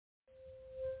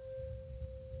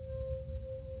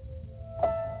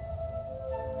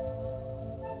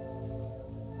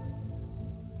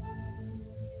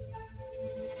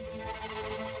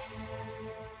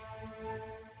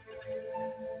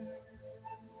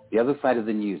The Other Side of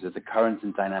the News is a current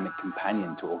and dynamic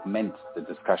companion to augment the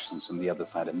discussions from the other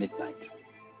side of midnight.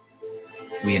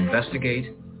 We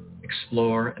investigate,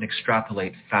 explore, and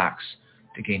extrapolate facts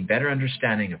to gain better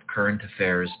understanding of current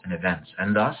affairs and events,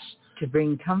 and thus to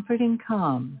bring comfort and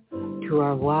calm to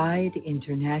our wide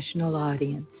international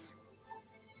audience.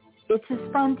 It's a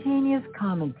spontaneous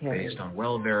commentary based on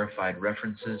well-verified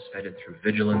references vetted through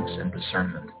vigilance and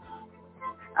discernment.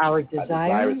 Our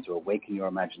desire is to awaken your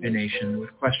imagination with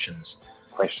questions.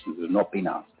 Questions that have not been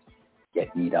asked,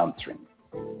 yet need answering.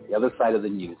 The Other Side of the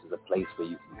News is a place where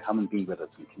you can come and be with us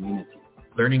in community.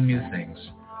 Learning new things,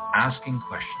 asking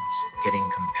questions, getting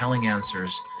compelling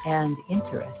answers, and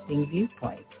interesting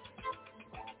viewpoints.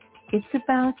 It's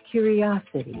about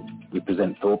curiosity. We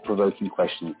present thought-provoking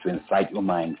questions to incite your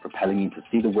mind, propelling you to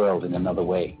see the world in another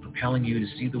way. Propelling you to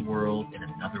see the world in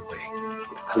another way.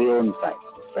 With clear insights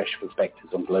and fresh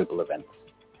perspectives on global events.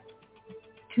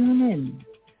 Tune in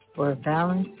for a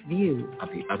balanced view of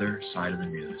the other side of the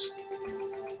news.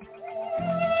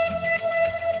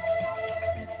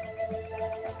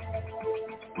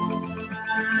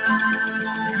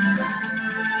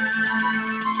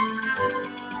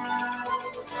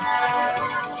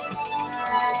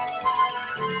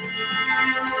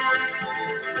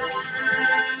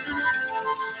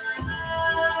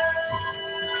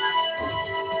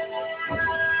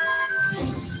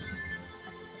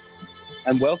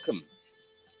 And welcome.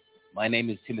 My name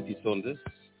is Timothy Saunders,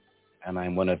 and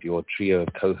I'm one of your trio of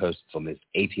co-hosts on this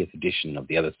 80th edition of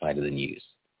The Other Side of the News.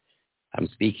 I'm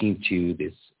speaking to you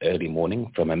this early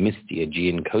morning from a misty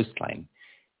Aegean coastline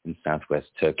in southwest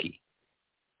Turkey,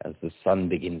 as the sun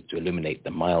begins to illuminate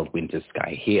the mild winter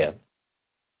sky here,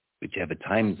 whichever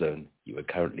time zone you are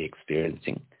currently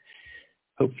experiencing.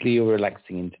 Hopefully you're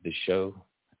relaxing into the show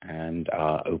and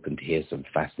are open to hear some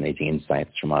fascinating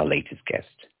insights from our latest guest.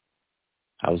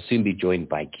 I'll soon be joined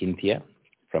by Cynthia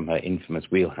from her infamous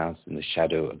wheelhouse in the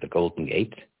shadow of the Golden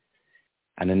Gate,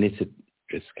 and Anita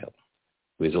Driscoll,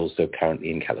 who is also currently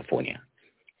in California.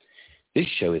 This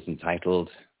show is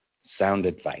entitled Sound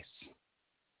Advice.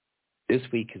 This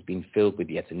week has been filled with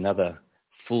yet another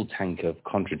full tank of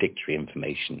contradictory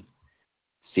information,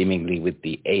 seemingly with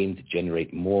the aim to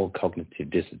generate more cognitive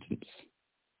dissonance.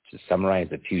 To summarize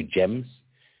a few gems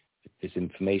of this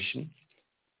information,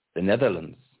 the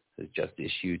Netherlands has just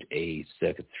issued a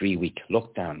circa 3-week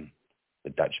lockdown.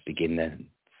 The Dutch begin their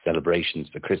celebrations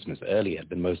for Christmas earlier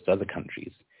than most other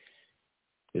countries.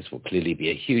 This will clearly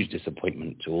be a huge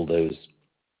disappointment to all those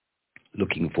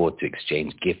looking forward to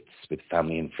exchange gifts with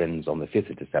family and friends on the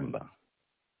 5th of December.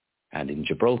 And in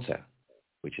Gibraltar,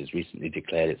 which has recently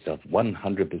declared itself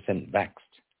 100% vaxxed,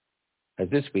 has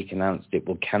this week announced it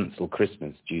will cancel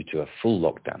Christmas due to a full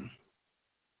lockdown.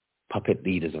 Puppet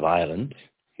leaders of Ireland,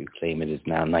 who claim it is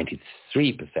now 93%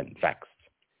 vaxxed,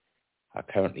 are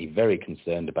currently very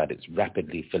concerned about its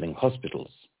rapidly filling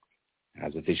hospitals,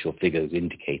 as official figures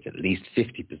indicate at least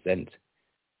 50%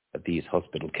 of these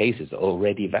hospital cases are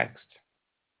already vaxxed,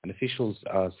 and officials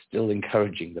are still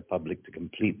encouraging the public to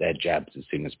complete their jabs as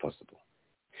soon as possible.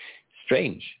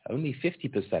 Strange, only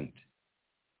 50%.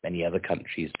 Many other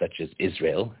countries, such as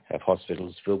Israel, have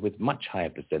hospitals filled with much higher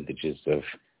percentages of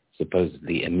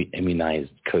supposedly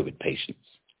immunized COVID patients.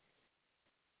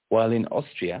 While in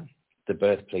Austria, the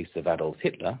birthplace of Adolf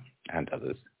Hitler and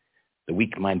others, the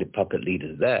weak-minded puppet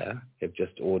leaders there have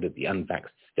just ordered the unvaxxed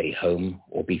to stay home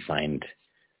or be fined,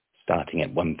 starting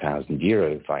at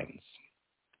 €1,000 fines.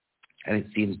 And it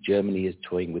seems Germany is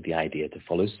toying with the idea to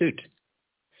follow suit.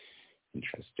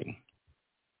 Interesting.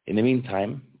 In the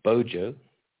meantime, Bojo,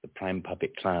 the prime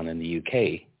puppet clown in the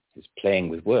UK, is playing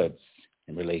with words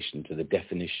in relation to the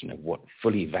definition of what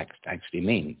fully vaxxed actually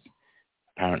means.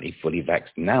 Apparently fully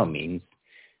vaxxed now means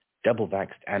double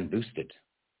vaxxed and boosted.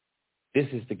 This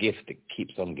is the gift that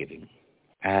keeps on giving.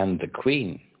 And the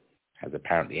Queen has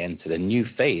apparently entered a new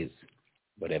phase,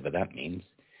 whatever that means,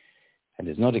 and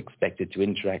is not expected to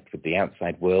interact with the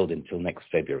outside world until next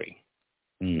February.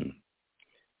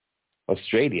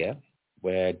 Australia,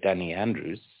 where Danny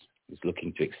Andrews is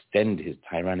looking to extend his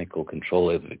tyrannical control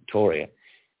over Victoria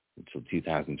until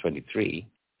 2023,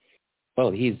 well,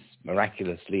 he's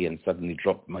miraculously and suddenly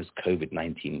dropped most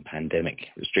COVID-19 pandemic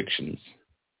restrictions.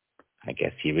 I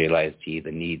guess he realized he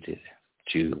either needed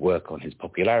to work on his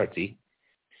popularity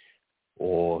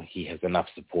or he has enough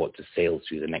support to sail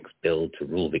through the next bill to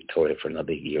rule Victoria for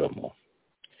another year or more.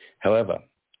 However,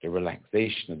 the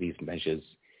relaxation of these measures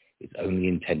is only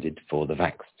intended for the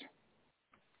vaxxed.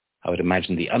 I would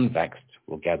imagine the unvaxxed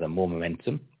will gather more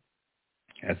momentum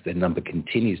as their number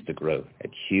continues to grow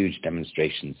at huge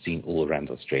demonstrations seen all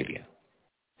around Australia.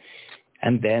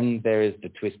 And then there is the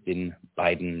twist in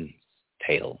Biden's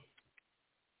tail.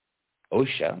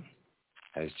 OSHA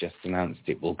has just announced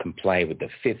it will comply with the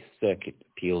Fifth Circuit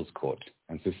Appeals Court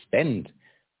and suspend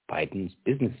Biden's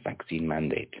business vaccine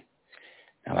mandate.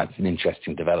 Now, that's an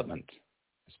interesting development,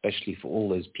 especially for all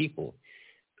those people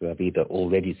who have either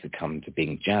already succumbed to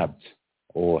being jabbed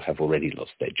or have already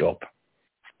lost their job.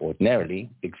 Ordinarily,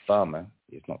 Big Pharma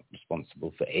is not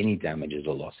responsible for any damages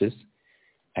or losses,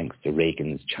 thanks to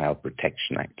Reagan's Child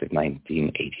Protection Act of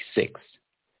 1986.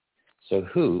 So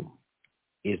who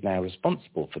is now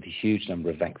responsible for the huge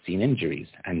number of vaccine injuries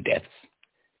and deaths,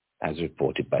 as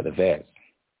reported by the VAERS?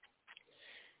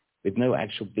 With no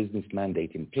actual business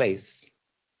mandate in place,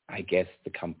 I guess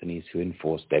the companies who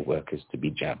enforce their workers to be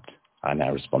jabbed are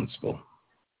now responsible.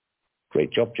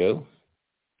 Great job, Joe.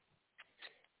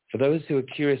 For those who are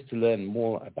curious to learn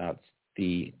more about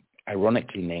the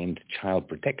ironically named Child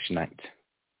Protection Act,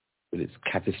 with its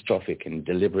catastrophic and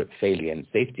deliberate failure and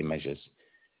safety measures,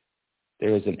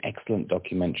 there is an excellent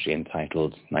documentary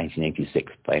entitled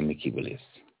 1986 by Mickey Willis.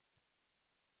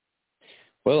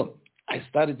 Well, I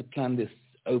started to plan this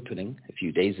opening a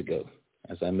few days ago.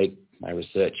 As I make my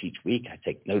research each week, I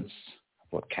take notes of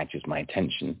what catches my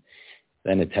attention,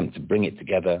 then attempt to bring it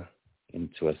together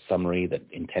into a summary that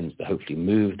intends to hopefully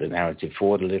move the narrative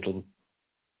forward a little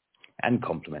and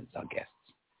complements our guests.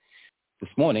 This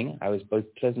morning, I was both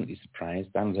pleasantly surprised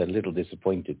and a little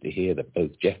disappointed to hear that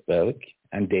both Jeff Berwick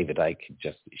and David Icke had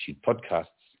just issued podcasts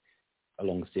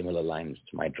along similar lines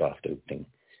to my draft opening.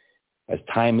 As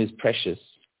time is precious,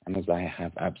 and as I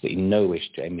have absolutely no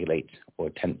wish to emulate or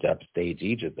attempt to upstage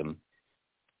either of them,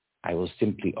 I will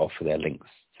simply offer their links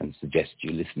and suggest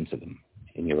you listen to them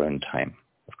in your own time.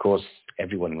 Of course,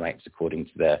 everyone writes according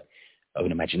to their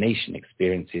own imagination,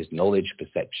 experiences, knowledge,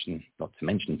 perception, not to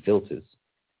mention filters.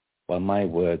 While my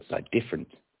words are different,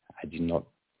 I do note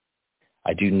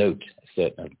a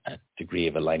certain degree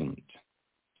of alignment.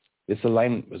 This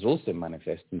alignment was also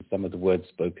manifest in some of the words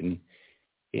spoken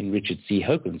in Richard C.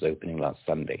 Hoagland's opening last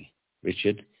Sunday.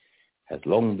 Richard has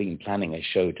long been planning a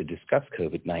show to discuss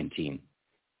COVID-19.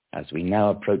 As we now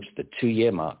approach the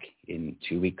 2-year mark in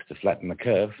 2 weeks to flatten the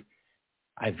curve,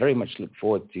 I very much look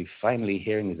forward to finally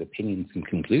hearing his opinions and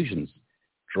conclusions,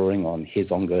 drawing on his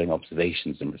ongoing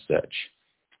observations and research,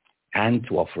 and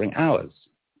to offering ours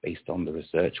based on the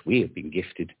research we have been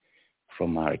gifted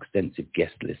from our extensive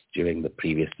guest list during the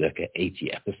previous circa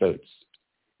 80 episodes.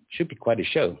 Should be quite a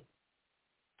show.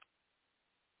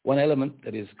 One element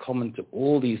that is common to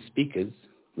all these speakers,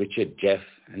 Richard, Jeff,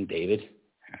 and David,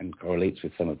 and correlates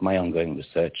with some of my ongoing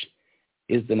research,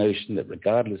 is the notion that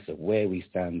regardless of where we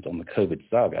stand on the COVID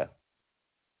saga,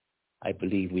 I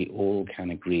believe we all can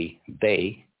agree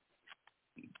they,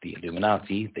 the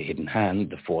Illuminati, the Hidden Hand,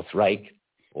 the Fourth Reich,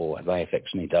 or as I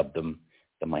affectionately dub them,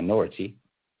 the minority,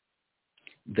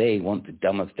 they want to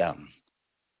dumb us down,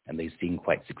 and they seem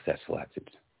quite successful at it.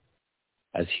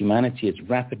 As humanity is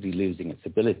rapidly losing its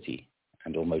ability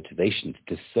and or motivation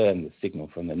to discern the signal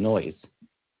from the noise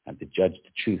and to judge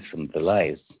the truth from the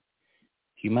lies,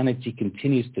 humanity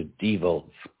continues to devolve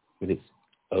with its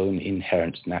own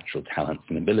inherent natural talents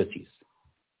and abilities,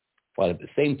 while at the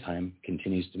same time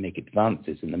continues to make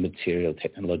advances in the material,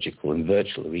 technological, and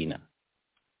virtual arena.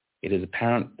 It is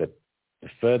apparent that the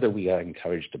further we are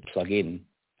encouraged to plug in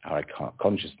our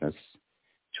consciousness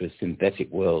to a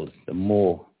synthetic world, the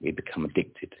more we become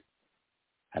addicted.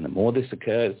 And the more this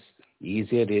occurs, the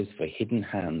easier it is for hidden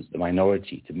hands, the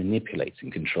minority, to manipulate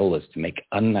and control us to make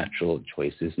unnatural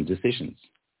choices and decisions.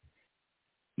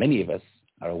 Many of us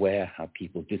are aware how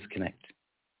people disconnect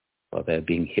while they're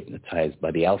being hypnotized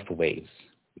by the alpha waves,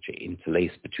 which are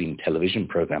interlaced between television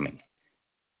programming,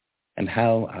 and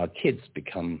how our kids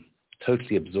become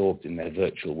totally absorbed in their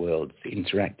virtual worlds,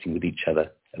 interacting with each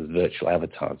other as virtual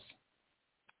avatars.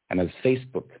 And as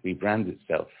Facebook rebrands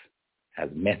itself as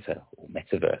Meta or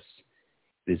Metaverse,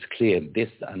 it is clear this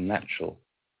unnatural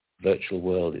virtual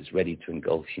world is ready to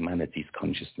engulf humanity's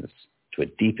consciousness to a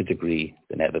deeper degree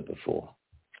than ever before.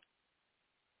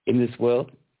 In this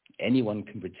world, anyone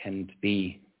can pretend to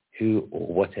be who or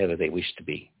whatever they wish to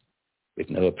be, with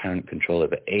no apparent control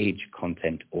over age,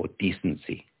 content, or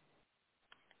decency.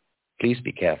 Please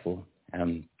be careful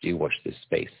and do watch this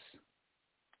space.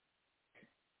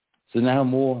 So now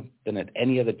more than at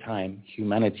any other time,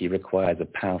 humanity requires a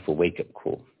powerful wake-up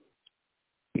call.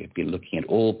 We have been looking at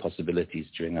all possibilities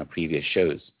during our previous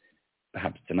shows.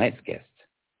 Perhaps tonight's guest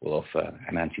will offer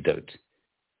an antidote,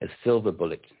 a silver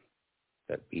bullet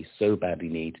that we so badly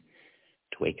need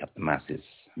to wake up the masses.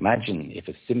 Imagine if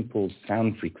a simple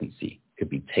sound frequency could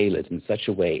be tailored in such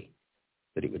a way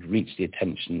that it would reach the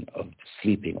attention of the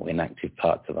sleeping or inactive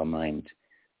parts of our mind,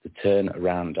 to turn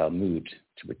around our mood,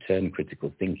 to return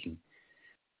critical thinking,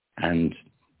 and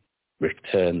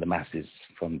return the masses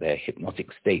from their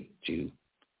hypnotic state to,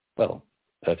 well,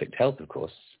 perfect health, of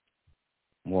course.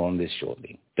 More on this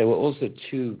shortly. There were also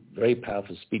two very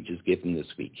powerful speeches given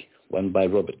this week, one by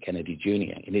Robert Kennedy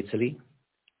Jr. in Italy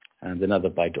and another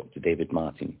by Dr. David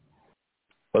Martin.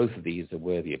 Both of these are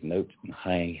worthy of note, and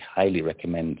I highly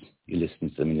recommend you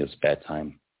listen to them in your spare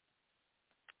time.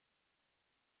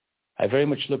 I very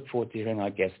much look forward to hearing our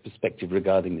guest's perspective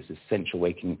regarding this essential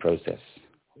awakening process,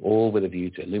 all with a view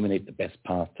to illuminate the best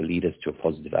path to lead us to a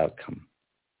positive outcome.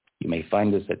 You may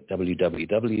find us at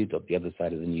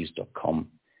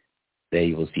www.theothersideofthenews.com. There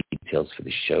you will see details for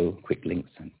the show, quick links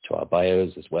to our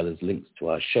bios, as well as links to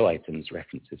our show items,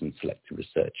 references, and selected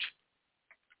research.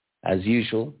 As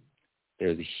usual, there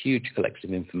is a huge collection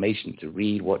of information to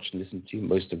read, watch, and listen to,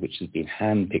 most of which has been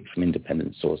hand-picked from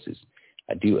independent sources.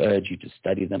 I do urge you to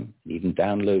study them and even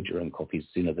download your own copies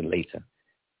sooner than later,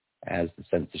 as the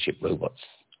censorship robots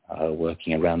are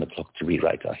working around the clock to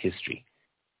rewrite our history.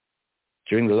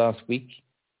 During the last week,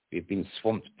 we've been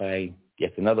swamped by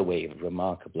yet another wave of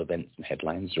remarkable events and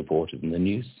headlines reported in the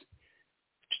news.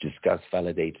 To discuss,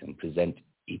 validate, and present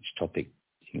each topic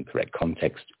in correct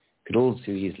context could all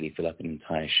too easily fill up an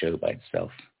entire show by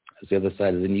itself, as the other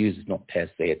side of the news is not per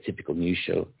se a typical news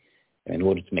show, and in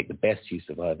order to make the best use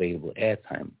of our available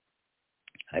airtime,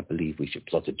 I believe we should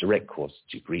plot a direct course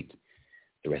to greet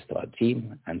the rest of our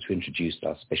team and to introduce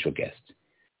our special guest,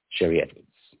 SHARRY Edwards.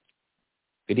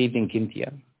 Good evening,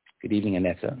 Cynthia. Good evening,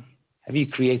 Annetta. Have you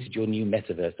created your new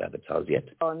metaverse avatars yet?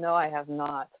 Oh, no, I have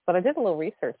not. But I did a little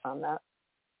research on that.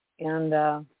 And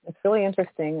it's really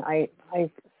interesting. I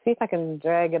see if I can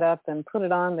drag it up and put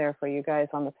it on there for you guys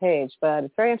on the page. But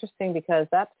it's very interesting because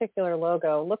that particular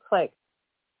logo looks like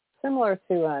similar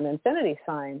to an infinity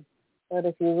sign. But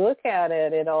if you look at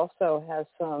it, it also has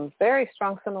some very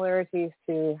strong similarities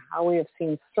to how we have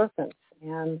seen serpents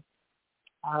and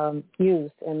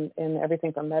used in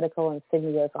everything from medical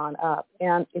insignias on up.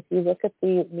 And if you look at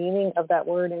the meaning of that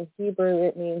word in Hebrew,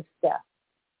 it means death.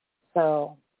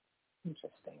 So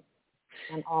interesting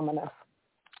and ominous.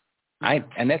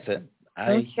 Annetta,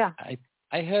 I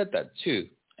heard that too,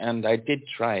 and I did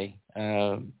try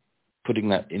putting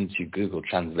that into Google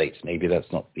Translate. Maybe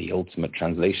that's not the ultimate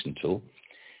translation tool,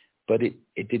 but it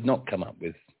did not come up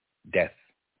with death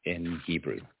in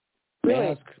Hebrew. Really? May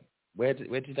I ask, where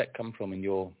did that come from in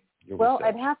your Well,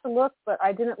 research? I'd have to look, but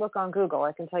I didn't look on Google,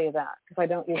 I can tell you that, because I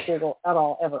don't use Google at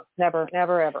all, ever. Never,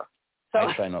 ever. So,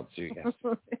 I try not to, yes.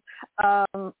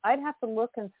 I'd have to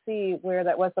look and see where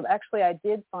that was, but actually I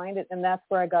did find it, and that's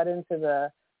where I got into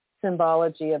the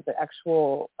symbology of the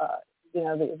actual,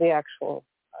 the actual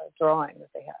drawing that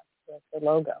they have, the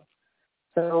logo.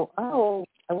 So I'll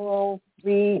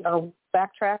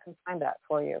backtrack and find that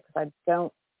for you, because I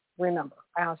don't remember.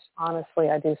 Honestly,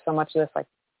 I do so much of this, I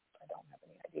don't have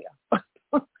any idea.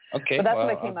 Okay, but that's what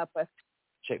I came up with.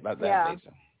 Check that out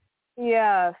later.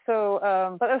 Yeah, so,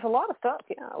 but there's a lot of stuff.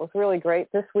 Yeah, it was really great.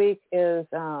 This week is,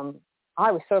 I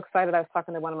was so excited. I was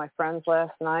talking to one of my friends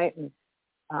last night, and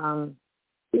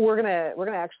we're gonna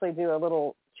actually do a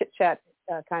little chit-chat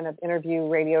kind of interview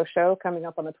radio show coming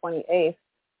up on the 28th.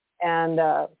 And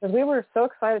because we were so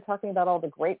excited talking about all the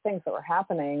great things that were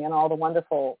happening and all the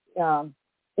wonderful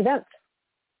events.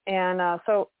 And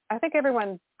so I think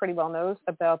everyone pretty well knows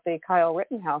about the Kyle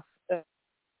Rittenhouse.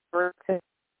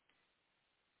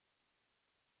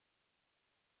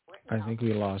 I think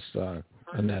we lost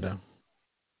Annetta.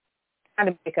 Kind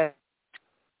of because.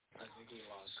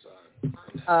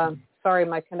 Sorry,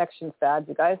 my connection's bad,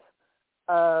 you guys.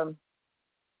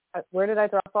 Where did I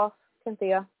drop off,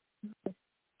 Cynthia?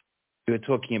 We were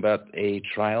talking about a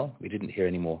trial. We didn't hear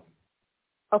any more.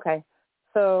 Okay.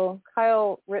 So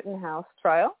Kyle Rittenhouse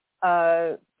trial.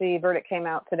 The verdict came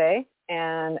out today,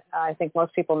 and I think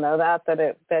most people know that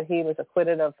he was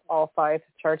acquitted of all 5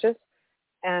 charges.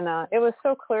 And it was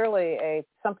so clearly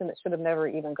something that should have never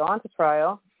even gone to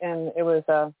trial. And it was,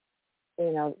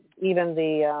 even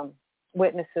the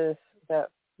witnesses that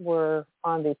were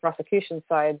on the prosecution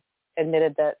side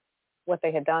admitted that what they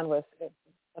did was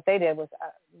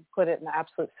put it in the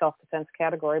absolute self-defense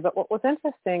category. But what was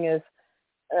interesting is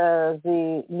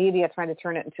the media trying to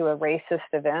turn it into a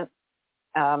racist event.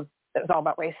 It was all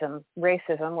about racism.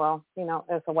 Well,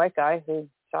 as a white guy who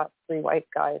shot 3 white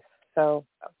guys, so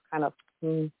that was kind of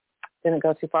didn't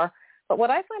go too far. But what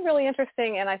I find really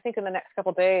interesting, and I think in the next couple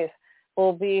of days,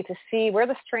 will be to see where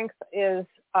the strength is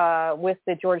with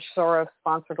the George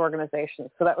Soros-sponsored organizations.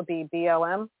 So that would be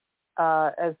BLM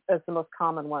as the most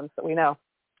common ones that we know.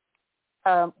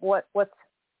 What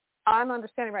I'm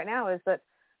understanding right now is that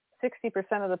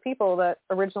 60% of the people that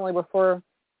originally were for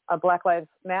Black Lives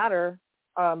Matter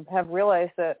have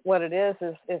realized that what it is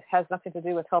it has nothing to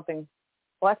do with helping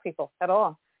Black people at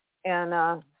all.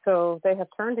 And so they have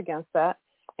turned against that.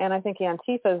 And I think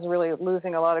Antifa is really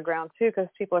losing a lot of ground too, because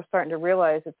people are starting to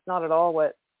realize it's not at all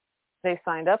what they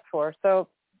signed up for. So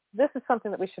this is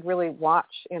something that we should really watch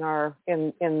as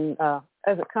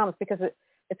it comes, because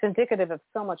it's indicative of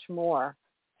so much more.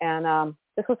 And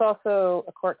this was also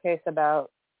a court case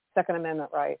about Second Amendment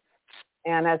rights.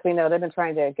 And as we know, they've been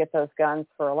trying to get those guns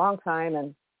for a long time.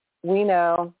 And we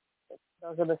know,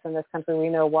 those of us in this country, we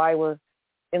know why we're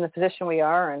in the position we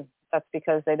are, and that's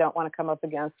because they don't want to come up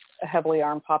against a heavily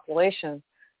armed population.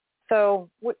 So,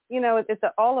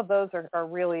 all of those are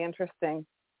really interesting.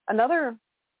 Another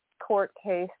court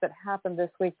case that happened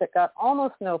this week that got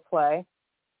almost no play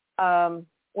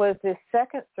was the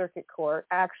Second Circuit Court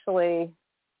actually,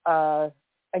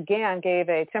 again, gave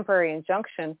a temporary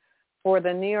injunction for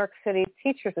the New York City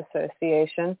Teachers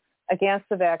Association against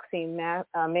the vaccine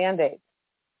mandates.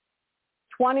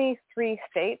 23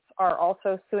 states are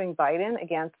also suing Biden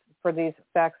for these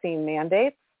vaccine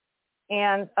mandates.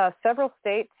 And several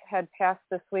states had passed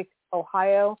this week.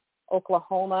 Ohio,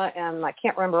 Oklahoma, and I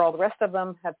can't remember all the rest of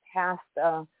them have passed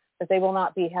that they will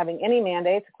not be having any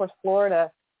mandates. Of course,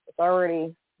 Florida is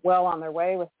already well on their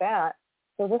way with that.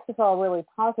 So this is all really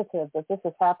positive that this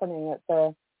is happening, that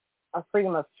the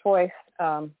freedom of choice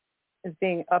is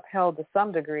being upheld to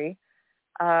some degree.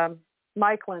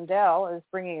 Mike Lindell is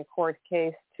bringing a court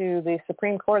case to the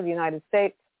Supreme Court of the United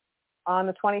States on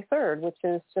the 23rd, which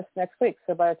is just next week.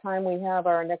 So by the time we have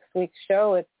our next week's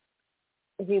show,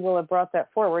 he will have brought that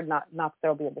forward. Not that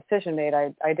there'll be a decision made.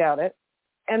 I doubt it.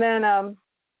 And then,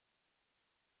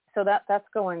 so that's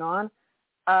going on.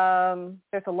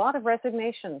 There's a lot of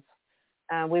resignations.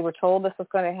 We were told this was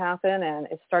going to happen, and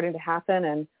it's starting to happen.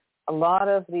 And a lot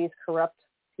of these corrupt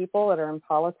people that are in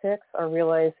politics are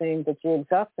realizing the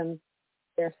jig's up, and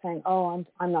they're saying, "Oh,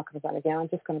 I'm not going to run again. I'm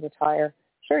just going to retire."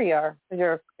 Sure, you are,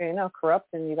 because you're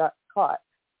corrupt and you got caught.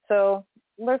 So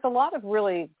there's a lot of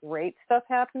really great stuff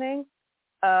happening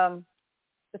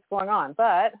that's going on,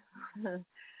 but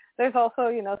there's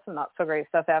also some not so great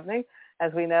stuff happening,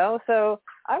 as we know. So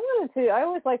I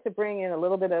always like to bring in a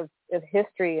little bit of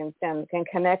history and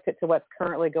connect it to what's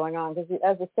currently going on, because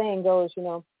as the saying goes,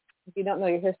 if you don't know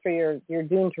your history, you're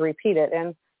doomed to repeat it.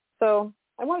 And so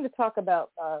I wanted to talk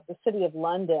about the city of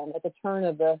London at the turn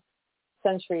of the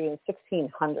century in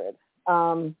 1600.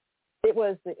 It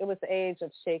was the age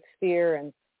of Shakespeare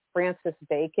and Francis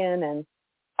Bacon, and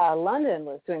London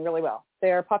was doing really well.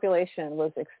 Their population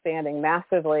was expanding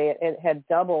massively. It had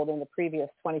doubled in the previous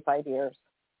 25 years.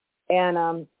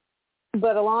 And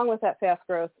but along with that fast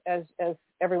growth, as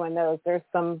everyone knows, there's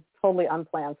some totally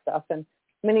unplanned stuff, and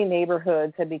many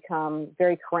neighborhoods had become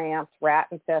very cramped, rat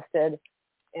infested,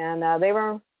 and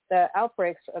the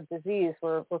outbreaks of disease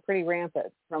were pretty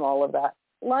rampant from all of that.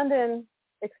 London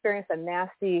experienced a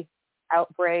nasty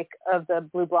outbreak of the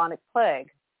bubonic plague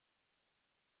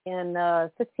in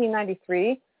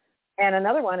 1593, and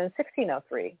another one in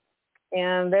 1603.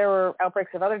 And there were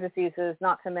outbreaks of other diseases,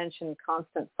 not to mention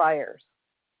constant fires.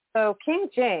 So King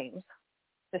James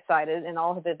decided, in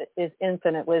all of his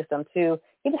infinite wisdom,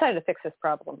 he decided to fix this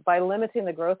problem by limiting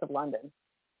the growth of London.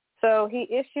 So he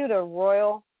issued a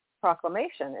royal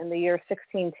proclamation in the year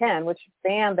 1610, which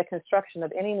banned the construction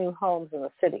of any new homes in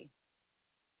the city.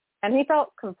 And he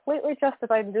felt completely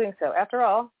justified in doing so. After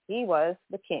all, he was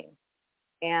the king.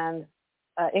 And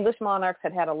English monarchs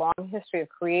had a long history of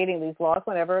creating these laws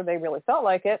whenever they really felt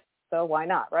like it, so why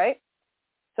not, right?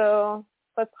 So,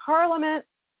 but Parliament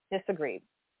disagreed.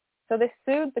 So they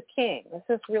sued the king. This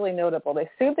is really notable. They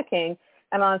sued the king,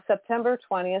 and on September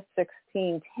 20th,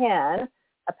 1610,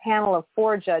 a panel of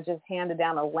 4 judges handed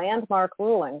down a landmark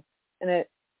ruling, and it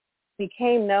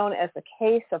became known as the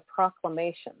Case of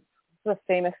Proclamation. This is a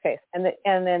famous case. And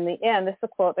in the end, this is a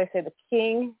quote, they say, "The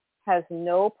king has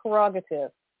no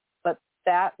prerogative but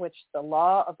that which the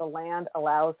law of the land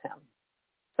allows him."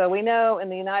 So we know in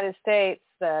the United States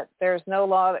that there's no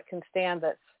law that can stand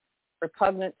that's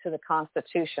repugnant to the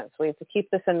Constitution. So we have to keep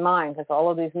this in mind, because all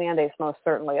of these mandates most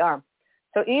certainly are.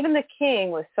 So even the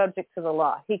king was subject to the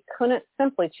law. He couldn't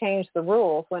simply change the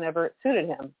rules whenever it suited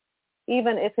him,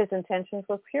 even if his intentions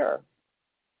were pure.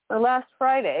 So last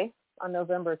Friday, on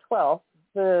November 12th,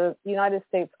 the United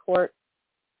States Court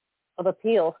of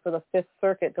Appeals for the Fifth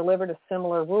Circuit delivered a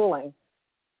similar ruling,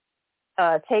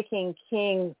 taking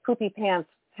King Poopy Pants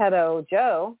Pedo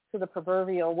Joe to the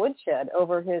proverbial woodshed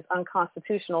over his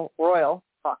unconstitutional royal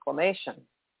proclamation.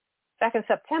 Back in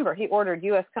September, he ordered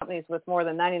U.S. companies with more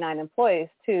than 99 employees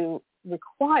to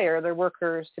require their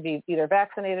workers to be either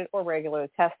vaccinated or regularly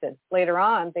tested. Later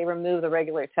on, they removed the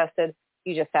regularly tested.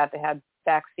 You just had to have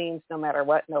vaccines no matter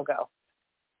what, no go.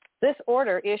 This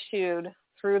order issued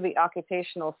through the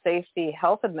Occupational Safety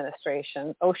Health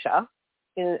Administration, OSHA,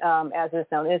 as is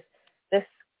known, this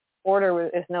order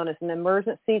is known as an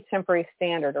Emergency Temporary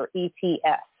Standard, or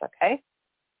ETS, okay?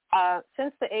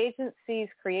 Since the agency's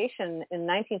creation in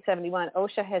 1971,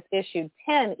 OSHA has issued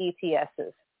 10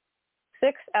 ETSs.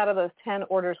 6 out of those 10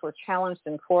 orders were challenged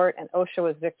in court, and OSHA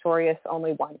was victorious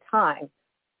only one time.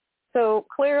 So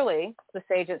clearly, this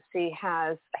agency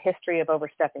has a history of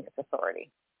overstepping its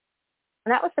authority.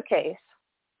 And that was the case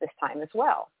this time as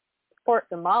well. The court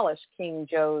demolished King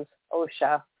Joe's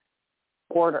OSHA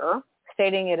order,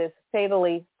 stating it is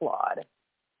fatally flawed,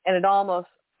 and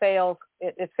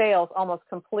it fails almost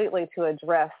completely to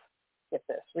address, get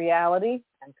this, reality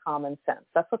and common sense.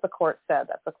 That's what the court said.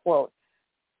 That's a quote.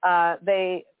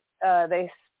 They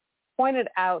pointed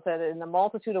out that in a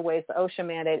multitude of ways, the OSHA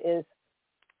mandate is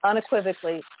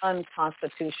unequivocally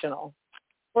unconstitutional.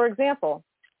 For example,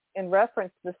 in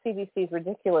reference to the CDC's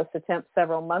ridiculous attempt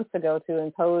several months ago to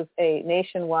impose a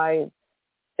nationwide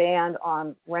ban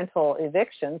on rental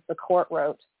evictions, the court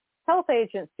wrote, "Health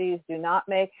agencies do not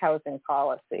make housing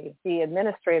policy. The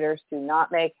administrators do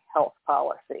not make health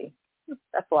policy."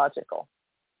 That's logical.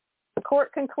 The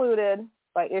court concluded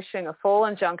by issuing a full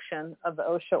injunction of the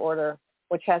OSHA order,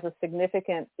 which has a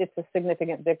significant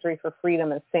victory for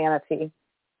freedom and sanity,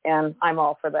 and I'm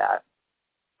all for that.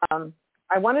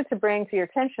 I wanted to bring to your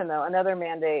attention, though,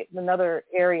 another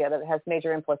area that has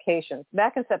major implications.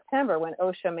 Back in September, when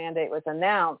OSHA mandate was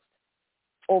announced,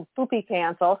 Old Poopy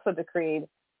Pants also decreed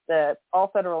that all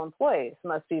federal employees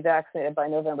must be vaccinated by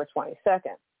November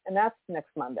 22nd, and that's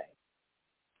next Monday.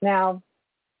 Now,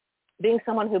 being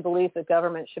someone who believes that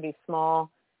government should be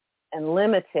small and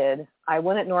limited, I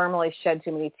wouldn't normally shed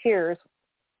too many tears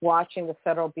watching the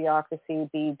federal bureaucracy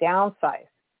be downsized.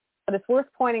 But it's worth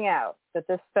pointing out that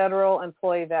this federal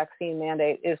employee vaccine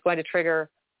mandate is going to trigger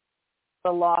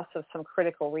the loss of some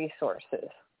critical resources.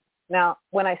 Now,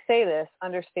 when I say this,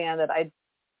 understand that I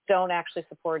don't actually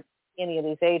support any of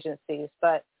these agencies,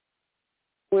 but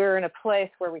we're in a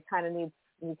place where we kind of need,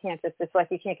 it's like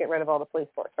you can't get rid of all the police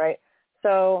force, right?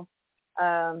 So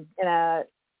in a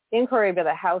inquiry by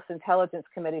the House Intelligence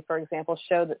Committee, for example,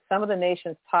 showed that some of the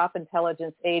nation's top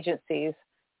intelligence agencies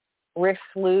risk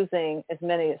losing as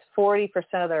many as 40%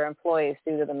 of their employees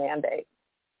due to the mandate.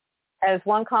 As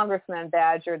one congressman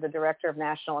badgered the director of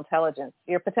national intelligence,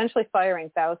 "You're potentially firing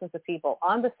thousands of people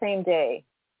on the same day.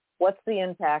 What's the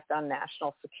impact on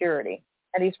national security?"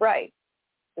 And he's right.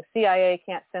 The CIA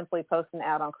can't simply post an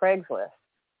ad on Craigslist,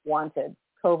 "Wanted,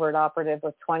 covert operative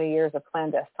with 20 years of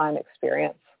clandestine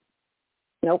experience."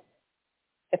 Nope.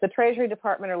 If the Treasury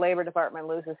Department or Labor Department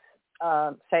loses,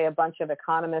 say, a bunch of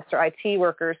economists or IT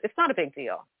workers, it's not a big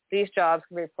deal. These jobs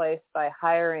can be replaced by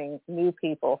hiring new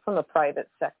people from the private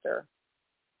sector.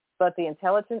 But the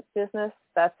intelligence business,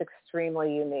 that's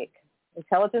extremely unique.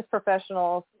 Intelligence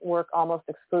professionals work almost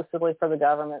exclusively for the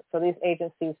government. So these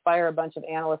agencies fire a bunch of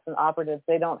analysts and operatives.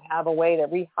 They don't have a way to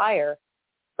rehire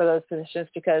for those positions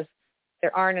because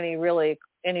there aren't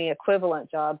any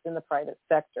equivalent jobs in the private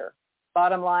sector.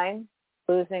 Bottom line,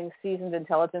 losing seasoned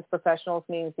intelligence professionals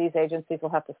means these agencies will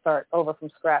have to start over from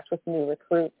scratch with new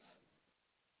recruits.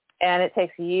 And it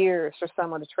takes years for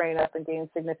someone to train up and gain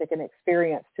significant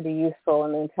experience to be useful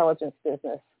in the intelligence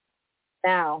business.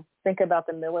 Now, think about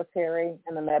the military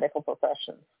and the medical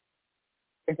professions.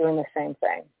 They're doing the same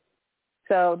thing.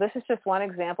 So this is just one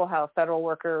example how a federal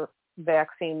worker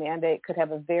vaccine mandate could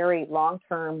have a very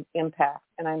long-term impact.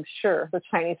 And I'm sure the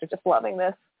Chinese are just loving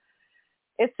this.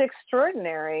 It's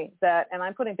extraordinary that, and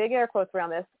I'm putting big air quotes around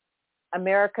this,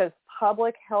 America's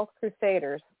public health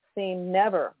crusaders seem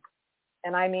never,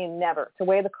 and I mean never, to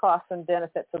weigh the costs and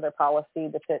benefits of their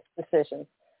policy decisions.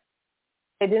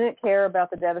 They didn't care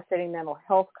about the devastating mental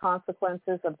health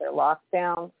consequences of their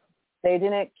lockdowns. They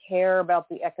didn't care about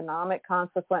the economic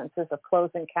consequences of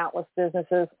closing countless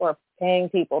businesses or paying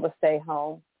people to stay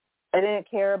home. They didn't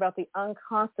care about the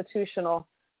unconstitutional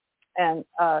and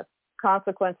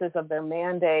consequences of their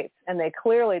mandates, and they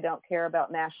clearly don't care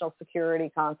about national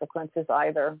security consequences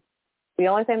either. The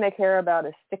only thing they care about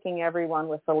is sticking everyone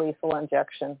with the lethal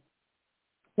injection,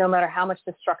 no matter how much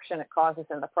destruction it causes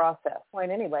in the process. Point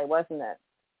anyway, wasn't it?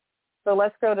 So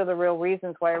let's go to the real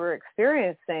reasons why we're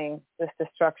experiencing this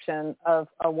destruction of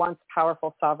a once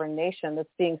powerful sovereign nation that's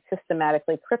being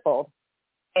systematically crippled,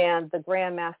 and the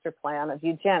grand master plan of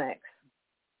eugenics,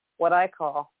 what I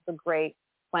call the great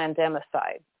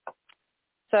plandemicide.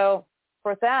 So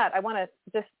for that, I want to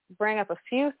just bring up a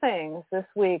few things this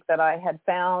week that I had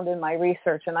found in my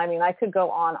research. And I mean, I could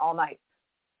go on all night.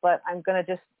 but I'm going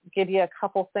to just give you a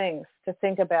couple things to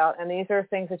think about. And these are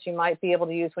things that you might be able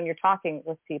to use when you're talking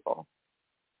with people.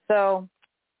 So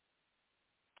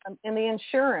in the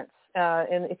insurance,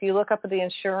 and if you look up at the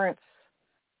insurance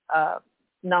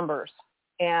numbers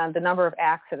and the number of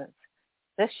accidents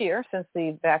this year, since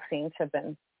the vaccines have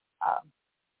been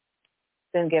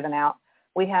given out,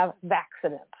 we have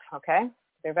accidents, okay?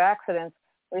 They're accidents.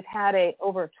 We've had a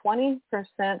over 20%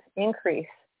 increase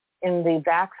in the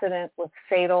accident with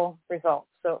fatal results.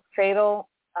 So fatal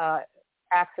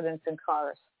accidents in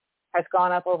cars has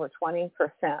gone up over 20%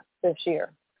 this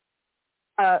year.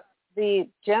 The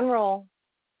general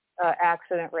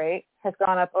accident rate has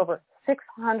gone up over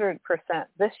 600%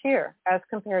 this year as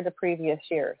compared to previous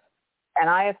years. And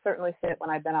I have certainly seen it when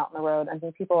I've been out on the road. I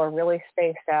think people are really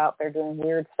spaced out. They're doing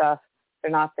weird stuff.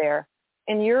 They're not there.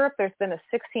 In Europe, there's been a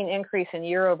 16 increase in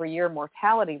year-over-year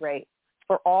mortality rate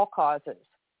for all causes.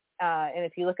 And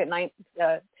if you look at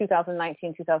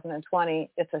 2019,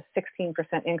 2020, it's a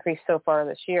 16% increase so far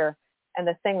this year. And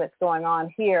the thing that's going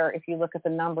on here, if you look at the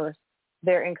numbers,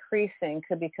 they're increasing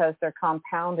because they're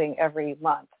compounding every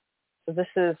month. So this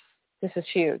is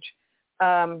huge.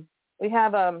 We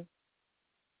have an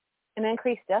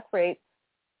increased death rate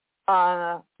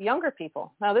on younger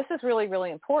people. Now, this is really,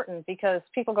 really important because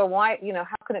people go, why,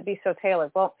 how can it be so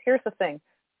tailored? Well, here's the thing.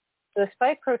 The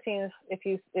spike proteins, if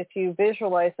you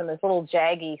visualize them as little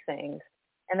jaggy things,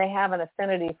 and they have an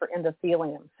affinity for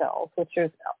endothelium cells, which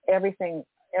is everything,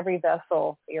 every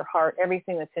vessel, your heart,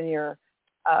 everything that's in your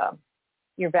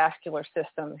vascular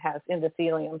system has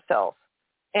endothelium cells.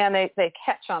 And they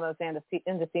catch on those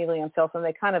endothelium cells, and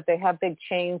they have big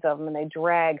chains of them, and they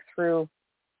drag through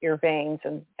your veins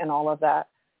and all of that,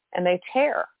 and they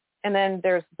tear. And then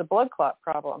there's the blood clot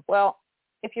problem. Well,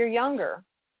 if you're younger,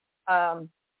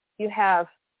 you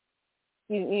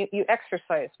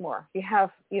exercise more. You have,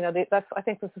 I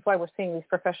think this is why we're seeing these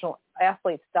professional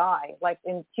athletes die like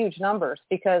in huge numbers,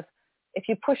 because if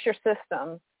you push your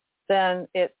system, then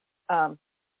it's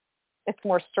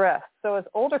more stress. So as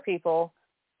older people,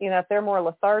 if they're more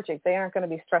lethargic, they aren't going to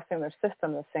be stressing their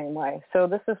system the same way. So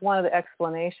this is one of the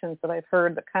explanations that I've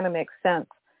heard that kind of makes sense,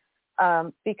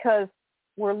 because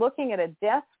we're looking at a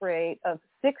death rate of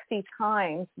 60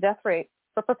 times death rate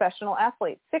for professional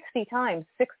athletes. 60 times,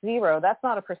 60. That's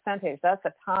not a percentage. That's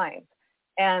a times,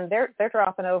 and they're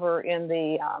dropping over in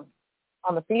the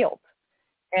on the field.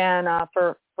 And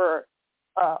for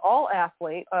all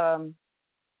athletes,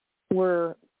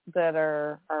 that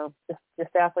are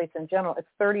just athletes in general, it's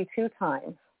 32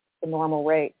 times the normal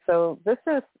rate. So this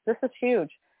is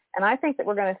huge, and I think that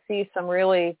we're going to see some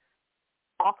really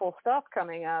awful stuff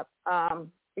coming up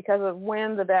because of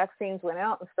when the vaccines went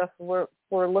out and stuff.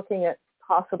 We're looking at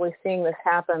possibly seeing this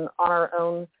happen on our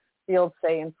own field,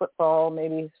 say in football,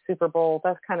 maybe Super Bowl,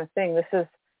 that kind of thing. This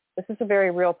is a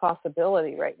very real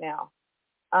possibility right now.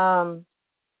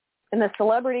 In the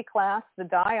celebrity class, the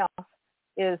die-off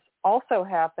is also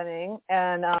happening,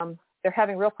 and they're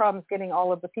having real problems getting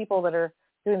all of the people that are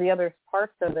doing the other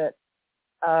parts of it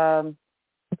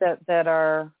that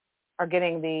are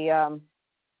getting the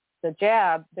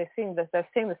jab. They're seeing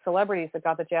the celebrities that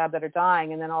got the jab that are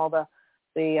dying, and then all the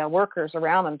workers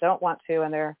around them don't want to,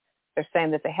 and they're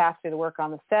saying that they have to work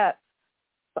on the set.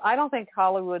 So I don't think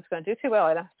Hollywood's going to do too well.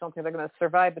 I don't think they're going to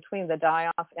survive between the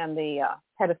die-off and the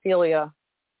pedophilia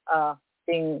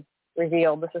being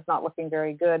revealed. This is not looking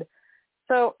very good.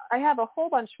 So I have a whole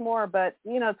bunch more, but,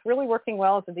 it's really working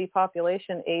well as a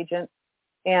depopulation agent.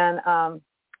 And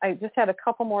I just had a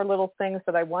couple more little things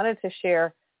that I wanted to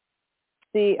share.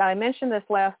 I mentioned this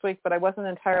last week, but I wasn't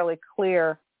entirely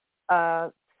clear.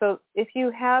 So if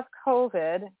you have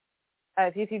COVID,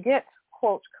 if you get,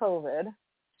 quote, COVID,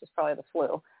 which is probably the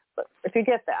flu, but if you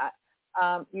get that,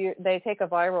 they take a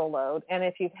viral load. And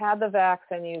if you've had the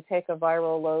vaccine, you take a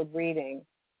viral load reading.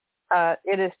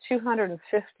 It is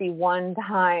 251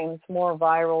 times more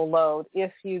viral load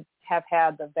if you have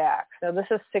had the vax. Now, this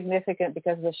is significant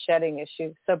because of the shedding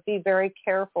issue. So be very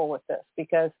careful with this,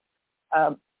 because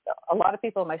a lot of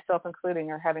people, myself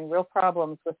including, are having real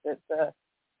problems with the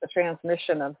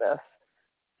transmission of this.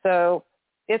 So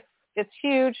it's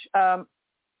huge.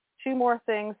 Two more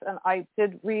things, and I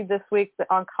did read this week that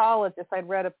oncologists, I'd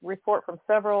read a report from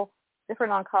several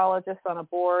different oncologists on a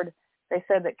board. They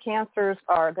said that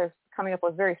they're coming up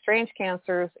with very strange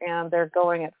cancers, and they're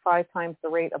going at 5 times the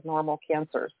rate of normal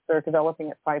cancers. They're developing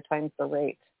at 5 times the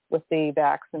rate with the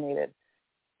vaccinated.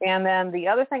 And then the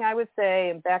other thing I would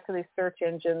say, and back to these search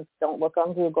engines, don't look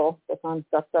on Google, look on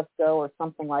DuckDuckGo or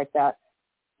something like that.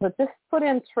 But just put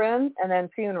in trends and then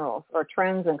funerals, or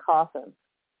trends and coffins,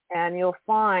 and you'll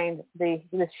find this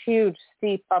huge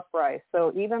steep uprise.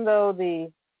 So even though the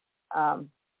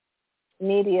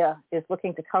media is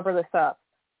looking to cover this up.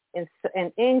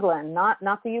 In England, not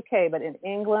the UK, but in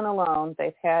England alone,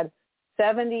 they've had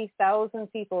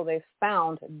 70,000 people they've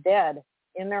found dead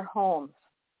in their homes.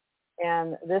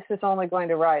 And this is only going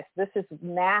to rise. This is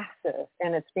massive,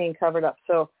 and it's being covered up.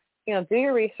 So, do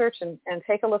your research and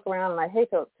take a look around. And I hate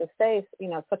to say,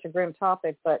 it's such a grim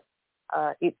topic, but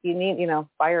you need,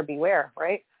 buyer beware,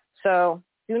 right? So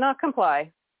do not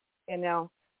comply. Do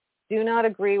not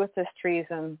agree with this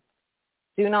treason.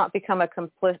 Do not become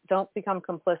don't become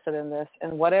complicit in this.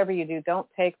 And whatever you do, don't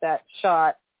take that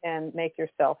shot and make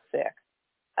yourself sick.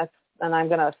 And I'm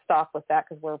going to stop with that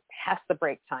because we're past the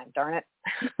break time. Darn it.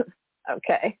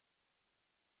 Okay.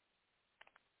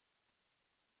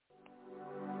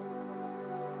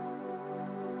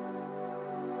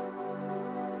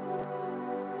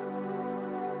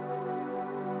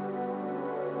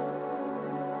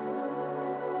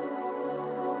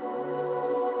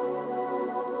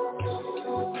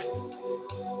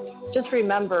 Just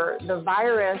remember the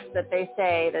virus that they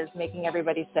say that is making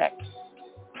everybody sick.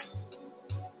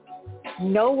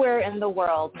 Nowhere in the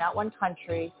world, not one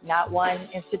country, not one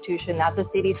institution, not the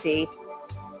CDC,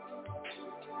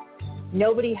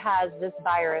 nobody has this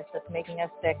virus that's making us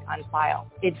sick on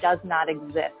file. It does not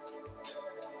exist.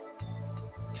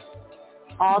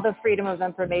 All the Freedom of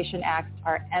Information Acts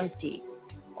are empty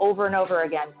over and over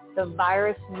again. The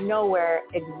virus nowhere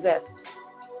exists.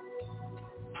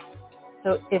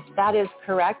 So if that is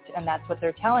correct, and that's what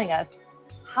they're telling us,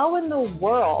 how in the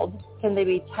world can they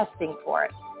be testing for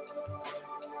it?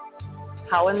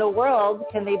 How in the world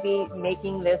can they be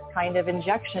making this kind of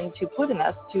injection to put in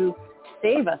us to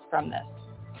save us from this?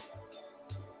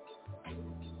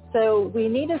 So we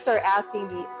need to start asking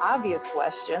the obvious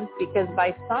questions, because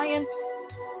by science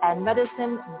and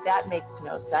medicine, that makes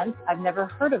no sense. I've never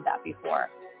heard of that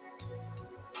before.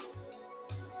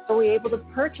 Are we able to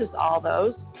purchase all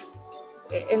those?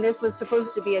 And this was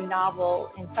supposed to be a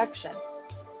novel infection.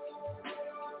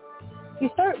 You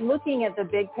start looking at the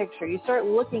big picture, you start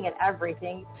looking at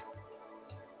everything,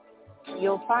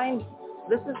 you'll find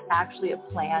this is actually a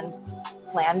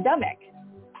plandemic.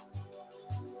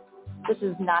 This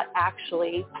is not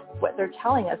actually what they're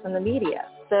telling us in the media.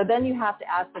 So then you have to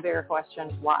ask the bigger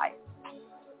question, why?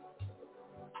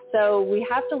 So we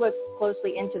have to look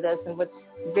closely into this, and what's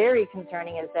very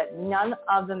concerning is that none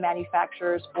of the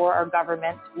manufacturers or our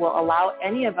government will allow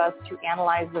any of us to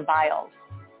analyze the vials.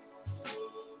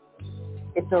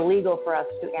 It's illegal for us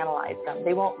to analyze them.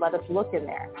 They won't let us look in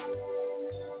there.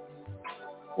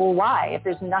 Well, why? If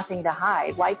there's nothing to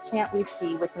hide, why can't we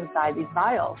see what's inside these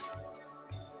vials?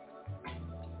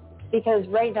 Because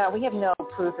right now we have no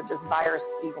proof that this virus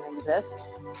even exists.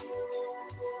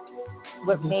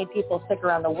 What made people sick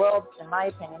around the world, in my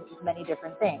opinion, is many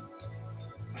different things.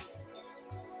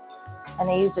 And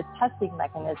they used a testing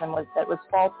mechanism that was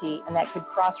faulty and that could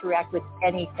cross-react with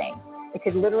anything. It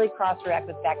could literally cross-react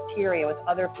with bacteria, with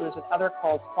other flus, with other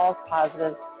colds, false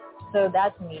positives. So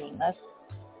that's meaningless.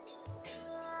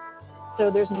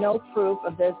 So there's no proof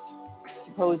of this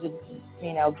supposed,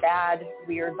 bad,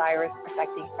 weird virus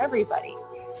affecting everybody.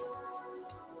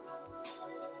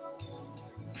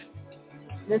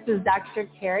 This is Dr.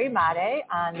 Carrie Made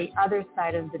on the other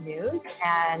side of the news,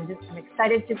 and I'm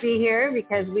excited to be here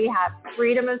because we have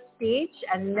freedom of speech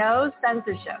and no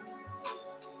censorship.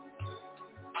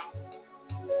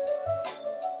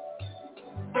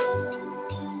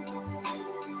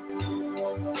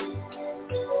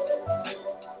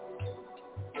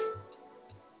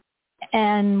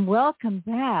 And welcome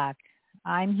back.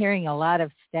 I'm hearing a lot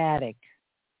of static.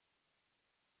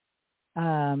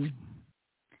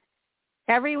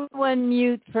 Everyone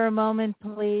mute for a moment,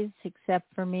 please, except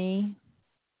for me.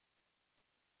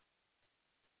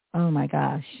 Oh, my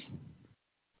gosh.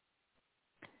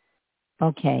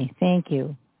 Okay, thank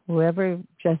you. Whoever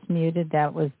just muted,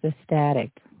 that was the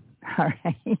static. All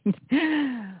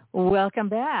right. Welcome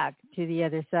back to the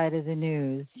other side of the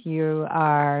news. You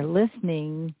are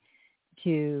listening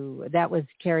to, that was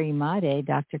Carrie Made,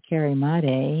 Dr. Carrie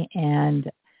Made,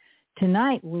 and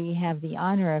tonight we have the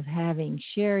honor of having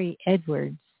Sharry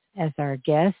Edwards as our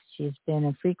guest. She's been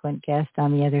a frequent guest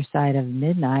on the other side of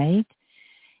midnight.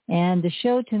 And the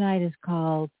show tonight is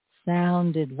called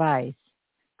Sound Advice.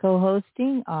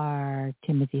 Co-hosting are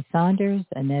Timothy Saunders,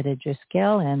 Annetta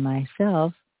Driscoll, and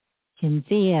myself,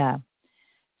 Cynthia.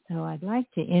 So I'd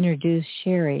like to introduce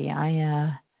Sharry.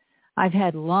 I've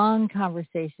had long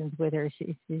conversations with her.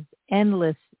 She's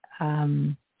endless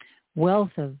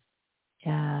wealth of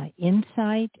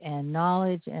insight and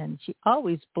knowledge, and she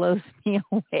always blows me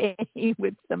away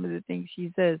with some of the things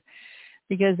she says,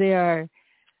 because they are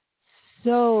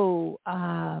so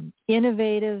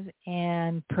innovative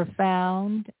and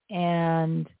profound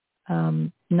and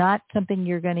not something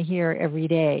you're going to hear every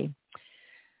day.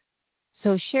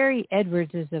 So Sherry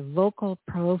Edwards is a vocal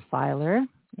profiler,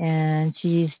 and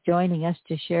she's joining us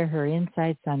to share her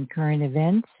insights on current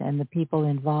events and the people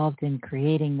involved in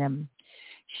creating them.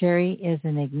 Sherry is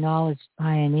an acknowledged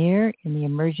pioneer in the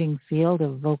emerging field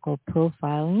of vocal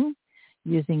profiling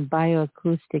using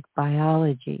bioacoustic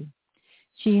biology.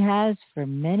 She has for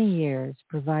many years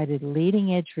provided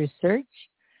leading-edge research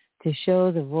to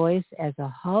show the voice as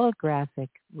a holographic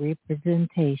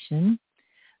representation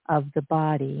of the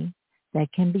body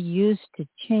that can be used to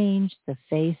change the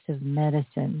face of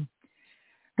medicine.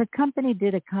 Her company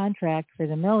did a contract for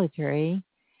the military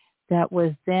that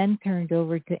was then turned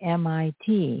over to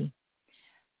MIT.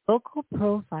 Vocal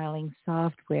profiling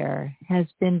software has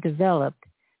been developed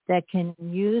that can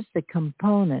use the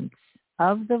components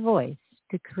of the voice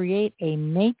to create a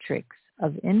matrix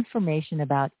of information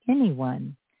about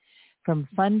anyone, from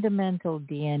fundamental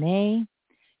DNA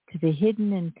to the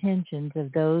hidden intentions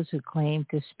of those who claim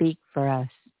to speak for us.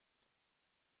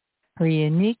 Her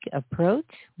unique approach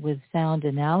with sound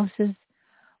analysis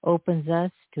opens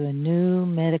us to a new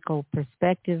medical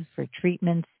perspective for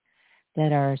treatments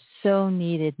that are so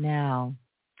needed now.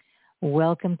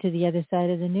 Welcome to the other side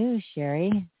of the news,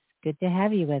 Sherry. Good to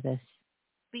have you with us.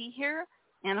 Be here,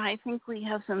 and I think we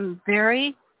have some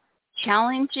very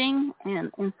challenging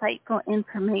and insightful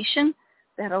information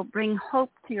that'll bring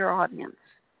hope to your audience.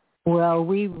 Well,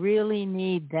 we really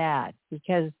need that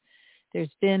because there's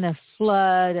been a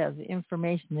flood of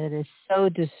information that is so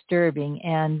disturbing,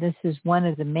 and this is one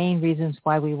of the main reasons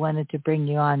why we wanted to bring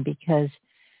you on, because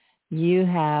you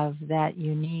have that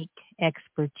unique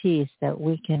expertise that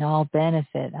we can all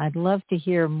benefit. I'd love to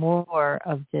hear more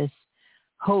of this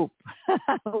hope.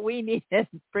 We need it.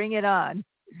 Bring it on.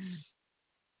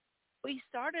 We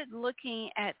started looking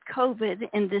at COVID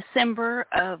in December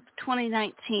of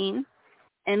 2019,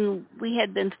 and we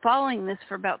had been following this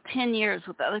for about 10 years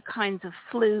with other kinds of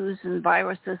flus and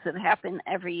viruses that happen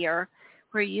every year.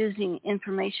 We're using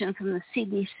information from the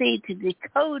CDC to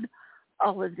decode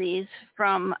all of these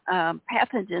from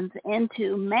pathogens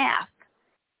into math,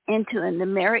 into a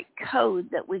numeric code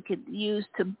that we could use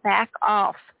to back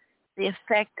off the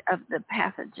effect of the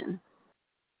pathogen.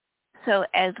 So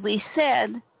as we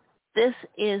said, this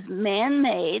is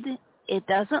man-made. It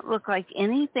doesn't look like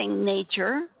anything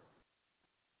nature.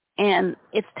 And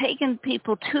it's taken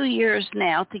people 2 years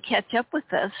now to catch up with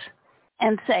us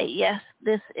and say, yes,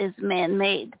 this is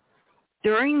man-made.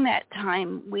 During that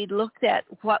time, we looked at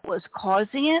what was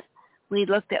causing it. We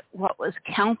looked at what was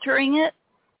countering it.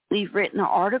 We've written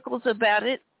articles about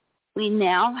it. We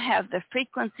now have the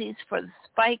frequencies for the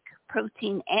spike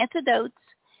protein antidotes,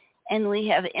 and we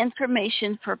have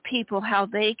information for people how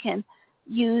they can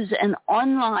use an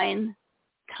online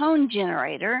tone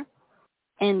generator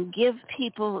and give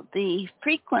people the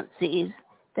frequencies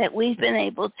that we've been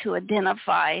able to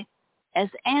identify as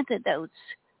antidotes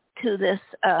to this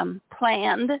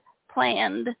planned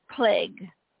plague.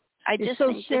 I just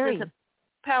think Sherry, this is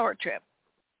a power trip.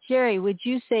 Sherry, would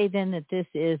you say then that this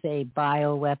is a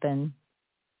bioweapon?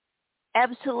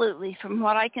 Absolutely. From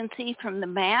what I can see from the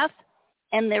math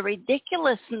and the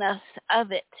ridiculousness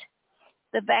of it,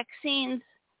 the vaccines,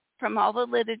 from all the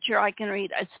literature I can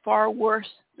read, is far worse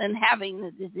than having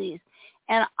the disease.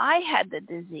 And I had the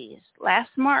disease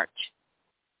last March,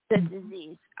 the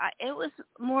disease. It was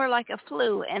more like a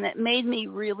flu, and it made me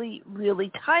really, really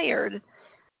tired.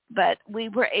 But we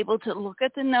were able to look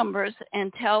at the numbers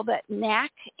and tell that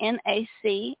NAC,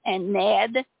 N-A-C, and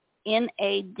NAD,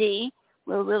 N-A-D,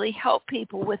 will really help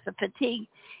people with the fatigue.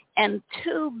 And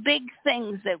two big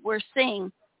things that we're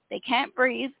seeing, they can't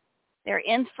breathe, they're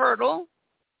infertile,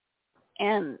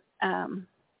 and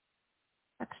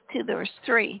that's two. There was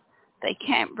three. They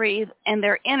can't breathe, and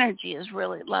their energy is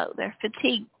really low. They're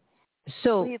fatigued.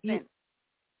 So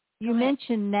you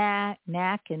mentioned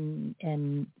NAC and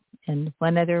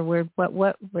one other word. What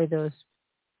were those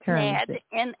terms? NAD,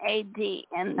 N-A-D,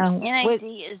 and NAD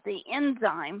is the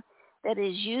enzyme that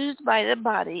is used by the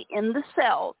body in the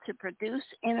cell to produce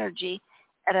energy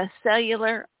at a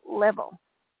cellular level.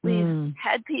 We've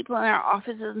had people in our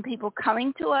offices and people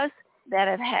coming to us that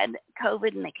have had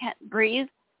COVID and they can't breathe.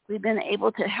 We've been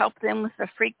able to help them with the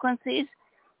frequencies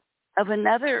of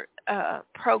another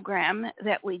program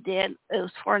that we did. It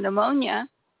was for pneumonia,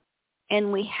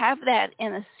 and we have that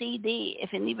in a CD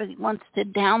if anybody wants to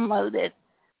download it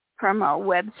from our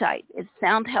website. It's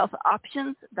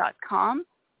soundhealthoptions.com.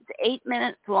 It's 8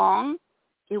 minutes long.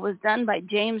 It was done by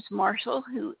James Marshall,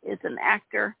 who is an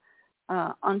actor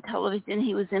on television.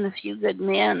 He was in A Few Good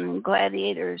Men and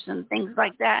Gladiators and things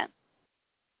like that.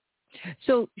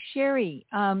 So, Sherry,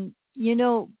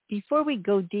 before we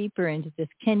go deeper into this,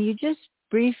 can you just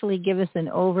briefly give us an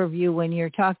overview when you're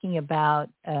talking about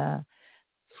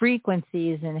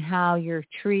frequencies and how you're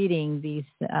treating these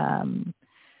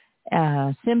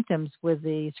symptoms with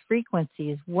these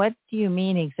frequencies? What do you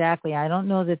mean exactly? I don't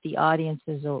know that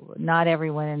not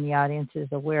everyone in the audience is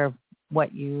aware of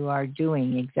what you are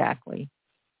doing exactly.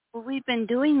 Well, we've been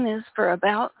doing this for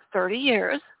about 30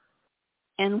 years,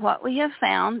 and what we have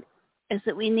found is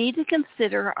that we need to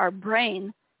consider our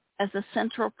brain as a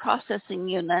central processing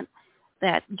unit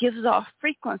that gives off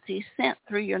frequencies sent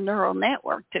through your neural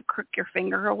network to crook your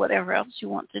finger or whatever else you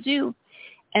want to do.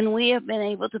 And we have been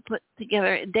able to put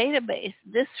together a database.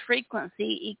 This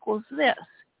frequency equals this.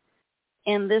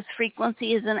 And this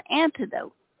frequency is an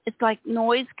antidote. It's like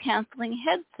noise-canceling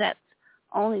headsets,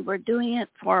 only we're doing it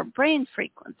for brain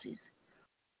frequencies.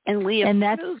 And we have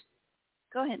proved.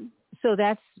 Go ahead. So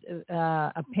that's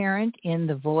apparent in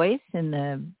the voice, in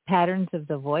the patterns of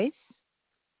the voice?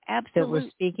 Absolutely. That we're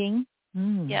speaking?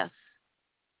 Mm. Yes.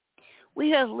 We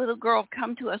had a little girl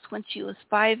come to us when she was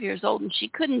 5 years old, and she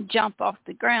couldn't jump off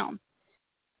the ground.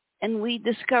 And we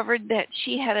discovered that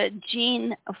she had a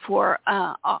gene for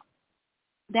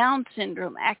Down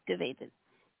syndrome activated.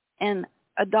 And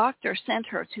a doctor sent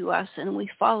her to us, and we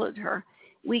followed her.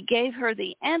 We gave her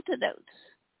the antidotes.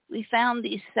 We found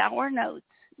these sour notes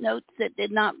that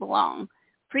did not belong,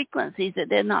 frequencies that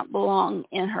did not belong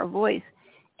in her voice.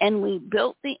 And we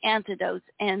built the antidotes,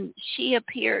 and she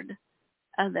appeared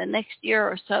the next year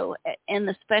or so in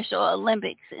the Special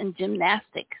Olympics in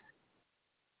gymnastics.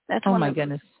 That's one of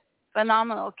the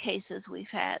phenomenal cases we've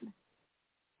had.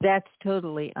 That's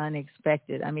totally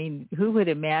unexpected. I mean, who would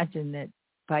imagine that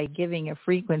by giving a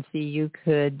frequency you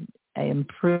could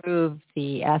improve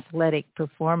the athletic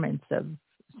performance of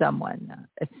someone?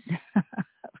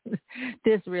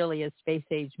 This really is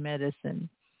space-age medicine.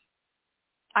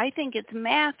 I think it's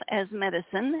math as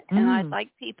medicine, and I'd like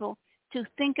people to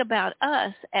think about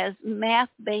us as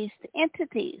math-based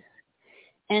entities.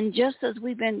 And just as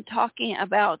we've been talking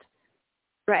about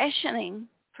rationing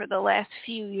for the last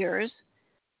few years,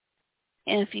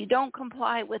 and if you don't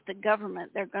comply with the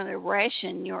government, they're going to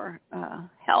ration your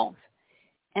health,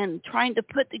 and trying to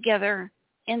put together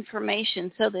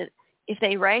information so that if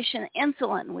they ration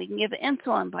insulin, we can give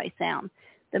insulin by sound.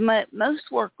 The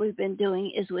most work we've been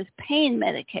doing is with pain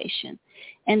medication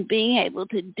and being able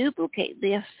to duplicate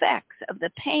the effects of the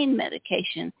pain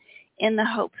medication in the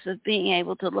hopes of being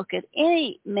able to look at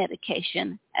any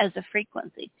medication as a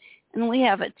frequency. And we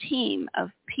have a team of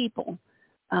people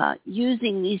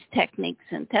using these techniques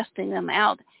and testing them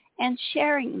out and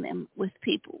sharing them with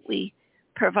people. We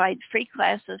provide free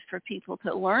classes for people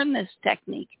to learn this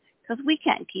technique because we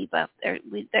can't keep up.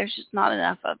 There's just not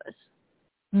enough of us.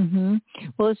 Mm-hmm.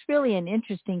 Well, it's really an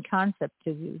interesting concept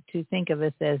to think of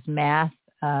us as math.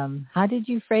 How did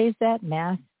you phrase that?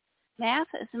 Math? Math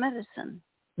is medicine.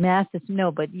 Math is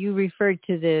but you referred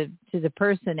to the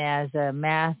person as a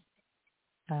math.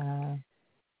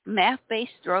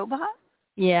 Math-based robot?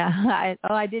 Yeah.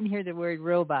 I didn't hear the word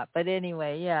robot, but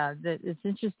anyway, yeah, it's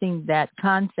interesting, that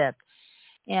concept.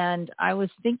 And I was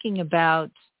thinking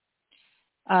about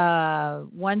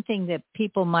one thing that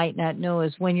people might not know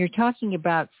is when you're talking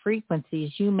about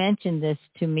frequencies, you mentioned this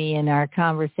to me in our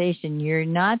conversation, you're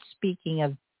not speaking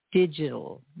of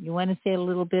digital. You want to say a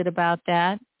little bit about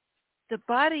that? The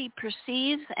body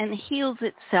perceives and heals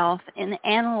itself in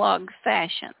analog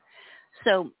fashion.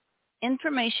 So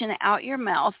information out your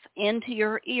mouth into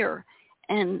your ear.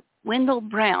 And Wendell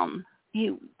Brown,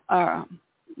 he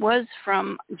was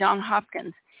from Johns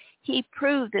Hopkins. He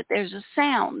proved that there's a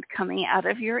sound coming out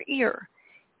of your ear,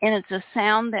 and it's a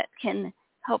sound that can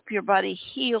help your body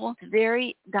heal. It's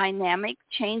very dynamic,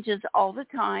 changes all the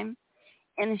time,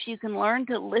 and if you can learn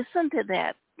to listen to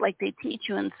that, like they teach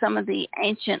you in some of the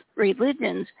ancient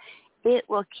religions, it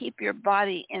will keep your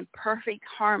body in perfect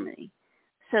harmony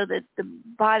so that the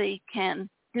body can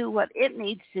do what it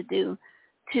needs to do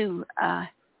to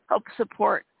help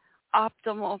support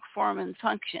optimal form and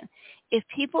function. If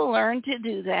people learn to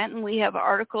do that, and we have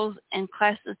articles and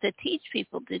classes that teach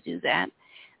people to do that,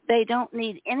 they don't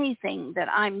need anything that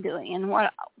I'm doing. And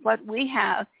what we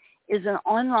have is an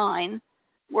online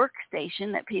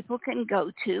workstation that people can go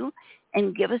to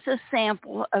and give us a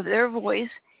sample of their voice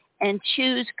and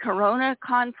choose corona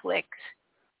conflicts,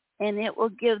 and it will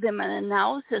give them an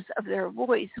analysis of their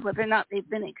voice, whether or not they've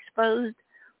been exposed,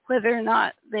 whether or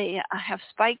not they have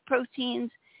spike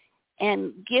proteins,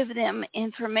 and give them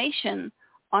information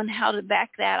on how to back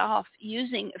that off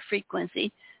using a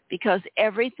frequency because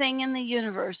everything in the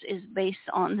universe is based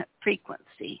on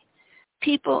frequency.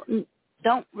 People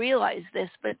don't realize this,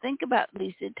 but think about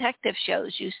these detective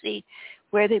shows you see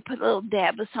where they put a little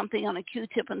dab of something on a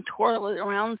Q-tip and twirl it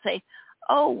around and say,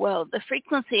 oh, well, the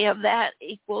frequency of that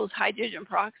equals hydrogen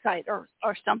peroxide or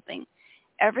something.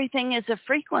 Everything is a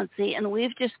frequency, and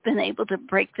we've just been able to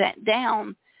break that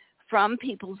down from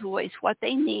people's voice, what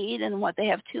they need and what they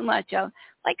have too much of,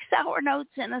 like sour notes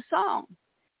in a song.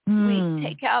 We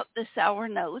take out the sour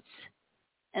notes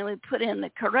and we put in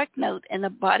the correct note, and the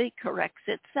body corrects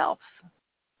itself.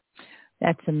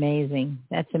 That's amazing.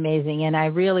 That's amazing. And I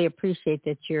really appreciate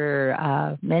that you're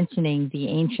mentioning the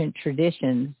ancient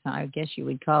traditions. I guess you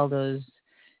would call those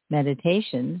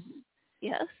meditations.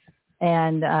 Yes.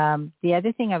 And the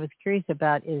other thing I was curious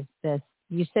about is this.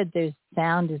 You said there's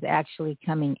sound is actually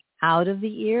coming out of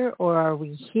the ear, or are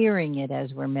we hearing it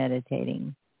as we're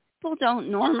meditating? People don't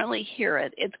normally hear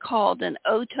it. It's called an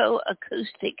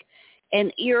otoacoustic,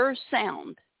 an ear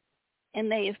sound.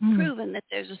 And they have proven that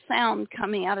there's a sound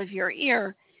coming out of your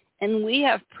ear. And we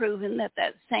have proven that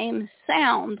that same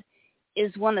sound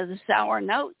is one of the sour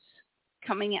notes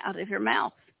coming out of your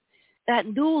mouth.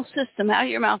 That dual system out of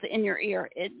your mouth in your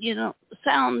ear,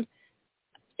 sound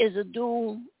is a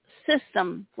dual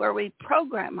system where we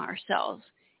program ourselves.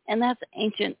 And that's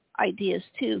ancient ideas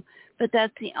too. But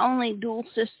that's the only dual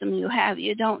system you have.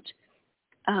 You don't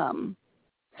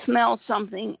smell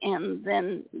something and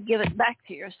then give it back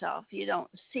to yourself. You don't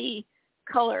see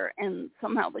color and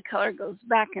somehow the color goes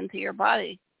back into your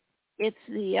body. It's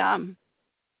the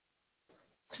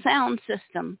sound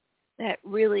system that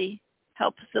really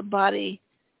helps the body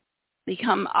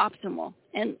become optimal.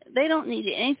 And they don't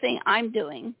need anything I'm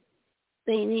doing.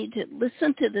 They need to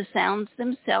listen to the sounds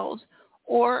themselves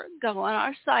or go on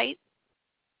our site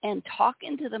and talk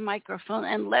into the microphone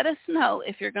and let us know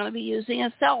if you're going to be using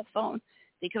a cell phone,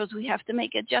 because we have to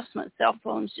make adjustments. Cell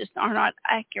phones just are not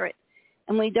accurate.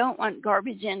 And we don't want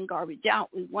garbage in, garbage out.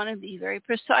 We want to be very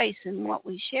precise in what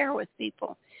we share with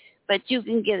people. But you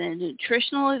can get a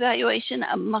nutritional evaluation,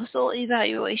 a muscle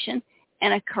evaluation,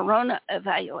 and a corona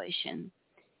evaluation.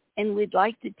 And we'd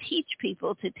like to teach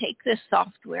people to take this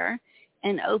software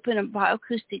and open a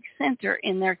bioacoustic center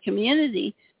in their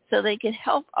community so they could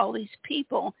help all these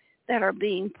people that are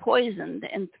being poisoned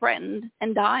and threatened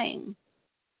and dying.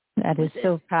 That is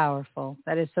so powerful.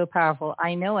 That is so powerful.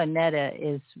 I know Annetta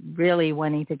is really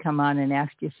wanting to come on and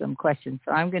ask you some questions,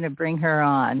 so I'm going to bring her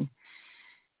on.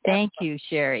 Thank you,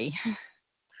 Sherry.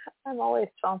 I'm always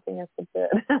chomping at the bit.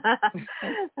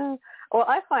 Well,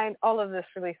 I find all of this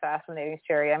really fascinating,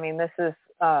 Sherry. I mean, this is,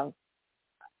 I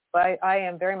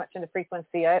am very much into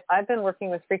frequency. I've been working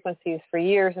with frequencies for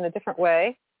years in a different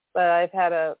way, but I've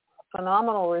had a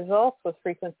phenomenal results with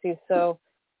frequencies. So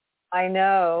I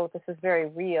know this is very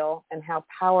real and how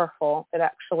powerful it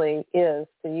actually is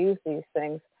to use these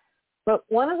things. But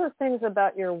one of the things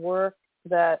about your work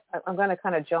that I'm going to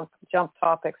kind of jump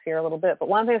topics here a little bit, but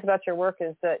one of the things about your work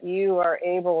is that you are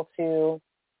able to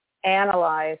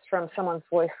analyze from someone's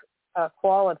voice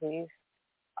qualities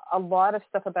a lot of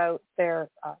stuff about their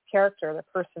character, their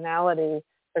personality,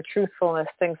 their truthfulness,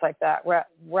 things like that,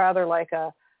 rather like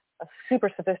a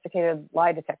super sophisticated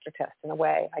lie detector test in a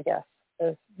way, I guess.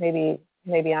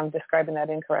 Maybe I'm describing that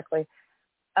incorrectly.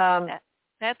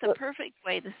 That's a perfect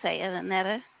way to say it,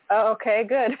 Annetta. Oh, okay,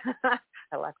 good.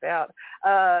 I like that.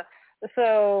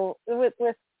 So with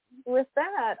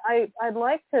that, I'd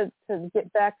like to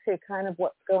get back to kind of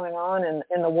what's going on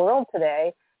in the world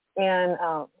today. And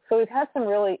so we've had some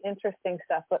really interesting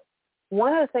stuff. But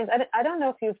one of the things, I don't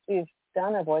know if you've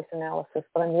done a voice analysis,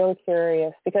 but I'm really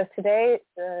curious because today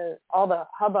all the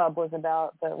hubbub was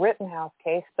about the Rittenhouse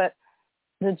case, but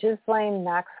the Ghislaine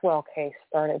Maxwell case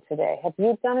started today. Have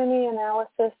you done any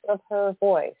analysis of her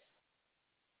voice?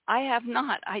 I have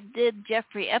not. I did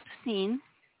Jeffrey Epstein,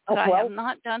 but I have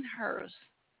not done hers.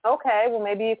 Okay, well,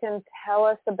 maybe you can tell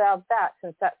us about that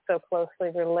since that's so closely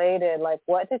related. Like,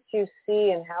 what did you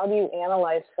see and how do you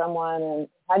analyze someone and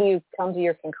how do you come to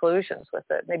your conclusions with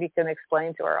it? Maybe you can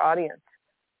explain to our audience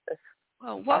this.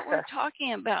 Well, what we're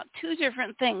talking about, two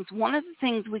different things. One of the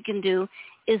things we can do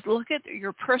is look at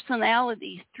your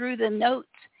personality through the notes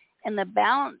and the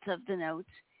balance of the notes,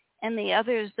 and the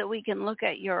other is that we can look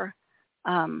at your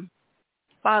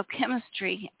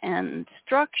biochemistry and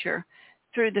structure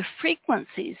through the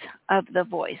frequencies of the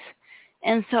voice.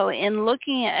 And so in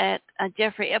looking at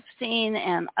Jeffrey Epstein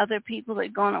and other people that are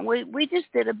going on, we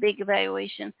just did a big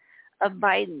evaluation of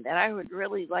Biden that I would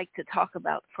really like to talk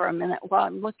about for a minute while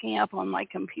I'm looking up on my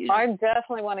computer. I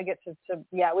definitely want to get to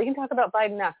yeah, we can talk about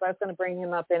Biden next. I was going to bring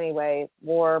him up anyway,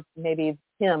 or maybe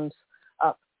hymns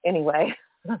up anyway.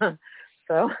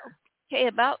 So, okay,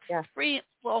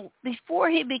 before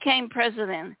he became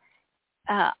president,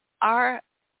 our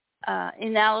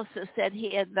analysis said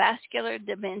he had vascular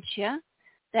dementia,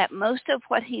 that most of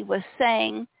what he was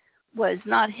saying was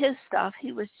not his stuff.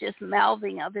 He was just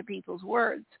mouthing other people's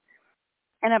words.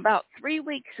 And about 3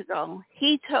 weeks ago,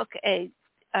 he took a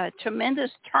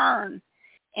tremendous turn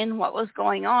in what was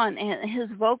going on, and his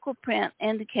vocal print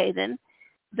indicated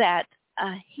that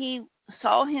he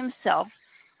saw himself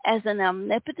as an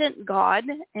omnipotent God,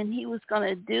 and he was going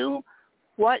to do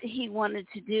what he wanted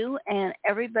to do, and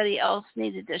everybody else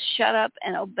needed to shut up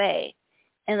and obey.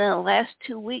 And in the last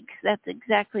 2 weeks, that's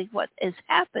exactly what has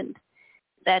happened,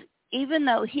 that even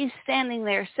though he's standing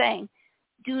there saying,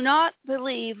 do not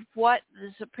believe what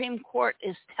the Supreme Court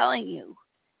is telling you,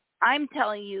 I'm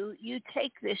telling you, you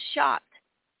take this shot.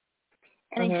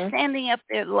 And he's standing up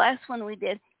there, the last one we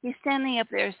did, he's standing up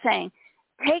there saying,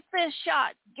 take this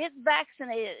shot, get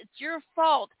vaccinated. It's your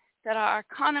fault that our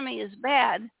economy is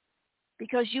bad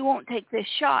because you won't take this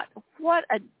shot. What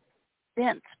a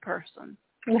dense person.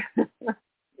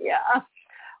 Yeah.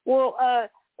 Well,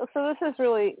 so this is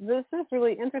really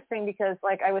interesting because,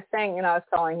 like I was saying, I was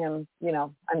calling him,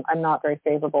 I'm not very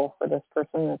favorable for this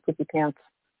person, the Poopy Pants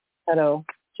Pedo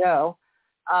Joe.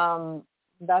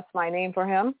 That's my name for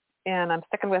him, and I'm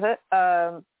sticking with it.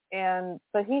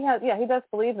 But he does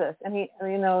believe this, and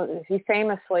he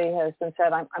famously has been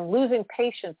said, I'm losing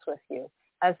patience with you,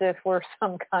 as if we're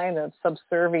some kind of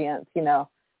subservient. I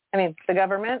mean, the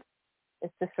government is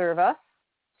to serve us,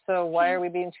 so why are we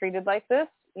being treated like this?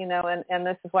 And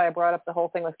this is why I brought up the whole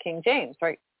thing with King James,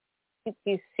 right?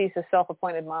 He's a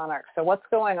self-appointed monarch. So what's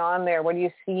going on there? What are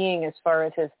you seeing as far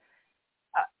as his?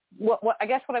 I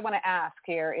guess what I want to ask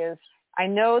here is, I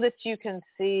know that you can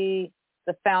see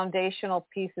the foundational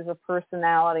pieces of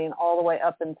personality and all the way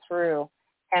up and through.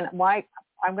 And why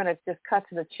I'm going to just cut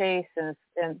to the chase,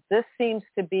 and this seems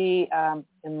to be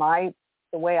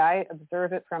the way I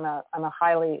observe it I'm a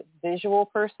highly visual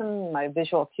person. My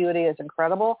visual acuity is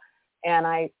incredible, and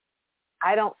I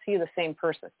don't see the same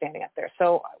person standing up there.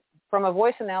 So from a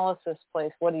voice analysis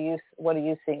place, what are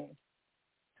you seeing?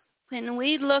 When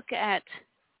we look at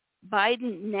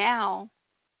Biden now,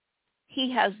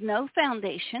 he has no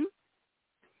foundation.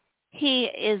 He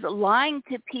is lying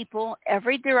to people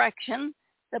every direction.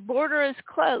 The border is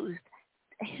closed.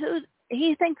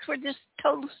 He thinks we're just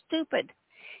total stupid.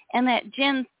 And that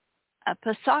Jen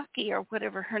Psaki, or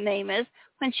whatever her name is,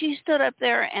 when she stood up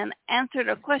there and answered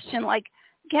a question like,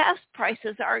 gas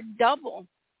prices are double.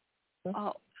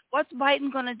 What's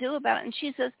Biden going to do about it? And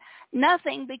she says,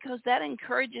 nothing, because that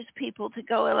encourages people to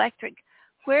go electric.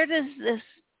 Where does this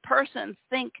person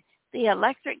think the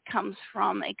electric comes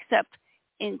from except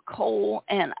in coal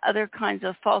and other kinds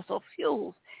of fossil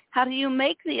fuels? How do you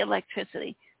make the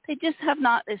electricity? They just have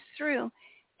not this through,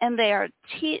 and they're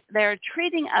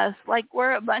treating us like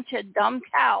we're a bunch of dumb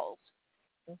cows.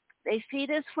 They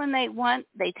feed us when they want.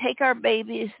 They take our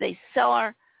babies. They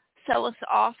sell us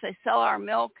off. They sell our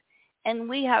milk, and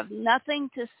we have nothing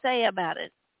to say about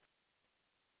it.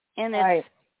 And it's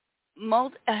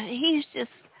he's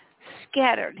just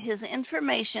scattered. His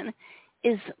information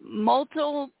is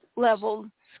multi-level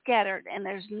scattered, and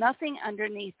there's nothing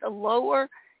underneath. The lower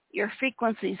your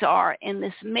frequencies are in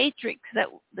this matrix that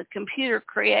the computer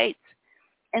creates,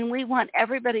 and we want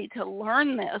everybody to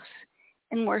learn this,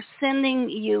 and we're sending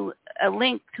you a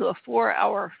link to a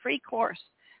 4-hour free course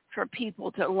for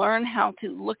people to learn how to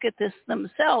look at this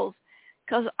themselves,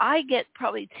 because I get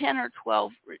probably 10 or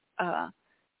 12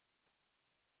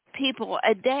 people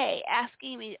a day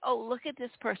asking me, oh, look at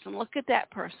this person, look at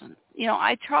that person.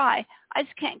 I try. I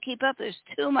just can't keep up. There's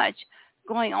too much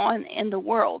going on in the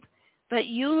world. But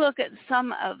you look at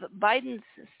some of Biden's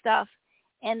stuff,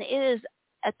 and it is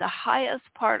at the highest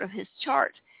part of his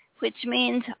chart, which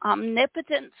means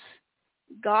omnipotence,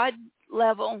 God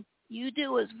level. You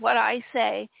do is what I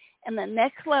say, and the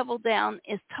next level down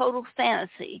is total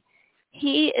fantasy.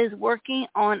 He is working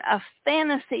on a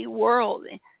fantasy world.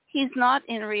 He's not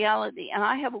in reality. And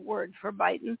I have a word for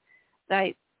Biden that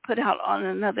I put out on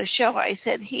another show. I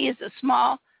said he is a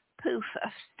small poof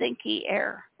of stinky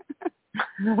air.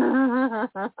 We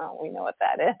know what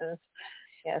that is.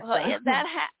 Yes. Well,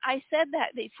 I said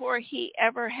that before he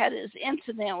ever had his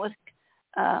incident with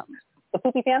the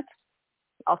Poopy Pants.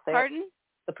 I'll say pardon? it.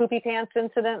 The Poopy Pants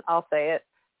incident. I'll say it.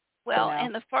 Well,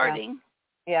 and the farting.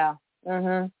 Yeah.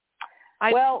 Mm-hmm.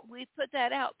 We put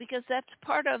that out because that's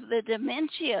part of the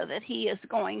dementia that he is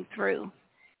going through.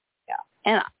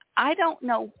 Yeah. And I don't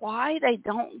know why they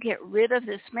don't get rid of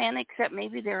this man, except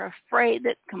maybe they're afraid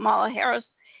that Kamala Harris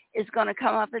is going to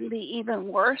come up and be even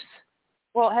worse.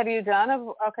 Well, have you done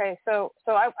okay? So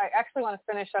I actually want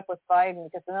to finish up with Biden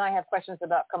because then I have questions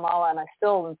about Kamala, and I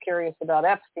still am curious about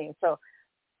Epstein. So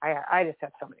I just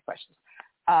have so many questions.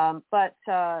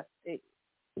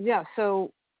 Yeah.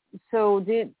 So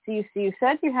you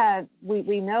said you had?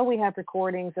 We know we have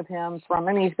recordings of him from.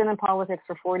 I mean, he's been in politics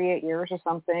for 48 years or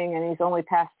something, and he's only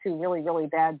passed 2 really, really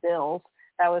bad bills.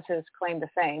 That was his claim to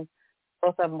fame.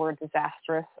 Both of them were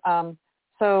disastrous.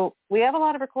 So we have a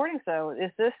lot of recordings, though.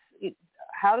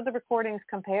 How do the recordings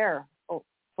compare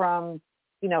from,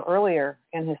 earlier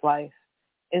in his life?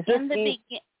 In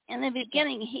the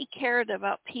beginning, he cared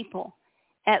about people.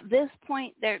 At this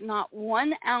point, there's not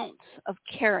 1 ounce of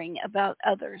caring about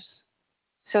others.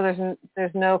 So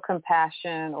there's no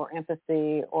compassion or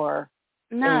empathy or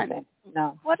none. Anything?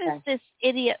 No. What does this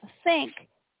idiot think?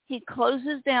 He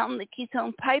closes down the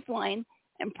Keystone Pipeline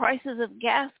and prices of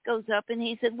gas goes up, and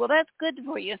he said, well, that's good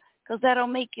for you because that'll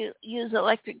make you use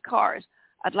electric cars.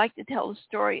 I'd like to tell a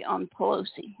story on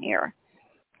Pelosi here.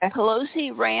 Okay.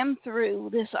 Pelosi ran through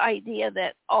this idea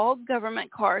that all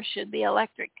government cars should be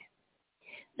electric.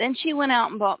 Then she went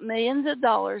out and bought millions of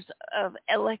dollars of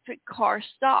electric car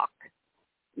stock.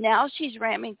 Now she's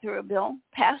ramming through a bill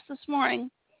passed this morning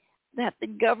that the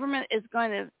government is going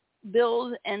to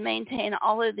build and maintain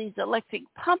all of these electric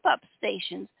pump-up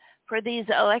stations for these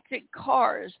electric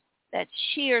cars that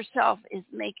she herself is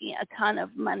making a ton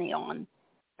of money on.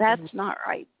 That's not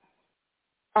right.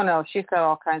 Oh, no, she's got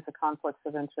all kinds of conflicts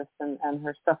of interest, and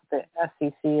her stuff at the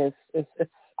SEC is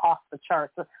it's off the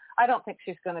charts. I don't think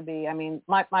she's going to be, I mean,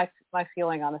 my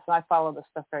feeling on this, and I follow this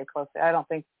stuff very closely, I don't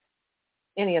think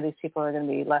any of these people are going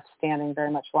to be left standing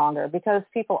very much longer because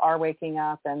people are waking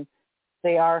up and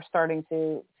they are starting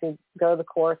to go to the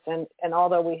courts. And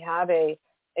although we have a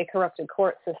corrupted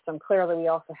court system, clearly we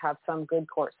also have some good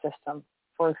court system.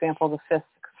 For example, the Fifth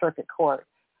Circuit Court.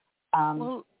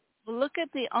 Well, look at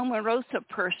the Omarosa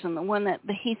person, the one that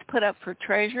he's put up for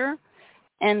treasurer.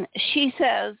 And she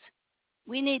says,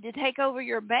 we need to take over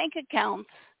your bank accounts.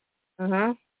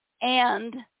 Mm-hmm.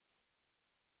 And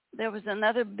there was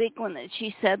another big one that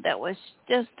she said that was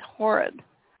just horrid.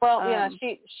 Well, yeah,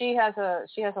 she has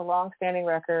a long-standing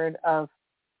record of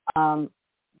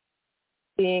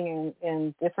being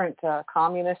in different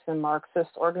communist and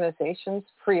Marxist organizations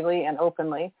freely and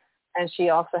openly. And she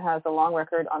also has a long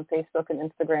record on Facebook and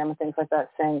Instagram and things like that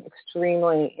saying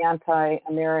extremely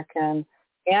anti-American,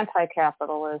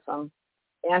 anti-capitalism,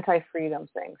 anti-freedom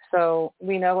things. So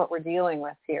we know what we're dealing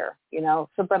with here,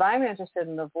 So, but I'm interested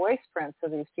in the voice prints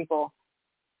of these people,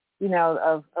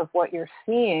 of what you're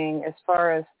seeing as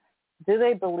far as do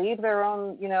they believe their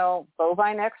own,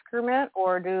 bovine excrement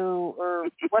or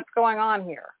what's going on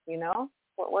here?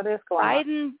 What is going on?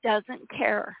 Biden doesn't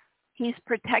care. He's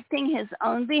protecting his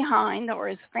own behind or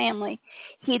his family.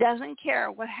 He doesn't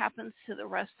care what happens to the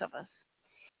rest of us.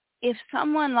 If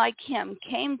someone like him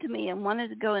came to me and wanted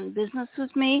to go in business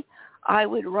with me, I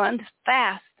would run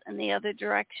fast in the other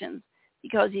direction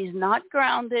because he's not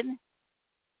grounded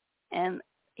and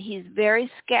he's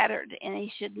very scattered and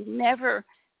he should never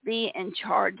be in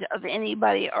charge of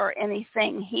anybody or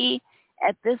anything. He,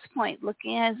 at this point,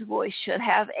 looking at his voice, should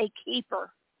have a keeper.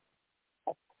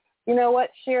 You know what,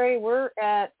 Sherry? We're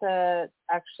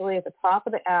actually at the top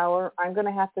of the hour. I'm going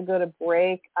to have to go to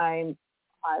break. I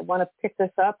want to pick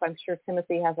this up. I'm sure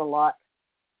Timothy has a lot.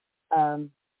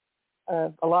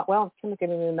 Well, Timothy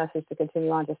giving me a message to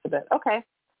continue on just a bit. Okay.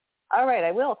 All right,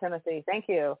 I will, Timothy. Thank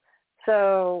you.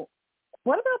 So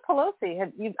what about Pelosi?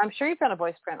 I'm sure you've done a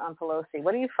voice print on Pelosi.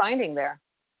 What are you finding there?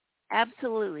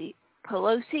 Absolutely.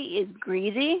 Pelosi is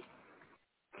greedy.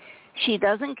 She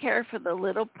doesn't care for the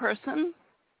little person.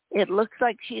 It looks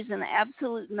like she's an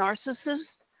absolute narcissist.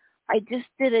 I just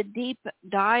did a deep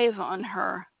dive on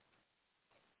her.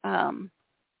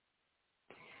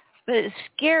 But it's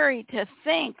scary to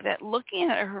think that looking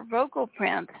at her vocal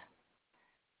print,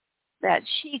 that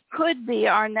she could be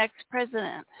our next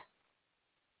president.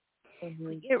 Mm-hmm.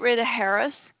 We get rid of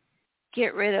Harris,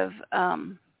 get rid of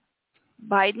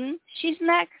Biden. She's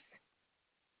next.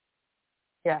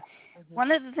 Yeah. Mm-hmm.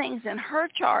 One of the things in her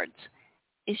charts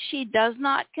is she does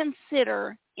not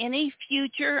consider any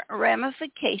future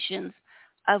ramifications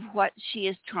of what she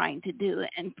is trying to do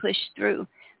and push through.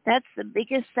 That's the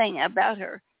biggest thing about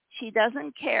her. She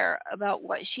doesn't care about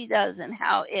what she does and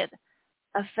how it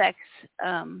affects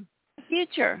the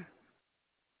future.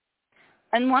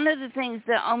 And one of the things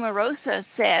that Omarosa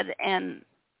said and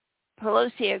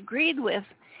Pelosi agreed with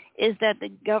is that the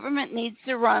government needs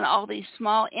to run all these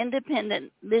small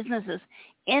independent businesses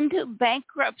into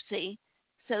bankruptcy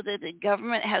so that the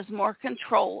government has more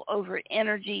control over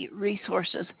energy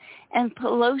resources. And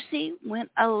Pelosi went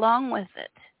along with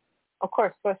it. Of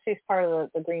course, but she's part of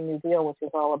the Green New Deal, which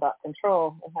is all about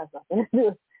control. It has nothing to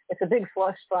do. It's a big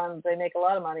slush fund. They make a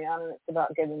lot of money on it. It's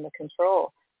about getting the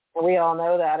control. And we all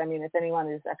know that. I mean, if anyone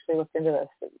has actually looked into this,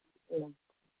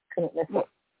 couldn't miss it.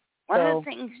 One of the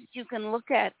things you can look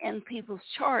at in people's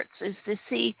charts is to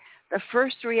see the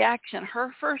first reaction.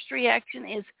 Her first reaction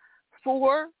is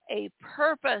for a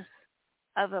purpose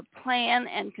of a plan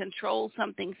and control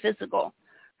something physical.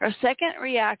 Her second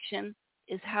reaction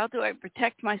is how do I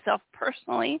protect myself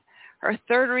personally? Her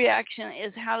third reaction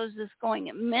is how is this going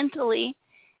mentally?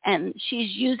 And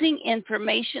she's using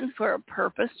information for a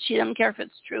purpose. She doesn't care if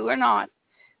it's true or not.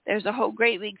 There's a whole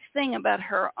great big thing about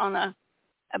her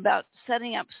about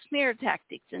setting up smear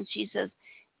tactics. And she says,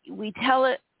 we tell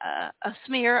it a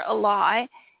smear, a lie,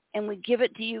 and we give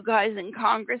it to you guys in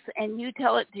Congress, and you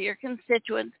tell it to your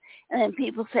constituents, and then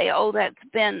people say, oh, that's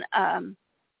been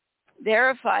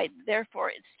verified, therefore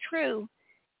it's true.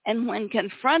 And when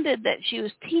confronted that she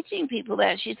was teaching people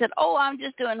that, she said, oh, I'm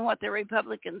just doing what the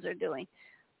Republicans are doing.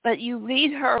 But you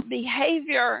read her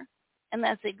behavior, and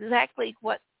that's exactly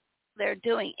what they're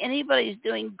doing. Anybody's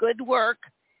doing good work,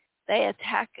 they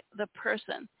attack the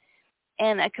person.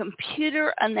 And a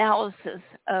computer analysis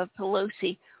of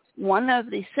Pelosi, one of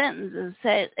the sentences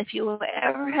said, if you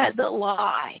ever had to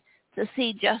lie to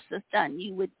see justice done,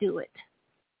 you would do it.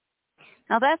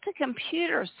 Now, that's a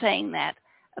computer saying that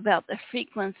about the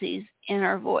frequencies in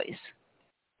our voice.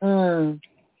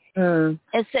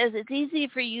 It says it's easy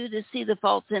for you to see the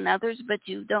faults in others, but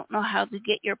you don't know how to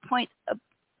get your point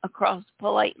across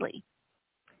politely.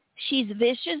 She's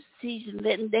vicious. She's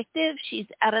vindictive. She's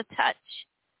out of touch.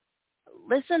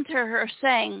 Listen to her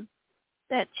saying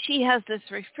that she has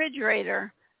this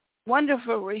refrigerator,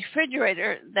 wonderful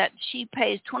refrigerator, that she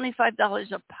pays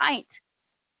 $25 a pint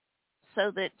so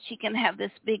that she can have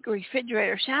this big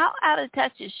refrigerator. So how out of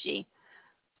touch is she?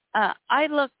 I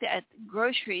looked at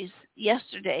groceries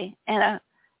yesterday, and a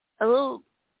little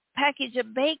package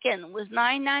of bacon was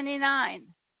 $9.99.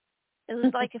 It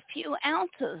was like a few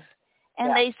ounces.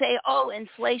 And they say, oh,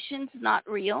 inflation's not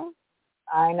real.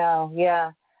 I know,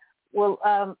 yeah. Well,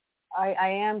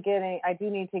 I do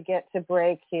need to get to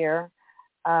break here.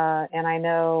 And I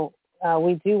know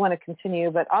we do want to continue,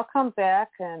 but I'll come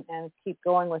back and keep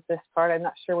going with this part. I'm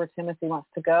not sure where Timothy wants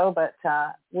to go, but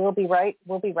we'll be right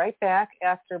back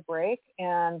after break.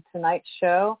 And tonight's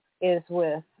show is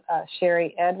with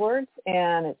SHARRY Edwards,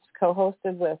 and it's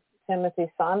co-hosted with Timothy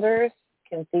Saunders,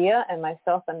 Cynthia, and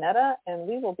myself, Annetta, and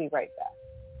we will be right back.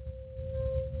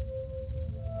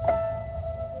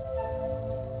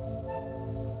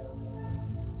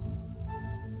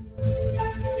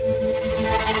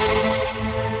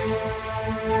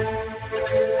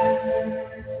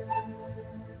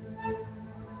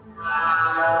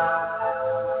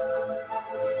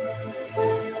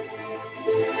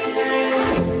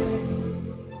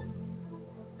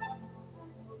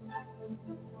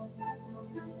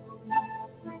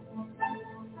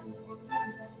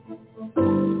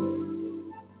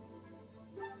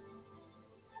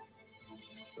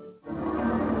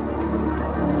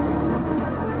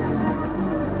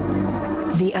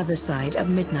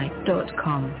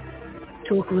 theothersideofmidnight.com.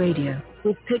 Talk radio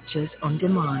with pictures on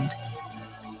demand.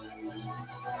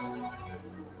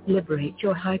 Liberate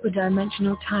your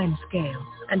hyperdimensional time scale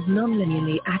and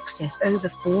non-linearly access over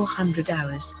 400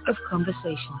 hours of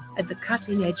conversation at the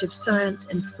cutting edge of science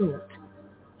and thought.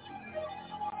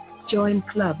 Join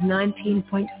Club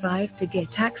 19.5 to get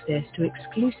access to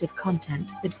exclusive content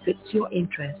that fits your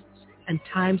interests and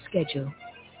time schedule.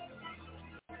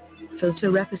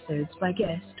 Filter episodes by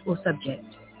guest or subject.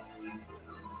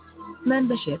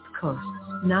 Membership costs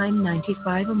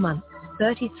 $9.95 a month,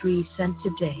 33 cents a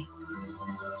day.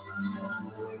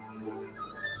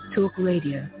 Talk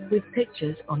radio with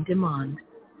pictures on demand.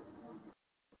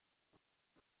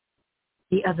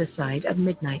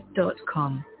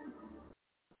 theothersideofmidnight.com.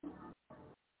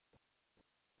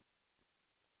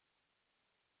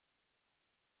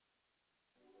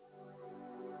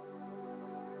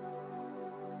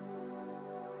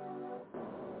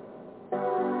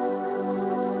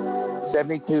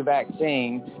 $72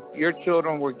 vaccines. Your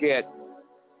children will get,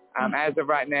 as of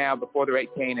right now, before they're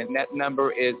 18, and that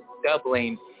number is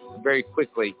doubling very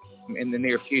quickly in the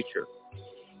near future.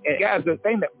 And guys, the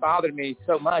thing that bothered me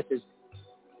so much is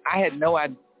I had no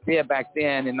idea back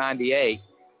then in 98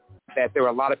 that there were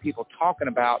a lot of people talking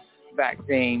about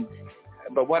vaccines.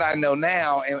 But what I know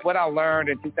now and what I learned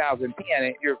in 2010,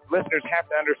 and your listeners have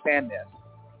to understand this.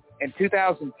 In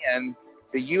 2010,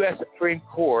 the U.S. Supreme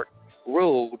Court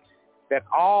ruled that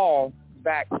all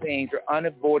vaccines are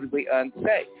unavoidably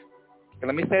unsafe. And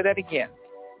let me say that again.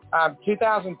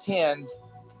 2010,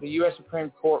 the U.S.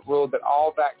 Supreme Court ruled that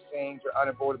all vaccines are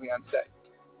unavoidably unsafe.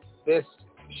 This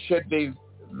should be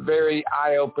very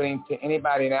eye-opening to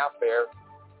anybody out there,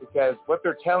 because what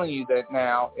they're telling you that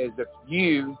now is if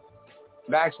you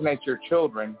vaccinate your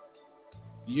children,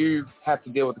 you have to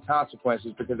deal with the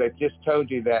consequences, because they've just told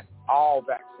you that all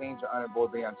vaccines are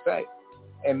unavoidably unsafe.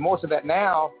 And more to that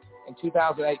now, in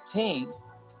 2018,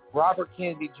 Robert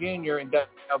Kennedy Jr. and Dale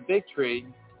Bigtree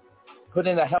put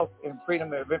in the Health and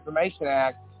Freedom of Information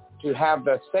Act to have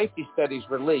the safety studies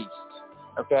released,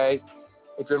 okay?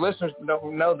 If your listeners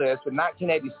don't know this, in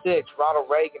 1986, Ronald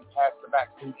Reagan passed the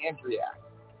Vaccine Injury Act,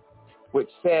 which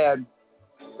said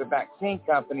the vaccine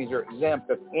companies are exempt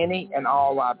of any and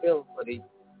all liability.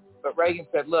 But Reagan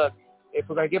said, look, if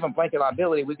we're going to give them blanket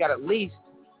liability, we've got to at least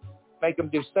make them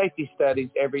do safety studies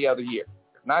every other year.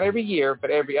 Not every year, but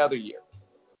every other year.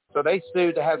 So they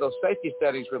sued to have those safety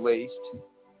studies released.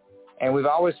 And we've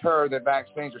always heard that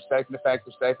vaccines are safe and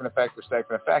effective, safe and effective, safe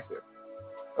and effective.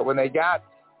 But when they got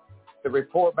the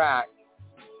report back,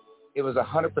 it was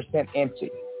 100% empty.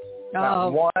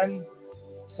 Not one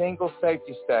single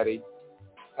safety study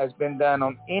has been done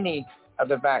on any of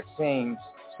the vaccines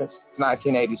since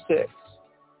 1986.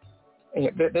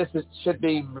 Should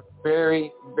be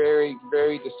very, very,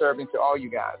 very disturbing to all you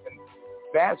guys. And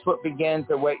that's what began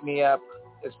to wake me up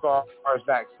as far as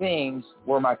vaccines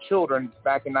were my children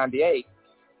back in 98,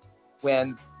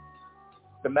 when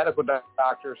the medical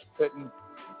doctors couldn't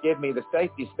give me the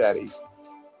safety studies.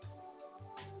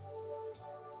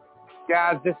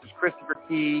 Guys, this is Christopher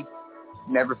Key.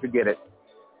 Never forget it.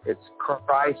 It's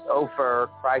Christ Ofer.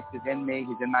 Christ is in me.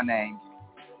 He's in my name.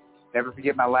 Never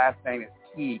forget my last name. It's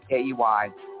Key, K-E-Y.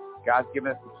 God's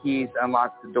given us the keys to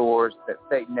unlock the doors that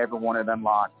Satan never wanted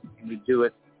unlocked, and we do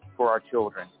it for our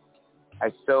children.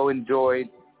 I so enjoyed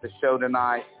the show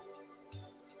tonight.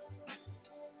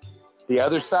 The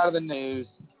other side of the news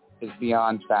is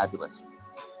beyond fabulous.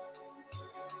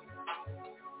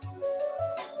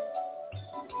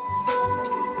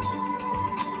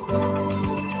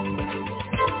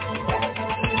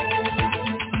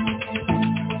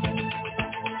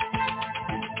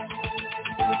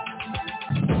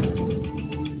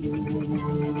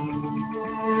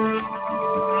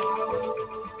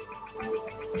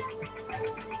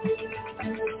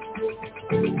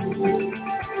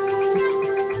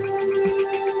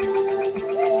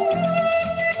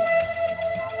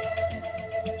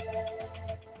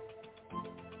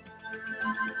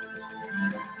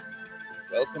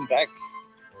 Welcome back.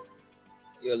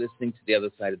 You're listening to The Other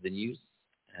Side of the News,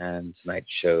 and tonight's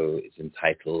show is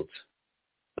entitled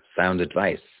Sound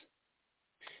Advice.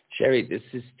 Sherry, this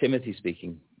is Timothy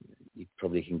speaking. You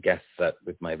probably can guess that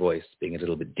with my voice being a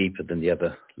little bit deeper than the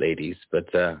other ladies, but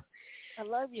I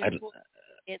love your voice.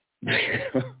 It's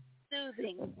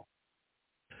soothing.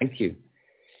 Thank you.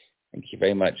 Thank you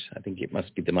very much. I think it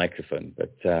must be the microphone,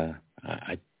 but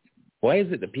why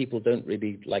is it that people don't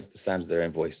really like the sound of their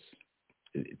own voice?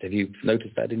 Have you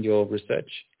noticed that in your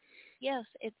research? Yes,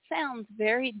 it sounds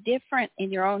very different in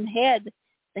your own head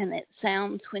than it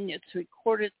sounds when it's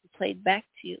recorded and played back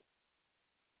to you.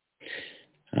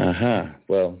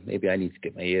 Well, maybe I need to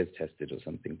get my ears tested or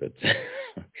something, but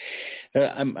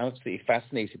I'm absolutely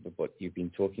fascinated with what you've been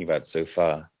talking about so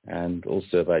far, and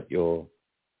also about your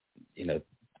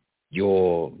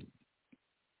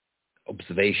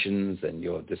observations and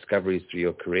your discoveries through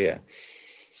your career.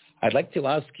 I'd like to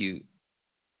ask you,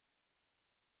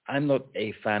 I'm not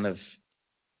a fan of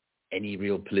any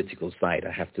real political side,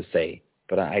 I have to say,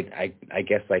 but I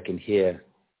guess I can hear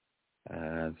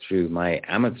through my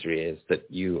amateur ears that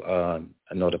you are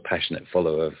not a passionate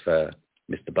follower of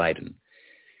Mr. Biden.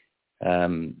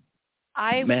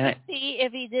 I would see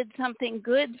if he did something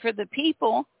good for the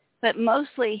people, but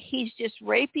mostly he's just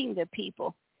raping the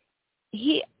people.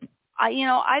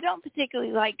 I don't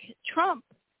particularly like Trump,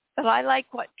 but I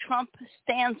like what Trump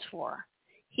stands for.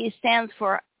 He stands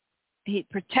for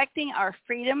protecting our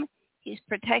freedom. He's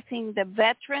protecting the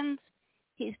veterans.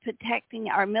 He's protecting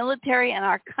our military and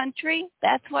our country.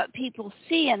 That's what people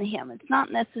see in him. It's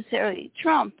not necessarily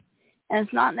Trump, and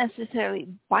it's not necessarily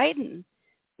Biden.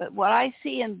 But what I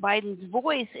see in Biden's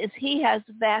voice is he has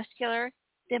vascular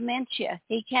dementia.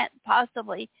 He can't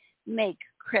possibly make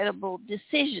credible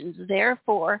decisions.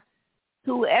 Therefore,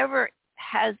 whoever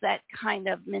has that kind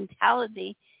of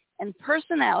mentality and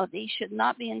personality should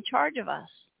not be in charge of us.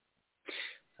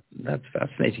 That's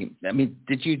fascinating. I mean,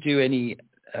 did you do any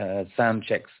sound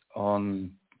checks on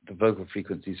the vocal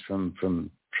frequencies from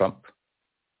Trump?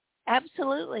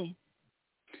 Absolutely.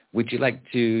 Would you like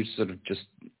to sort of just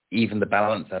even the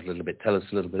balance out a little bit? Tell us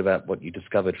a little bit about what you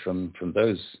discovered from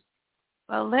those.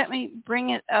 Well, let me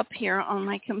bring it up here on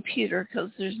my computer because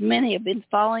there's many. I've been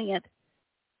following it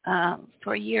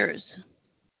for years.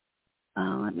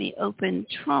 Let me open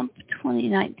Trump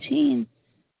 2019,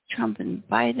 Trump and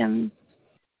Biden.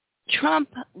 Trump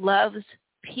loves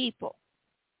people.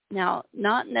 Now,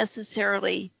 not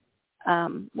necessarily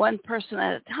one person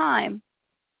at a time,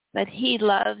 but he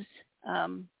loves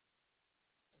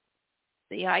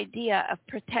the idea of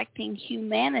protecting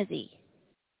humanity.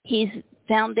 He's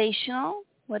foundational.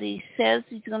 What he says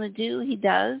he's going to do, he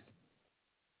does.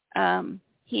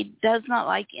 He does not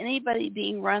like anybody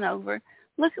being run over.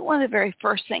 Look at one of the very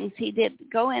first things he did,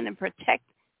 go in and protect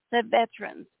the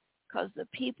veterans, because the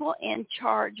people in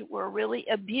charge were really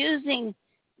abusing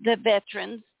the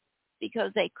veterans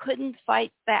because they couldn't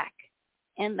fight back.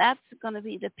 And that's going to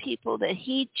be the people that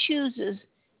he chooses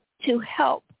to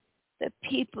help, the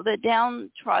people, the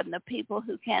downtrodden, the people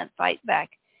who can't fight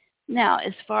back. Now,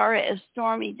 as far as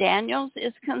Stormy Daniels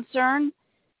is concerned,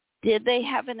 did they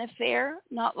have an affair?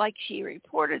 Not like she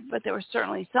reported, but there was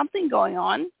certainly something going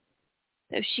on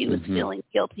that she was feeling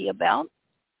guilty about.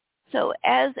 So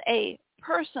as a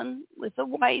person with a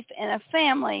wife and a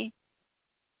family,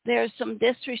 there's some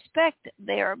disrespect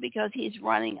there because he's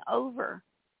running over,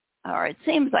 or it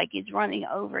seems like he's running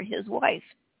over his wife.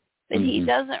 But he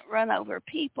doesn't run over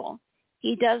people.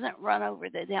 He doesn't run over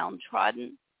the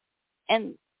downtrodden.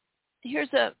 And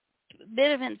here's a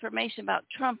bit of information about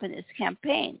Trump and his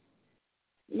campaign.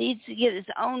 Needs to get his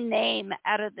own name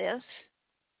out of this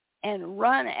and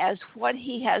run as what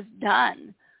he has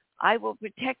done. I will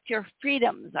protect your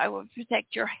freedoms. I will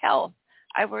protect your health.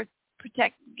 I will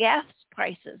protect gas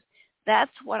prices.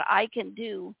 That's what I can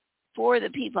do for the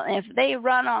people. And if they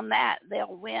run on that,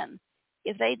 they'll win.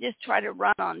 If they just try to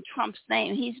run on Trump's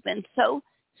name, he's been so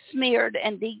smeared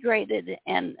and degraded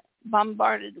and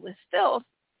bombarded with filth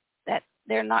that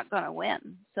they're not going to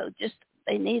win. So just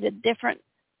they need a different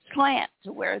slant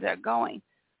to where they're going.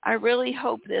 I really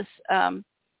hope this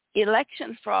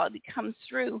election fraud comes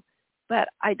through, but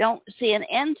I don't see an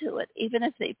end to it. Even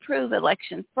if they prove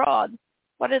election fraud,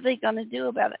 what are they going to do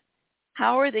about it?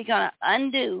 How are they going to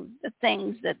undo the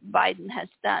things that Biden has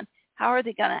done? How are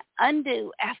they going to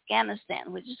undo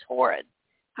Afghanistan, which is horrid?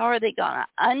 How are they going to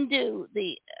undo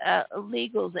the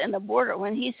illegals in the border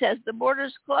when he says the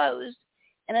border's closed,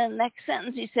 and in the next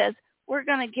sentence he says, we're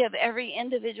going to give every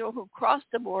individual who crossed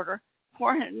the border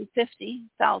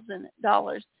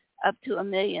 $450,000 up to $1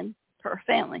 million per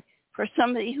family for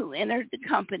somebody who entered the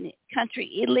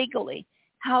country illegally.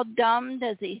 How dumb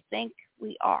does he think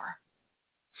we are?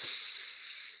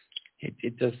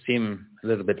 It does seem a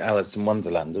little bit Alice in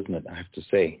Wonderland, doesn't it? I have to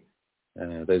say.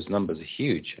 Those numbers are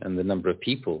huge, and the number of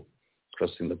people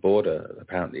crossing the border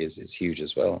apparently is huge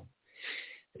as well.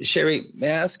 Sherry, may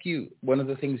I ask you, one of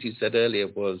the things you said earlier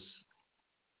was,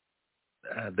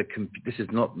 this is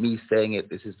not me saying it,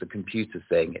 this is the computer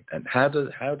saying it. And how does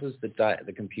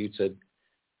the computer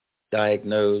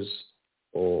diagnose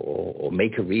or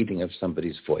make a reading of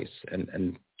somebody's voice?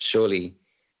 And surely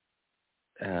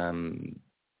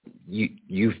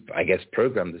you've, I guess,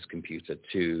 programmed this computer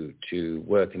to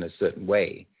work in a certain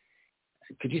way.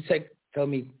 Could you tell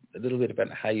me a little bit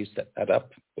about how you set that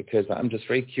up? Because I'm just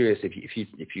very curious if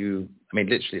you I mean,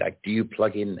 literally, like, do you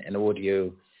plug in an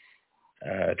audio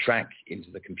track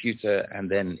into the computer and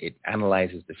then it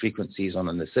analyzes the frequencies on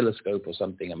an oscilloscope or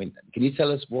something? I mean, can you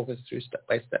walk us through step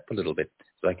by step a little bit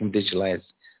so I can visualize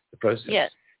the process?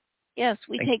 Yes,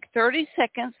 we take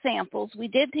 30-second samples. We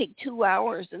did take 2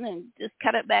 hours and then just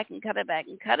cut it back and cut it back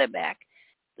and cut it back.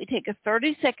 We take a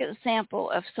 30-second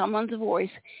sample of someone's voice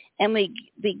and we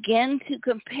begin to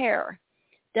compare.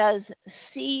 Does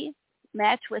C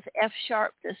match with F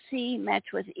sharp? Does C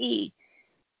match with E?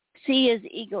 C is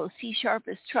ego, C sharp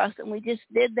is trust. And we just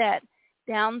did that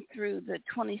down through the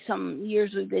 20-some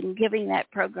years we've been giving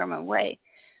that program away.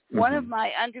 One of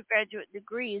my undergraduate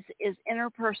degrees is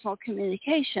interpersonal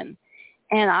communication.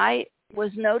 And I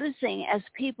was noticing as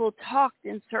people talked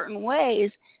in certain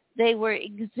ways, they were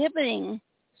exhibiting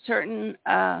certain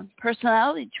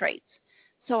personality traits.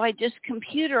 So I just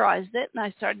computerized it and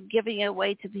I started giving it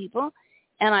away to people.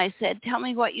 And I said, tell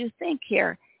me what you think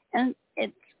here. And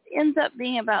it ends up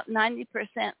being about 90%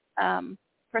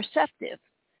 perceptive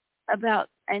about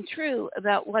and true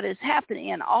about what is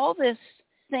happening. And all this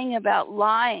thing about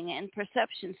lying and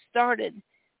perception started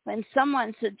when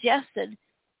someone suggested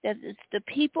that it's the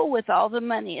people with all the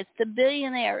money, it's the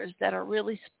billionaires that are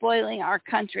really spoiling our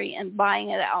country and buying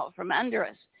it out from under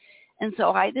us. And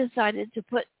so I decided to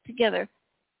put together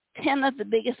 10 of the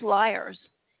biggest liars.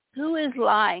 Who is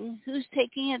lying? Who's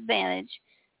taking advantage?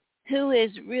 Who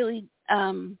is really,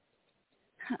 I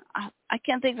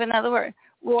can't think of another word.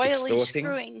 royally extorting?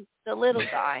 Screwing the little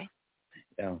guy.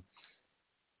 Yeah.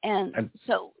 And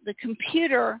so the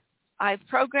computer, I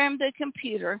programmed the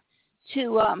computer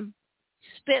to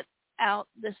spit out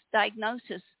this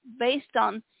diagnosis based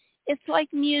on, it's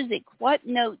like music. What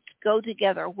notes go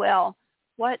together well?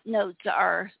 What notes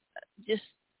are just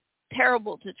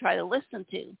terrible to try to listen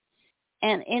to?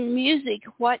 And in music,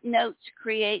 what notes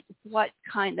create what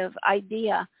kind of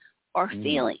idea or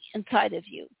feeling inside of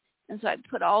you? And so I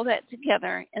put all that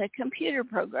together in a computer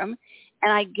program,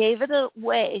 and I gave it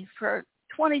away for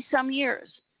 20-some years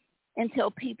until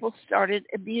people started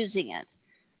abusing it.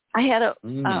 I had a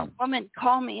woman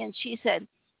call me, and she said,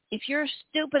 if you're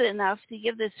stupid enough to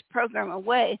give this program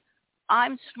away,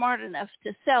 I'm smart enough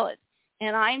to sell it,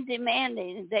 and I'm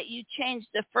demanding that you change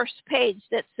the first page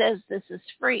that says this is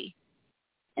free.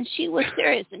 And she was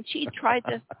serious, and she tried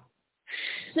to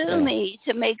sue me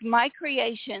to make my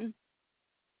creation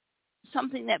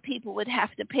something that people would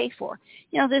have to pay for.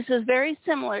 You know, this is very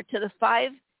similar to the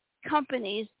 5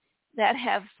 companies that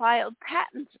have filed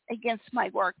patents against my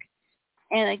work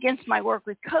and against my work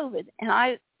with COVID. And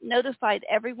I notified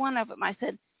every one of them. I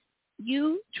said,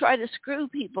 you try to screw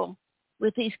people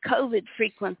with these COVID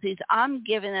frequencies, I'm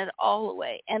giving it all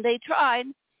away. And they tried,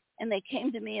 and they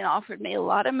came to me and offered me a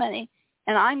lot of money,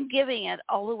 and I'm giving it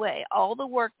all away. All the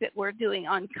work that we're doing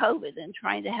on COVID and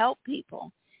trying to help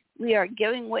people, we are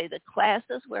giving away the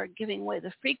classes, we're giving away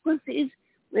the frequencies,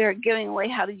 we are giving away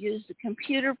how to use the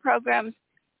computer programs.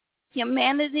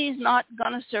 Humanity is not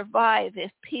going to survive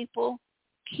if people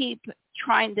keep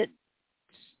trying to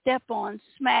step on,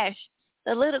 smash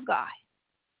the little guy.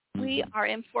 We are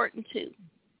important too.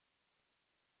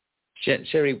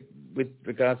 Sherry, with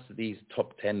regards to these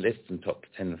top 10 lists and top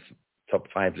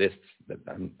 5 lists,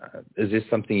 is this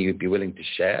something you'd be willing to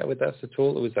share with us at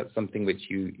all, or is that something which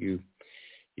you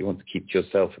want to keep to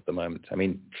yourself at the moment? I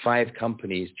mean, 5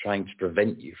 companies trying to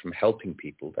prevent you from helping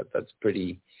people, that's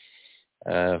pretty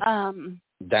damning,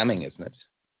 isn't it?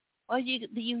 Well, you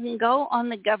can go on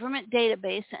the government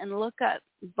database and look at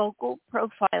vocal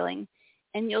profiling,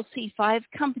 and you'll see 5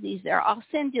 companies there. I'll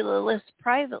send you the list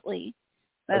privately,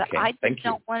 but okay, I just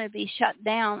don't want to be shut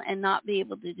down and not be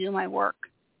able to do my work.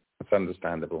 That's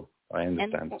understandable. I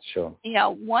understand, and, sure. Yeah,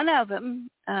 one of them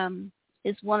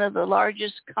is one of the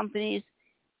largest companies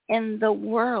in the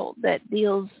world that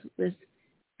deals with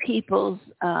people's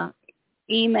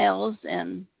emails,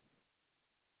 and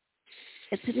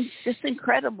it's just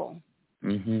incredible.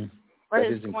 Mm-hmm. What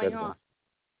is going on?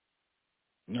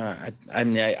 No,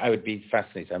 I would be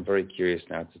fascinated. I'm very curious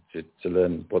now to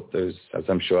learn what those, as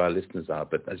I'm sure our listeners are.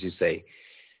 But as you say,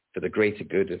 for the greater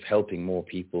good of helping more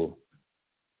people,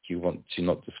 you want to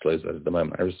not disclose that at the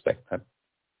moment. I respect that.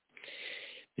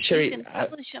 Sherry, you can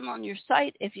publish them on your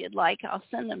site if you'd like. I'll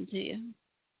send them to you.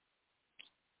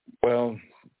 Well,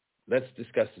 let's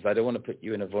discuss this. I don't want to put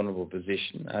you in a vulnerable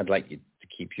position. I'd like you to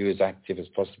keep you as active as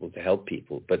possible to help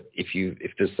people. But if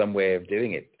there's some way of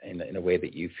doing it in a way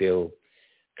that you feel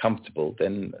comfortable,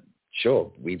 then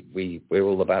sure, we're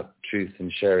all about truth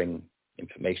and sharing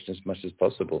information as much as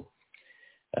possible,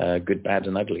 good, bad,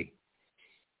 and ugly.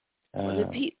 Well, the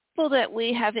people that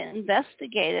we have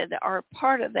investigated are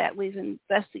part of that. We've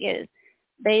investigated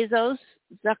Bezos,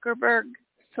 Zuckerberg,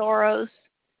 Soros,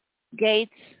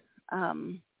 Gates.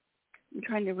 I'm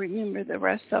trying to remember the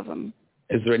rest of them.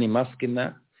 Is there any Musk in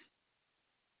that?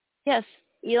 Yes,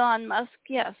 Elon Musk,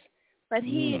 yes. But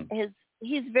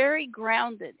he's very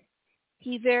grounded.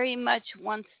 He very much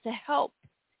wants to help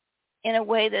in a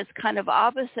way that's kind of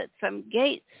opposite from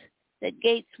Gates, that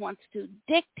Gates wants to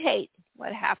dictate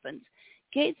what happens.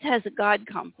 Gates has a God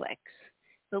complex,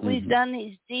 but we've done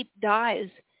these deep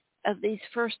dives of these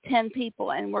first 10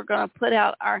 people, and we're going to put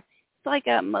out it's like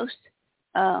a most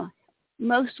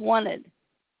wanted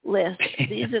list.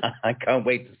 These are, I can't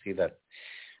wait to see that.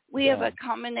 We have a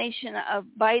combination of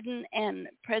Biden and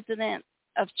President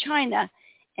of China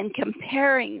and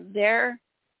comparing their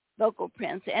vocal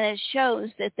prints, and it shows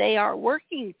that they are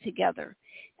working together.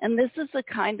 And this is the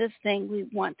kind of thing we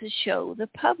want to show the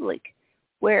public,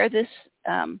 where this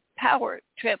power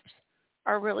trips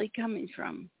are really coming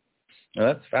from. Oh,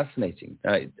 that's fascinating.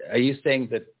 Are you saying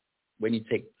that when you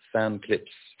take sound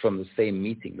clips from the same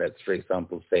meeting, let's, for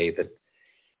example, say that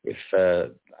if,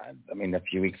 a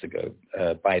few weeks ago,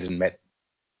 Biden met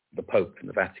the Pope in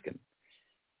the Vatican,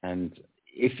 and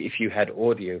if you had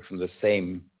audio from the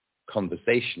same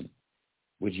conversation,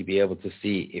 would you be able to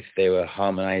see if they were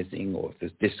harmonizing, or if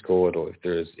there's discord, or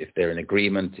if they're in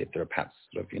agreement, if there are perhaps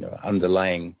sort of,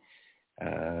 underlying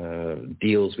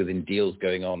deals within deals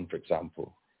going on, for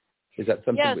example? Is that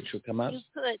something which will come out? You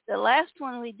could. The last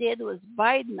one we did was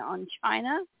Biden on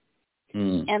China,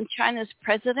 and China's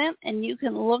president, and you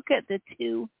can look at the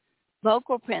two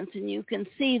vocal prints and you can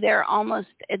see they're almost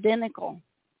identical.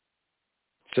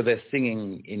 So they're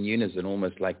singing in unison,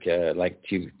 almost like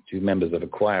two members of a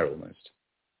choir almost.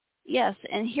 Yes,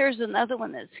 and here's another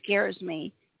one that scares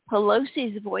me.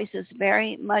 Pelosi's voice is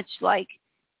very much like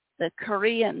the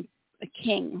Korean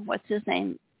king. What's his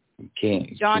name?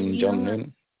 King John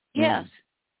Jong-un? Yes,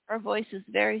 her voice is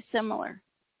very similar.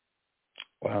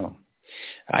 Wow.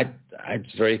 I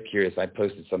was very curious. I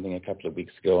posted something a couple of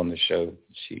weeks ago on the show.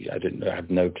 I have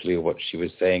no clue what she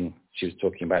was saying. She was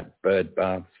talking about bird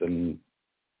baths, and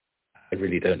I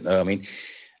really don't know. I mean,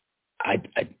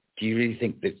 do you really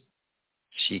think that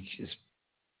she is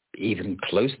even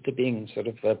close to being sort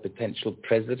of a potential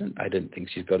president? I don't think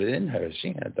she's got it in her, is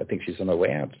she? I think she's on her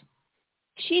way out.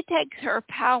 She takes her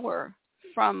power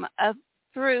from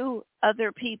through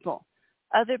other people.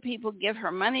 Other people give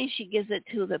her money. She gives it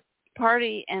to the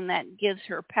party, and that gives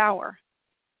her power.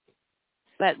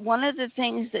 But one of the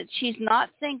things that she's not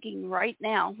thinking right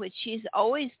now, which she's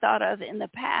always thought of in the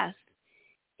past,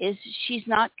 is she's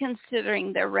not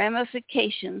considering the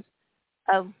ramifications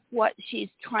of what she's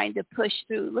trying to push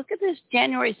through. Look at this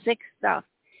January 6th stuff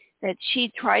that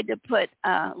she tried to put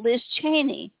Liz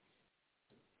Cheney,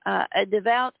 a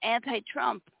devout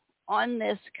anti-Trump, on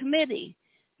this committee.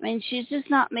 I mean, she's just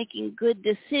not making good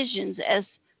decisions as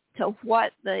to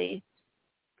what the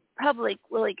public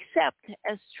will accept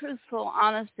as truthful,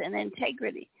 honest, and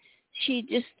integrity. She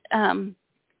just,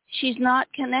 she's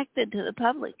not connected to the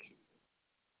public.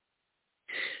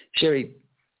 Sherry,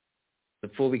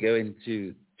 before we go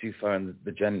into too far in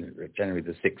the January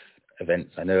the 6th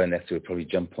events, I know Annetta would probably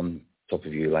jump on top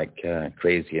of you like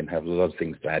crazy and have a lot of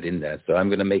things to add in there. So I'm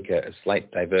going to make a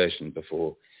slight diversion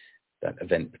before that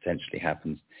event potentially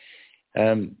happens.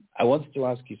 I wanted to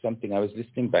ask you something. I was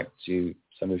listening back to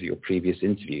some of your previous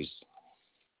interviews,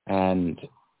 and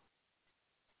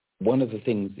one of the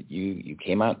things that you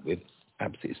came out with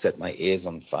absolutely set my ears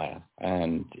on fire,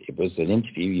 and it was an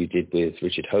interview you did with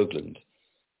Richard Hoagland.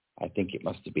 I think it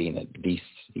must have been at least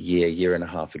a year and a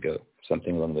half ago,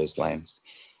 something along those lines.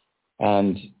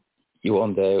 And you were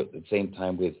on there at the same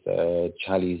time with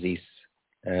Charlie Zeiss,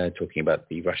 talking about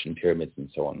the Russian pyramids and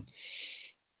so on.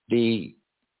 The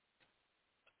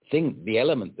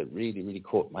element that really, really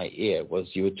caught my ear was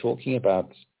you were talking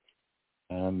about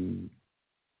the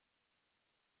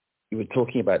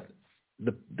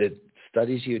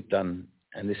studies you had done,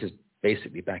 and this is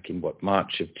basically back in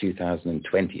March of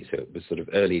 2020, so it was sort of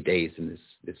early days in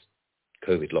this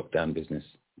COVID lockdown business,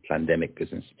 pandemic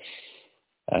business,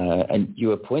 and you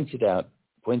were pointing out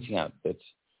that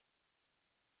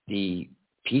the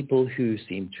people who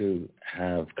seem to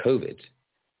have COVID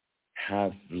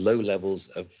have low levels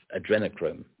of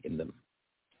adrenochrome in them.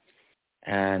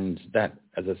 And that,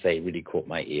 as I say, really caught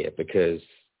my ear, because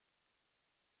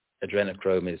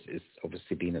adrenochrome is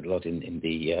obviously been a lot in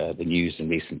the news in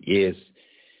recent years,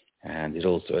 and it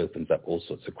also opens up all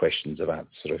sorts of questions about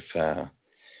sort of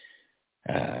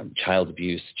child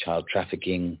abuse, child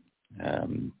trafficking,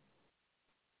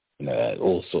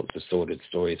 all sorts of sordid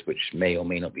stories which may or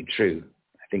may not be true.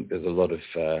 I think there's a lot of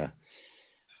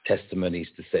testimonies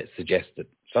to suggest that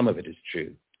some of it is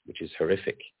true, which is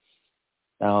horrific.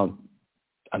 Now,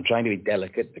 I'm trying to be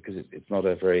delicate because it's not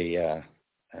a very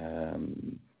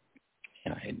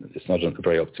it's not a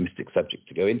very optimistic subject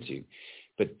to go into.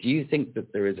 But do you think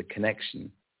that there is a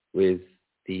connection with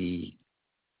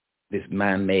this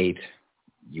man-made?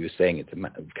 You were saying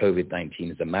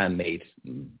COVID-19 is a man-made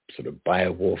sort of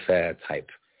biowarfare type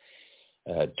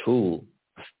tool.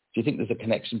 Do you think there's a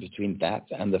connection between that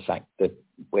and the fact that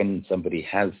when somebody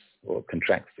has or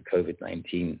contracts the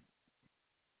COVID-19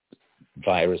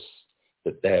 virus,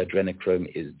 that their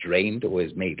adrenochrome is drained or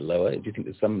is made lower? Do you think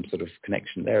there's some sort of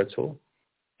connection there at all?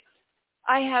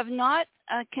 I have not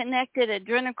connected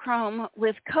adrenochrome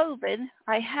with COVID.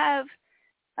 I have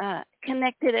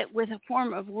connected it with a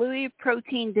form of Lewy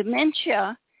protein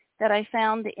dementia that I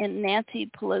found in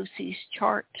Nancy Pelosi's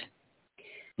chart.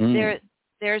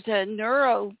 There's a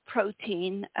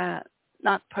neuroprotein,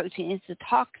 not protein, it's a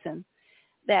toxin,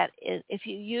 that if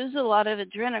you use a lot of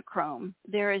adrenochrome,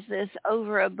 there is this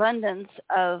overabundance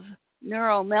of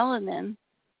neuromelanin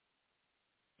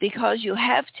because you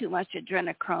have too much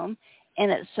adrenochrome,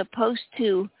 and it's supposed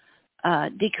to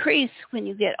decrease when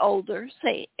you get older,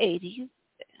 say 80.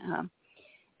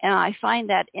 And I find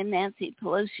that in Nancy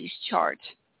Pelosi's chart.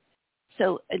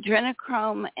 So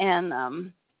adrenochrome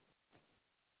and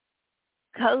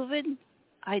COVID,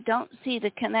 I don't see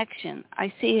the connection.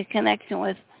 I see a connection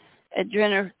with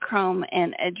adrenochrome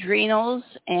and adrenals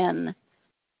and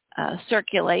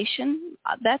circulation.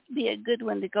 That'd be a good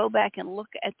one to go back and look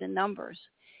at the numbers.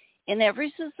 In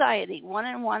every society, 1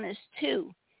 and 1 is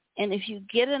 2. And if you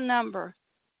get a number,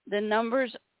 the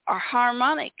numbers are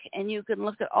harmonic, and you can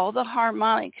look at all the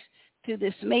harmonics through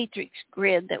this matrix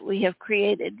grid that we have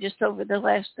created just over the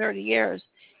last 30 years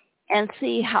and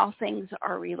see how things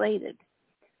are related.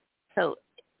 So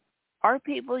are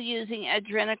people using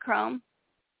adrenochrome?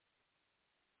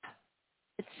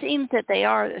 It seems that they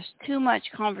are. There's too much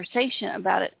conversation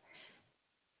about it.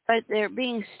 But they're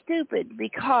being stupid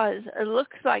because it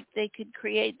looks like they could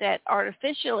create that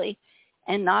artificially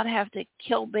and not have to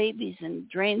kill babies and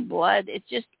drain blood.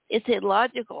 It's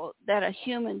illogical that a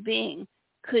human being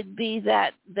could be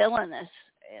that villainous.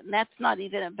 And that's not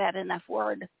even a bad enough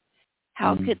word.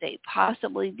 How could they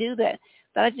possibly do that?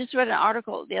 But I just read an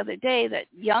article the other day that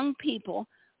young people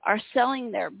are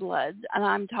selling their blood, and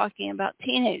I'm talking about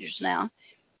teenagers now,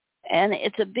 and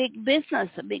it's a big business,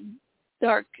 a big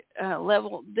dark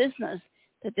level business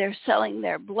that they're selling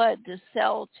their blood to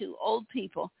sell to old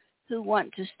people who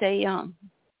want to stay young.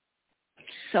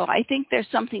 So I think there's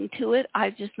something to it.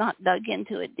 I've just not dug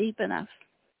into it deep enough.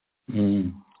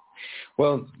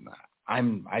 Well,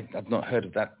 I've not heard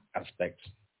of that aspect,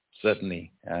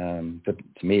 certainly. But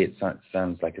to me, it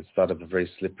sounds like it's sort of a very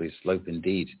slippery slope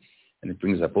indeed. And it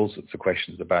brings up all sorts of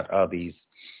questions about, are these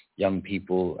young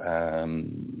people, are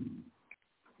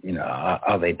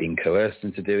they being coerced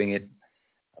into doing it?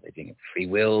 Are they doing it free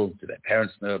will? Do their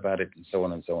parents know about it? And so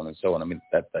on and so on and so on. I mean,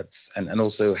 that's and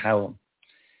also how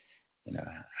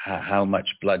much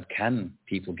blood can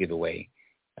people give away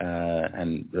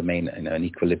and remain in an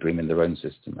equilibrium in their own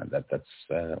system? And that's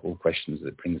all questions that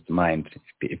it brings to mind.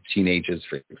 If teenagers,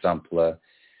 for example, are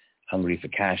hungry for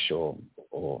cash, or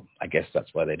I guess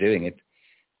that's why they're doing it,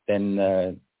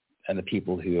 then and the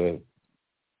people who are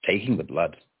taking the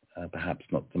blood, perhaps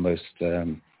not the most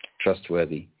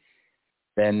trustworthy,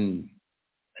 then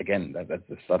again, that's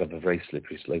the start of a very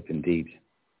slippery slope indeed.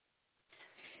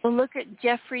 Well, look at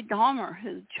Jeffrey Dahmer,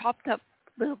 who chopped up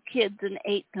little kids and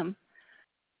ate them.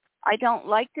 I don't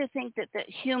like to think that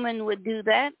human would do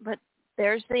that, but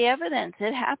there's the evidence.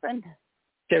 It happened.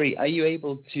 Sherry, are you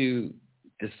able to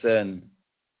discern,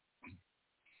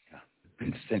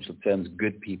 in essential terms,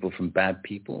 good people from bad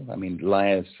people? I mean,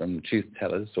 liars from truth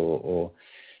tellers, or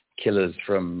killers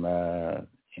from,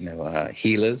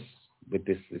 healers with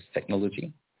this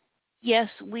technology? Yes,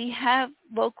 we have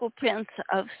vocal prints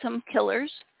of some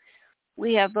killers.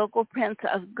 We have vocal prints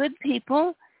of good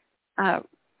people.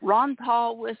 Ron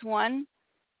Paul was one.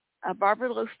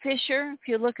 Barbara Lou Fisher, if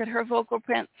you look at her vocal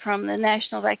print from the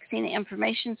National Vaccine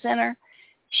Information Center,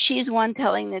 she's one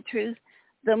telling the truth.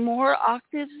 The more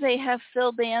octaves they have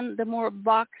filled in, the more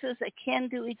boxes akin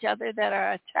to each other that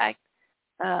are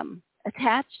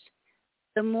attached,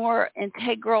 the more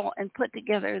integral and put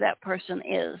together that person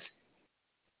is.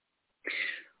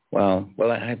 Well,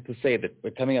 I have to say that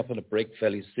we're coming up on a break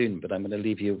fairly soon, but I'm going to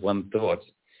leave you one thought.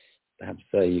 Perhaps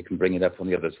you can bring it up on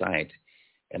the other side.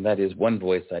 And that is, one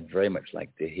voice I'd very much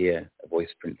like to hear a voice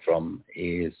print from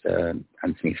is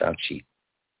Anthony Fauci.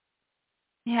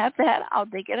 You have that? I'll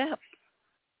dig it up.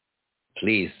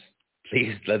 Please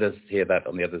let us hear that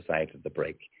on the other side of the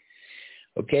break.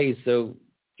 Okay, so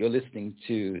you're listening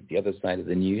to The Other Side of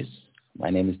the News. My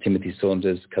name is Timothy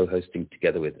Saunders, co-hosting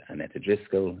together with Annette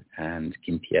Driscoll and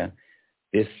Kim Pierre.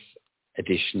 This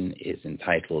edition is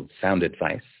entitled Sound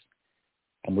Advice,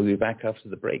 and we'll be back after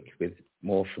the break with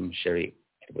more from Sherry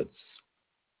Edwards.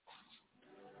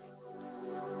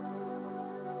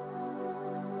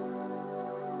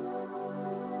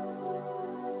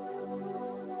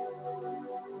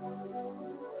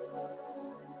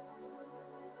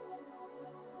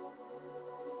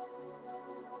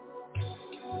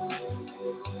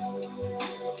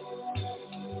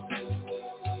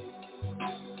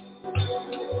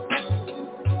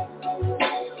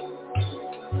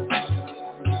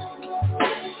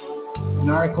 An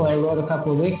article I wrote a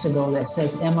couple of weeks ago that says,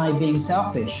 "Am I being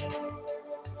selfish?"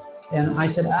 And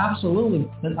I said, absolutely,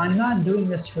 but I'm not doing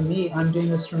this for me. I'm doing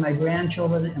this for my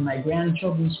grandchildren and my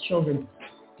grandchildren's children.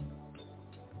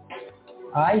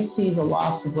 I see the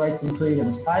loss of rights and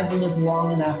freedoms. I've lived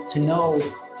long enough to know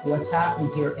what's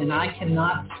happening here, and I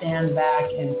cannot stand back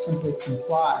and simply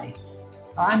comply.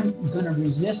 I'm going to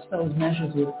resist those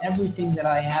measures with everything that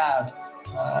I have,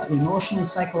 emotionally,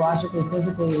 psychologically,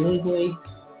 physically, legally.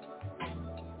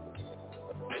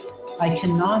 I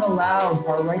cannot allow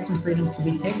our rights and freedoms to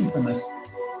be taken from us.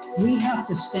 We have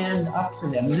to stand up for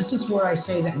them. And this is where I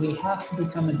say that we have to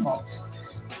become adults.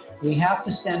 We have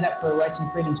to stand up for our rights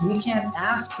and freedoms. We can't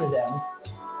ask for them.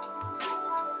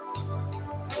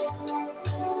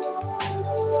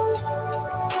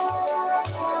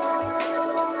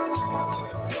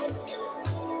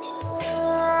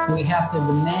 We have to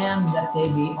demand that they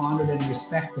be honored and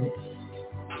respected.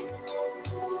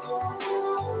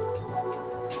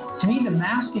 To me, the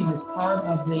masking is part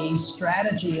of the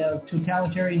strategy of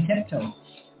totalitarian tiptoe.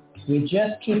 We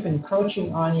just keep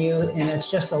encroaching on you, and it's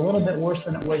just a little bit worse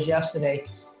than it was yesterday.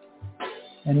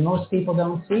 And most people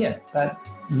don't see it, but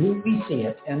we see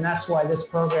it. And that's why this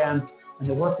program and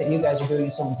the work that you guys are doing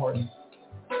is so important.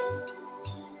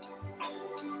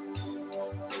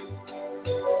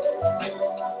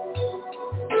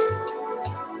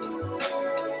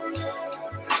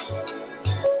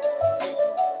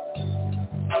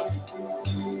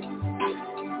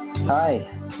 Hi,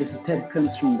 this is Ted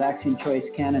Kuntz from Vaccine Choice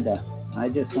Canada. I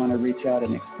just want to reach out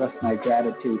and express my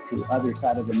gratitude to Other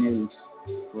Side of the News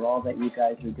for all that you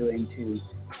guys are doing to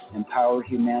empower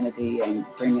humanity and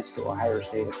bring us to a higher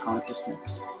state of consciousness.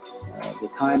 The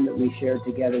time that we shared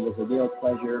together was a real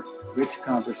pleasure, rich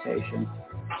conversation,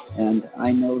 and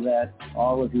I know that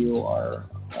all of you are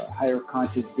higher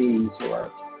conscious beings who are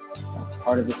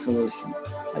part of the solution.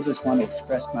 I just want to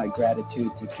express my gratitude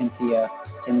to Cynthia,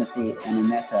 Timothy, and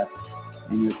Annetta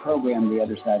and your program, The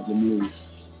Other Side of the News.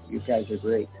 You guys are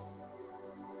great.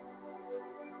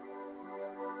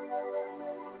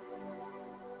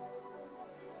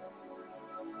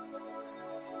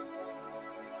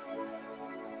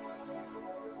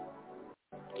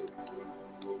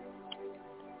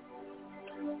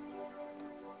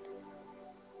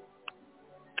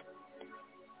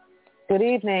 Good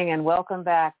evening and welcome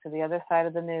back to The Other Side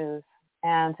of the News.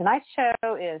 And tonight's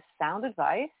show is Sound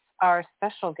Advice. Our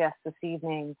special guest this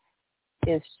evening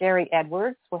is SHARRY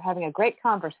Edwards. We're having a great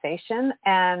conversation.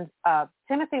 And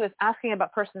Timothy was asking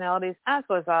about personalities, as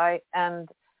was I. And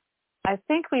I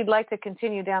think we'd like to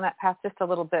continue down that path just a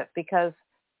little bit because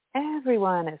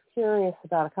everyone is curious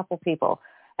about a couple people.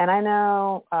 And I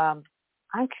know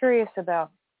I'm curious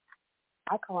about,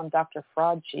 I call him Dr.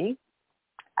 Fraud G.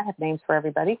 I have names for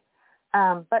everybody.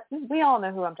 But we all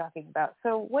know who I'm talking about.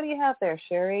 So what do you have there,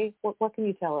 SHARRY? What can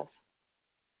you tell us?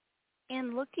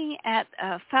 In looking at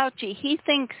Fauci, he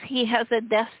thinks he has a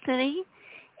destiny,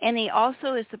 and he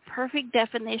also is the perfect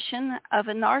definition of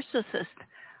a narcissist.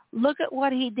 Look at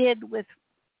what he did with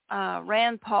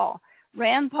Rand Paul.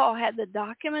 Rand Paul had the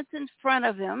documents in front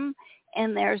of him,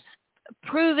 and there's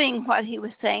proving what he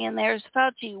was saying, and there's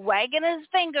Fauci wagging his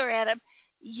finger at him.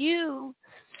 You,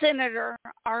 Senator,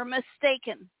 are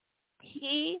mistaken.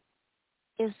 He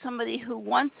is somebody who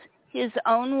wants his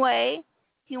own way.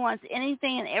 He wants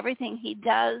anything and everything he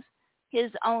does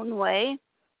his own way.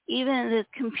 Even the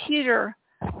computer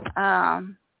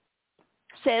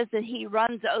says that he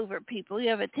runs over people. You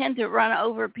have a tend to run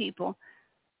over people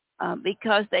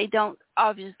because they don't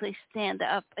obviously stand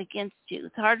up against you.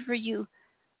 It's hard for you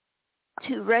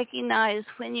to recognize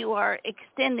when you are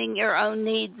extending your own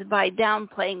needs by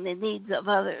downplaying the needs of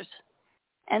others.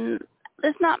 And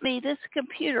it's not me, this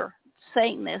computer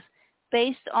saying this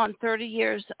based on 30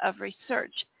 years of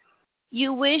research.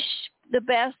 You wish the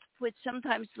best, which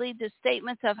sometimes lead to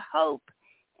statements of hope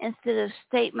instead of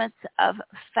statements of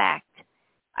fact.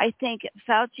 I think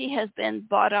Fauci has been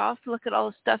bought off. Look at all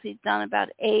the stuff he's done about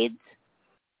AIDS.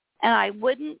 And I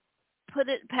wouldn't put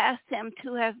it past him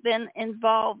to have been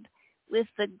involved with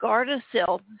the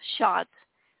Gardasil shots,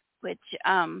 which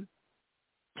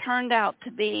turned out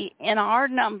to be, in our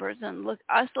numbers and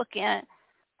looking at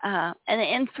an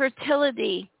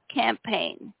infertility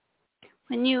campaign.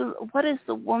 What is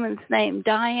the woman's name?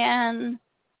 Diane.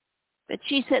 But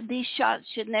she said these shots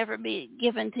should never be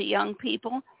given to young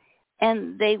people.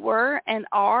 And they were and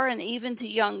are, and even to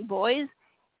young boys.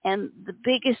 And the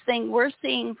biggest thing we're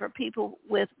seeing for people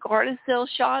with Gardasil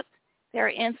shots, they're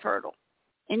infertile.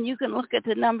 And you can look at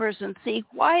the numbers and see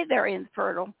why they're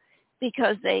infertile,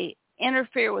 because they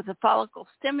interfere with the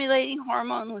follicle-stimulating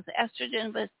hormone, with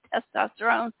estrogen, with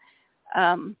testosterone,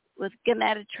 with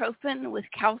gonadotropin, with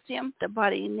calcium. The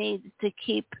body needs to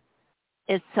keep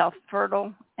itself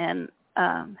fertile and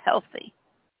healthy.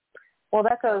 Well,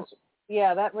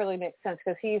 that really makes sense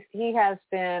because he has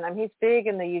been, he's big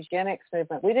in the eugenics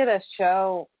movement. We did a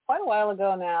show quite a while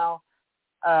ago now.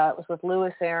 It was with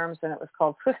Louis Ahrens, and it was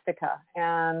called Twistica,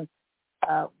 and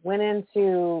went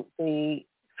into the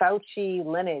Fauci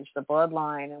lineage, the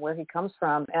bloodline, and where he comes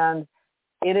from. And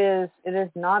it is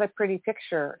not a pretty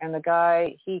picture. And the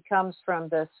guy, he comes from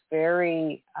this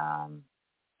very, I'm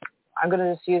going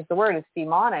to just use the word, it's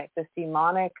this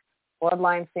demonic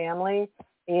bloodline family.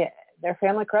 Their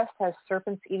family crest has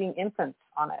serpents eating infants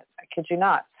on it. I kid you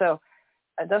not. So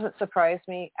it doesn't surprise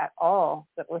me at all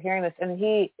that we're hearing this.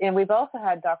 And we've also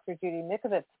had Dr. Judy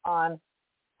Mikovits on,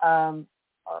 or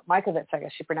Mikovits, I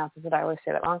guess she pronounces it. I always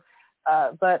say that wrong.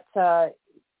 But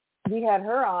he had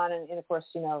her on, and of course,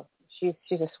 she's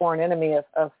a sworn enemy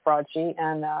of Fraudgy,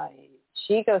 and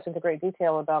she goes into great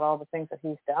detail about all the things that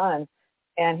he's done,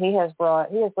 and he has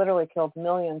literally killed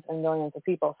millions and millions of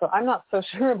people. So I'm not so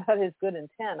sure about his good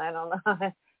intent. I don't know.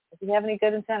 Does he have any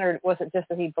good intent, or was it just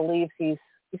that he believes he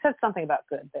said something about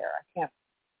good there?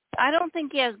 I don't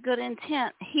think he has good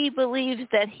intent. He believes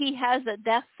that he has a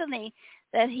destiny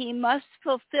that he must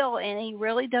fulfill, and he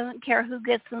really doesn't care who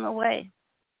gets in the way.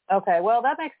 Okay, well,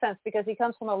 that makes sense because he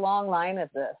comes from a long line of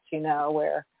this,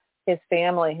 where his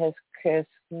family has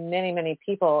many, many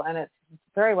people, and it's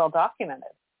very well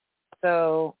documented.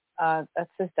 So that's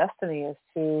his destiny, is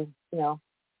to,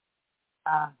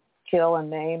 kill and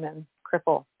maim and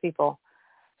cripple people.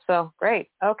 So great.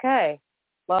 Okay.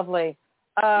 Lovely.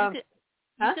 You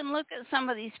can look at some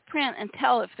of these print and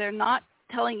tell if they're not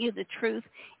telling you the truth,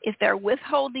 if they're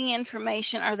withholding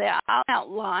information, or they're out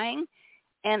lying.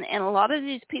 And a lot of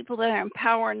these people that are in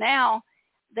power now,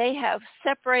 they have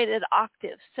separated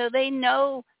octaves. So they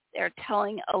know they're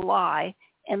telling a lie,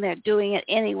 and they're doing it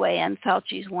anyway, and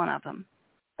Fauci's one of them.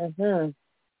 Mm-hmm.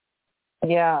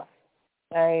 Yeah,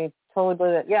 I totally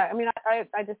believe it. Yeah, I mean,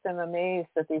 I just am amazed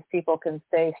that these people can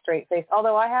stay straight-faced.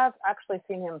 Although I have actually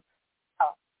seen him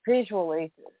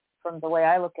visually, from the way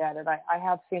I look at it, I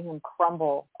have seen him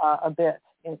crumble a bit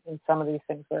in some of these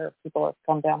things where people have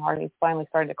come down hard. He's finally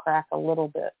starting to crack a little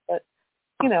bit, but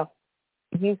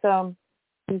he's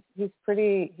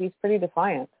pretty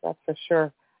defiant, that's for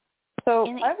sure. So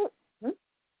in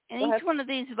each one of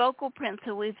these vocal prints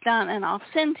that we've done, and I'll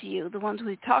send to you the ones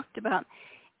we've talked about,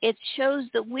 it shows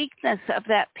the weakness of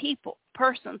that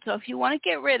person. So if you want to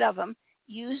get rid of them,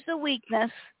 use the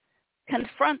weakness,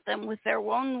 confront them with their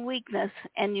own weakness,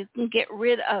 and you can get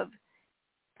rid of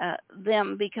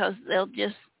them, because they'll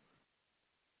just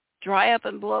dry up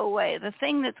and blow away. The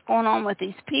thing that's going on with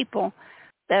these people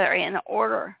that are in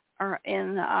order or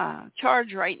in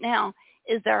charge right now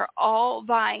is they're all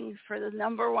vying for the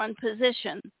number one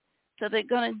position. So they're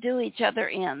going to do each other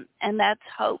in, and that's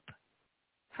hope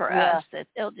for us, that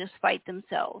they'll just fight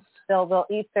themselves. They'll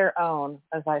eat their own,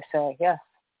 as I say. Yes.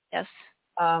 Yes.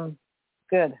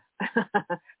 Good.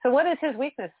 So what is his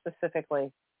weakness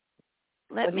specifically?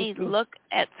 Let me look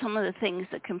at some of the things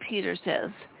the computer says.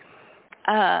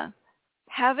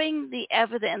 Having the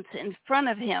evidence in front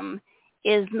of him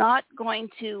is not going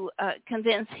to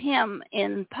convince him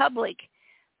in public,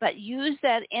 but use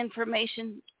that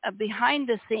information behind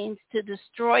the scenes to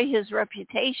destroy his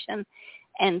reputation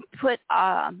and put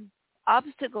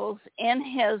obstacles in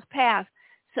his path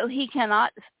so he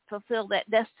cannot fulfill that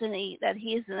destiny that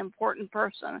he is an important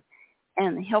person,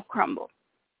 and he'll crumble.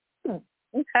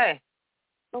 Okay.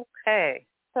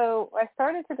 So I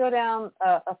started to go down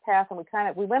a path, and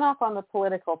we went off on the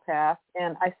political path,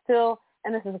 and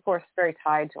and this is of course very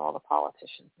tied to all the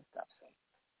politicians and stuff. So,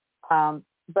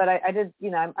 but I did,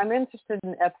 I'm interested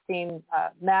in Epstein,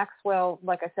 Maxwell.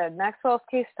 Like I said, Maxwell's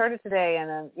case started today, and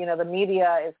then the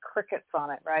media is crickets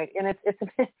on it, right? And it's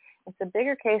a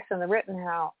bigger case than the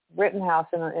Rittenhouse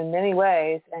in many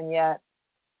ways, and yet,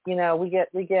 we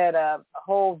get a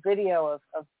whole video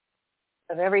of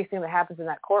everything that happens in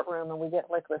that courtroom, and we get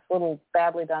like this little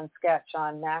badly done sketch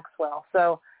on Maxwell.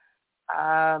 So,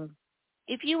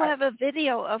 if you have a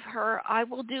video of her, I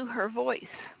will do her voice.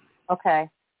 Okay.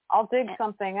 I'll dig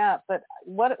something up, but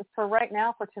for right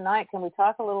now, for tonight, can we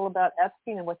talk a little about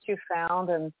Epstein and what you found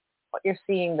and what you're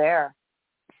seeing there?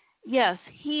 Yes,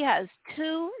 he has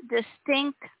two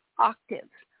distinct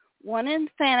octaves, one in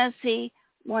fantasy,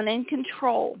 one in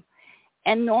control,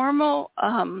 and normal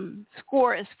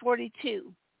score is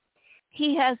 42.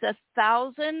 He has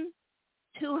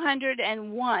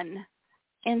 1,201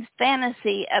 in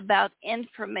fantasy about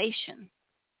information.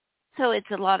 So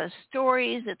it's a lot of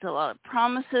stories, it's a lot of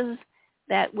promises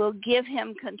that will give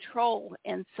him control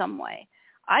in some way.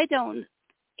 Either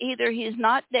he's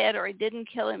not dead or he didn't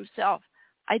kill himself.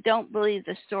 I don't believe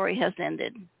the story has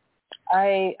ended.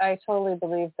 I totally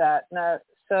believe that. Now,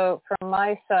 so from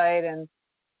my side, and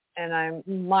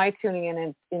my tuning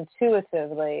in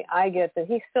intuitively, I get that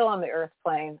he's still on the earth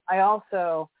plane. I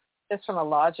also, just from a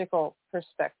logical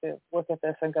perspective, look at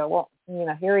this and go, well,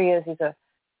 here he is. He's a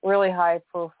really high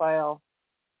profile,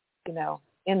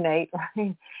 inmate,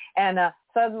 right? And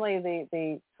suddenly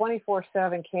the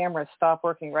 24/7 cameras stop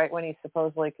working right when he's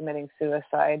supposedly committing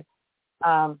suicide.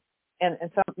 And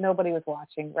so nobody was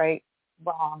watching, right?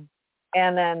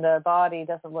 And then the body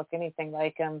doesn't look anything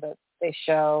like him, but they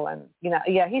show, and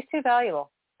he's too valuable.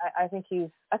 I think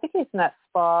he's in that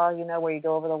spa, where you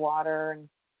go over the water and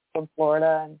from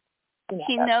Florida, and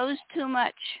he knows too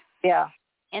much. Yeah.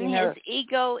 And his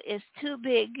ego is too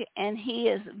big, and he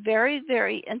is very,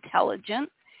 very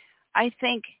intelligent. I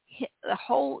think the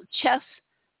whole chess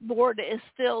board is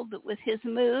filled with his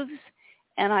moves,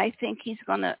 and I think he's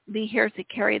going to be here to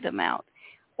carry them out,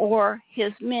 or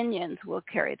his minions will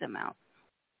carry them out.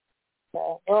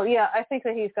 Well, yeah, I think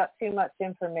that he's got too much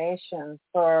information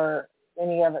for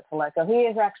any of it to let go. He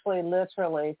is actually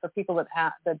literally, for people that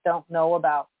don't know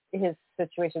about his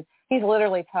situation, he's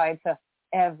literally tied to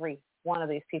every one of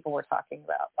these people we're talking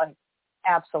about, like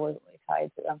absolutely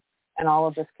tied to them, and all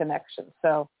of this connection.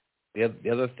 So the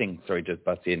other thing, sorry to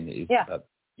butt in, is that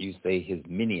you say his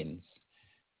minions.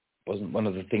 Wasn't one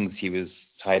of the things he was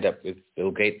tied up with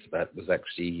Bill Gates about was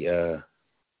actually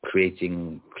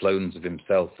creating clones of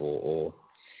himself or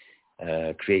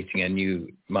creating a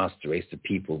new master race of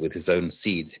people with his own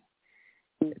seed?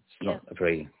 It's not a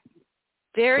very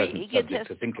pleasant subject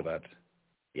to think about.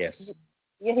 Yes.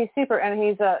 Yeah, he's super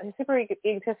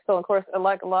egotistical. Of course,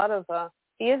 like a lot of,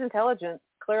 he is intelligent,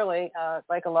 clearly.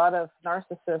 Like a lot of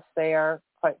narcissists, they are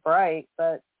quite bright,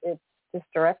 but it's just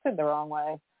directed the wrong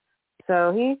way.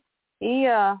 So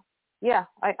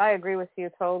I agree with you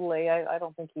totally. I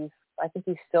think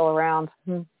he's still around.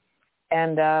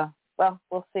 And, well,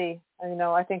 we'll see.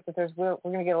 I think that we're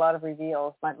going to get a lot of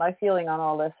reveals. My feeling on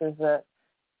all this is that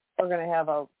we're going to have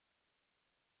a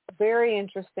very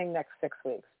interesting next 6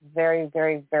 weeks. Very,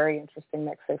 very, very interesting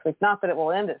next 6 weeks. Not that it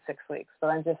will end at 6 weeks, but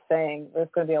I'm just saying there's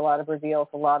going to be a lot of reveals,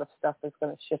 a lot of stuff that's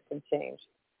going to shift and change.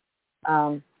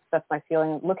 That's my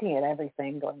feeling. Looking at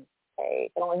everything, going, hey,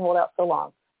 it can only hold out so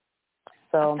long.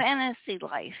 So a fantasy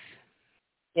life.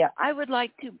 Yeah. I would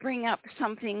like to bring up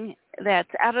something that's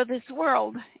out of this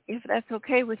world, if that's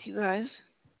okay with you guys.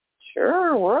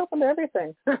 Sure, we're open to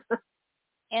everything.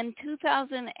 In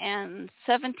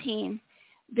 2017,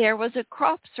 there was a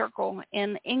crop circle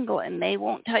in England. They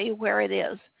won't tell you where it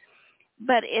is,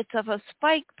 but it's of a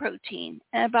spike protein.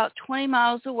 And about 20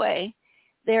 miles away,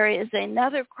 there is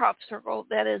another crop circle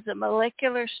that is a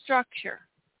molecular structure.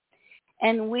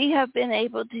 And we have been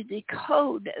able to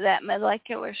decode that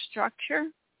molecular structure.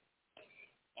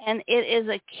 And it is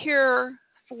a cure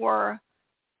for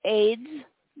AIDS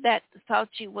that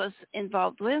Fauci was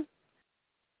involved with,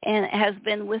 and it has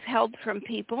been withheld from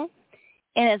people.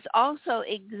 And it's also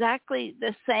exactly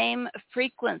the same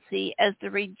frequency as the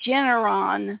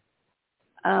Regeneron,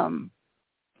 I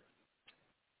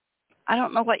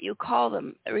don't know what you call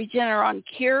them, Regeneron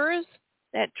cures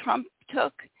that Trump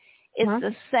took. It's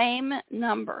the same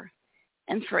number.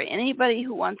 And for anybody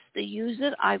who wants to use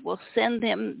it, I will send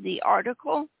them the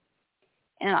article.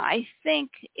 And I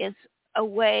think it's a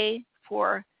way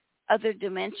for other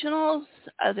dimensionals,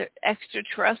 other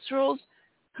extraterrestrials,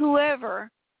 whoever,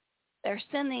 they're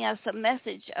sending us a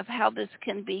message of how this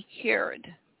can be cured.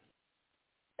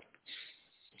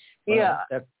 Well,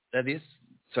 that is,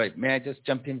 sorry, may I just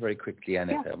jump in very quickly,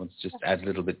 Anna? I want to just add a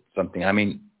little bit something. I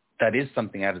mean, that is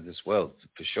something out of this world,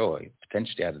 for sure,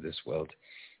 potentially out of this world.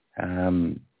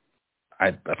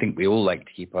 I think we all like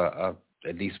to keep our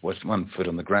at least one foot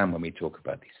on the ground when we talk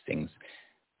about these things.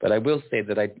 But I will say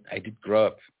that I did grow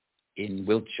up in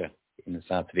Wiltshire, in the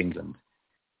south of England,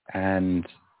 and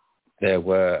there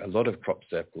were a lot of crop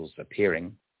circles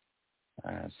appearing.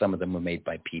 Some of them were made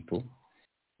by people,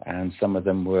 and some of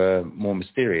them were more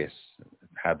mysterious,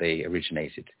 how they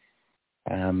originated.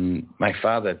 My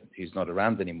father, who's not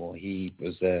around anymore, he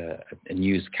was a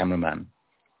news cameraman,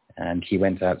 and he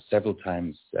went out several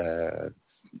times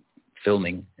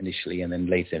filming initially, and then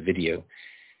later video.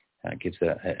 Gives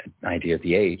an idea of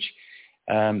the age.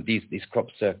 These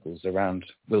crop circles around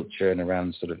Wiltshire and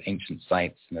around sort of ancient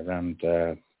sites and around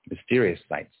mysterious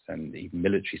sites and even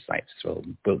military sites as well.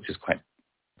 Wiltshire's quite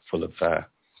full of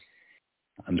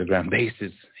underground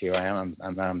bases. Here I am.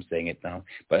 I'm saying it now,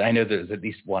 but I know there's at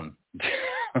least one.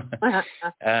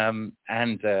 And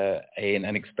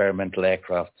an experimental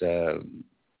aircraft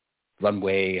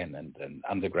runway and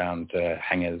underground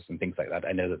hangars and things like that.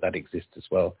 I know that exists as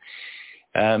well.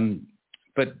 But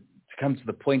to come to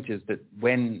the point is that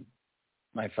when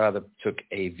my father took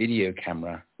a video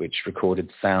camera which recorded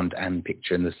sound and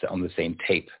picture on the same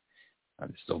tape, this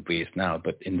is obvious now,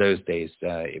 but in those days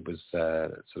it was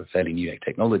sort of fairly new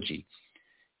technology.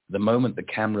 The moment the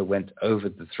camera went over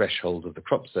the threshold of the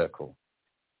crop circle,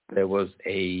 there was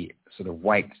a sort of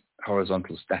white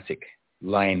horizontal static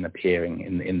line appearing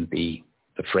in the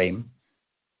frame,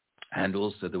 and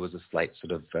also there was a slight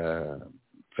sort of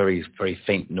very, very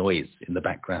faint noise in the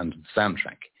background of the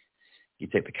soundtrack. You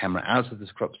take the camera out of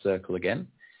this crop circle again,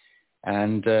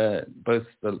 and both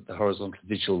the horizontal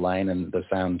digital line and the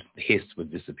sound hiss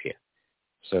would disappear.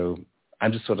 So I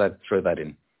just thought I'd throw that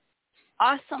in.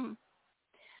 Awesome.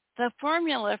 The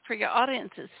formula for your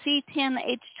audience is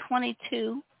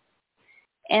C10H22,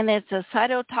 and it's a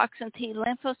cytotoxin T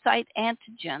lymphocyte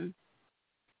antigen.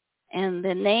 And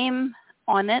the name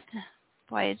on it,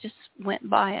 boy, I just went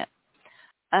by it,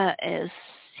 is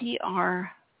CR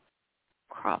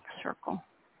crop circle.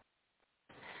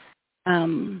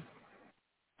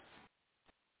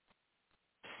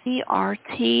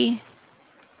 CRT,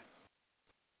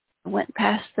 went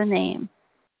past the name.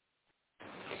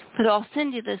 But I'll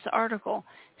send you this article,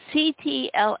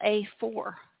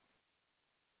 CTLA4.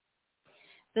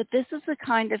 But this is the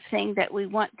kind of thing that we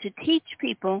want to teach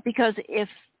people, because if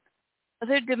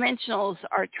other dimensionals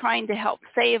are trying to help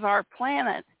save our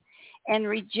planet, and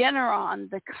Regeneron,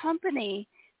 the company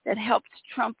that helped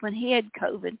Trump when he had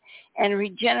COVID, and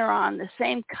Regeneron, the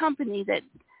same company that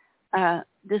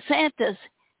DeSantis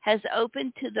has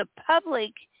opened to the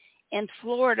public in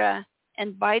Florida,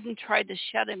 and Biden tried to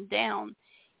shut him down.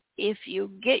 If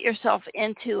you get yourself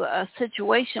into a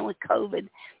situation with COVID,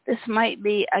 this might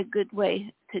be a good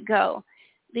way to go.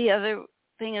 The other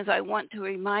thing is, I want to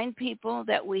remind people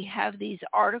that we have these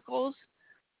articles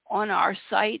on our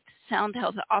site,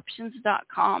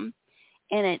 soundhealthoptions.com,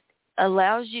 and it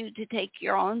allows you to take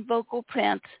your own vocal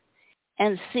prints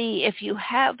and see if you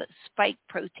have spike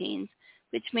proteins,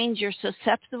 which means you're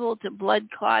susceptible to blood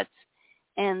clots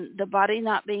and the body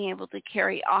not being able to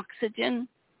carry oxygen.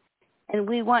 And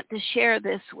we want to share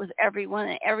this with everyone,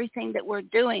 and everything that we're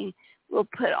doing we'll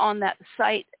put on that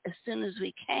site as soon as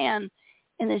we can.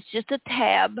 And it's just a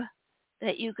tab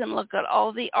that you can look at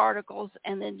all the articles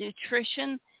and the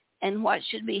nutrition and what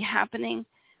should be happening.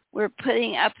 We're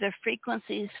putting up the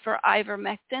frequencies for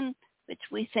ivermectin, which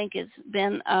we think has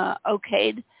been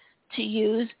okayed to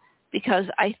use, because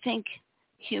I think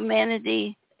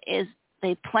humanity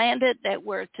they planned it that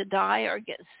we're to die or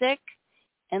get sick,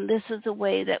 and this is a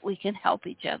way that we can help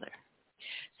each other.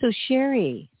 So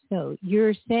Sherry, so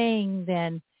you're saying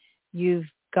then you've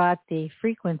got the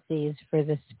frequencies for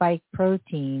the spike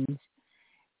proteins,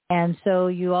 and so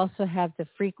you also have the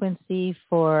frequency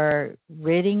for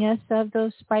ridding us of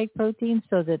those spike proteins,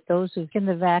 so that those who get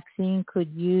the vaccine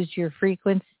could use your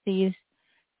frequencies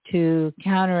to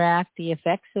counteract the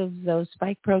effects of those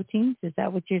spike proteins? Is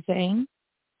that what you're saying?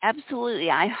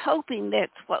 Absolutely. I'm hoping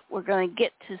that's what we're going to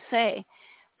get to say.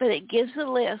 But it gives a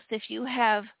list. If you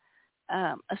have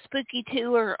a Spooky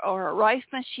 2 or a Rife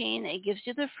machine, it gives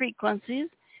you the frequencies,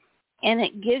 and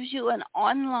it gives you an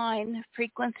online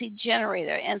frequency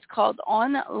generator, and it's called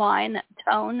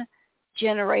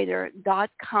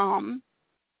onlinetonegenerator.com.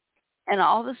 And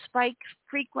all the spike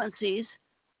frequencies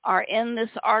are in this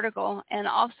article. And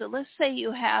also, let's say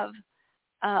you have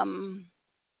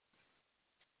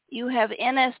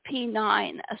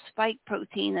NSP9, a spike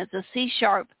protein. It's a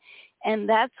C-sharp, and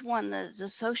that's one that is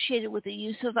associated with the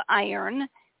use of iron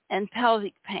and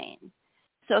pelvic pain.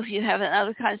 So if you have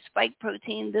another kind of spike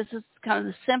protein, this is kind of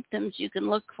the symptoms you can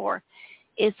look for.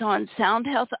 It's on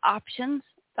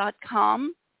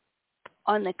soundhealthoptions.com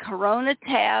on the Corona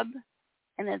tab,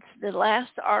 and it's the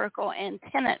last article, and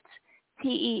tenets,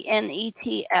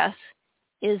 TENETS,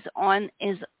 is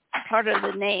part of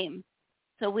the name.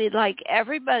 So we'd like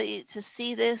everybody to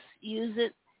see this, use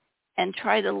it, and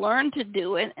try to learn to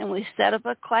do it. And we set up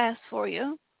a class for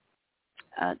you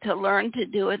to learn to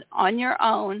do it on your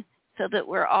own, so that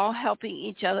we're all helping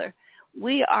each other.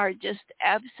 We are just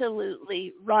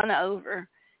absolutely run over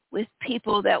with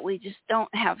people that we just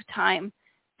don't have time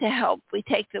to help. We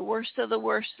take the worst of the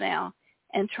worst now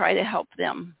and try to help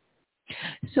them.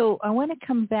 So I want to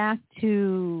come back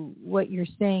to what you're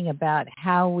saying about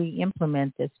how we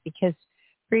implement this, because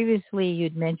previously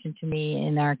you'd mentioned to me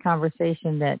in our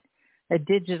conversation that a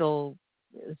digital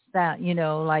sound,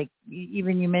 like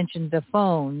even you mentioned the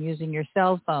phone, using your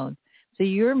cell phone. So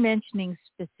you're mentioning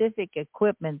specific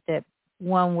equipment that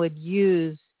one would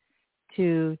use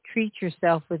to treat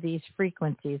yourself with these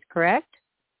frequencies, correct?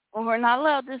 Well, we're not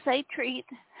allowed to say treat.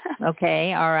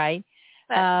 Okay, all right.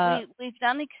 But we've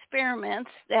done experiments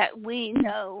that we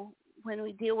know when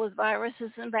we deal with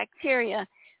viruses and bacteria,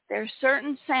 there are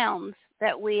certain sounds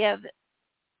that we have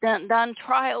done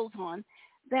trials on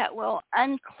that will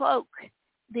uncloak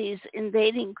these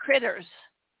invading critters,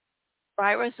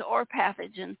 virus or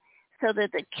pathogen, so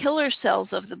that the killer cells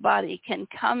of the body can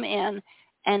come in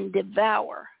and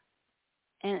devour.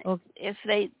 And if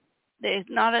there's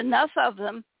not enough of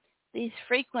them, these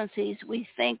frequencies we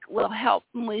think will help.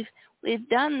 And we've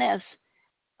done this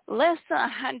less than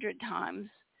 100 times,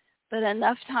 but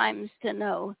enough times to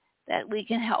know that we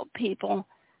can help people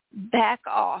back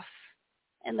off.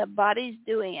 And the body's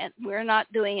doing it. We're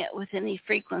not doing it with any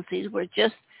frequencies. We're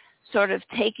just sort of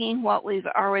taking what we've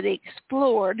already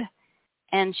explored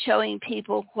and showing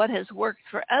people what has worked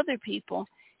for other people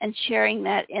and sharing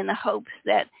that in the hopes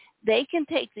that they can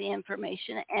take the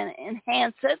information and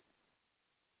enhance it,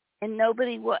 and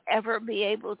nobody will ever be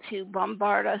able to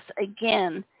bombard us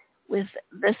again with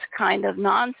this kind of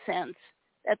nonsense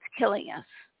that's killing us.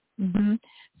 Mm-hmm.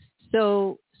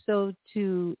 So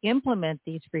to implement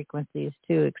these frequencies,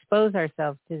 to expose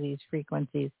ourselves to these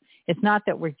frequencies, it's not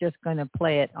that we're just going to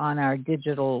play it on our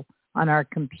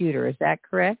computer. Is that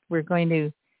correct? We're going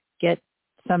to get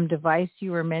some device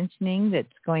you were mentioning that's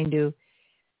going to...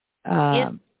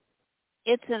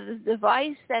 It's a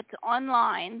device that's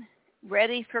online,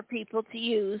 ready for people to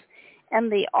use,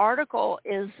 and the article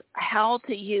is how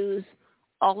to use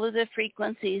all of the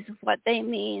frequencies, what they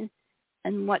mean,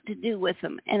 and what to do with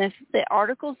them. And if the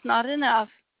article's not enough,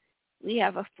 we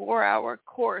have a 4-hour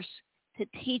course to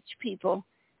teach people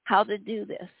how to do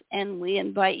this, and we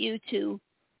invite you to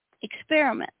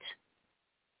experiment.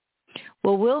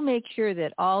 Well, we'll make sure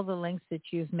that all the links that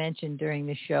you've mentioned during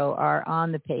the show are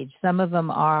on the page. Some of them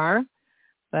are,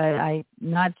 but I'm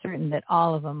not certain that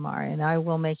all of them are, and I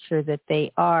will make sure that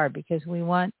they are, because we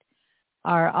want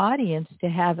our audience to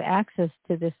have access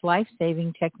to this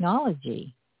life-saving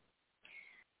technology.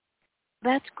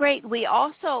 That's great. We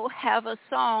also have a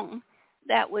song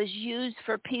that was used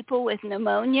for people with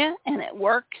pneumonia, and it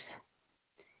works.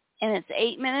 And it's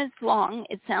 8 minutes long.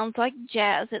 It sounds like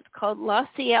jazz. It's called La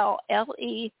Ciel,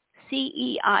 L-E-C-E-I-L.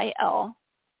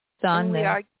 And we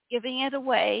are giving it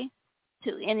away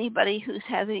to anybody who's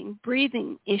having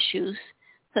breathing issues.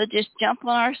 So just jump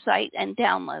on our site and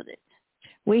download it.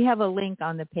 We have a link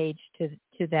on the page to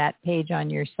that page on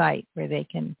your site where they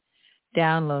can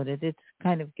download it. It's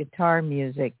kind of guitar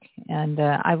music, and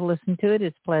I've listened to it.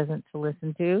 It's pleasant to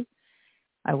listen to.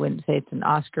 I wouldn't say it's an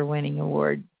Oscar-winning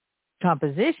award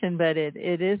composition, but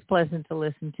it is pleasant to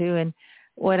listen to. And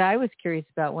what I was curious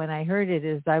about when I heard it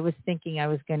is I was thinking I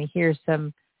was going to hear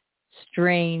some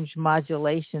strange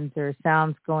modulations or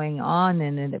sounds going on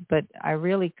in it, but I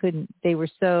really couldn't. They were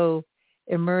so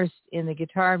immersed in the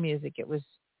guitar music. It was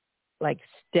like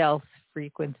stealth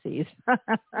frequencies,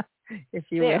 if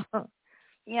you will.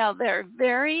 Yeah, they're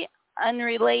very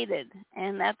unrelated,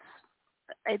 and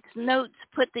it's notes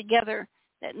put together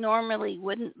that normally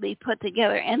wouldn't be put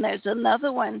together. And there's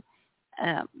another one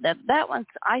that one's,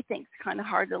 I think, is kind of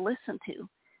hard to listen to.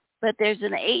 But there's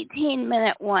an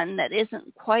 18-minute one that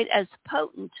isn't quite as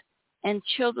potent, and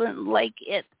children like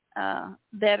it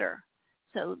better.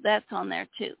 So that's on there,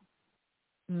 too.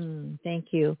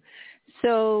 Thank you.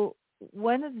 So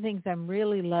one of the things I'm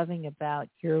really loving about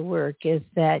your work is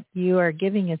that you are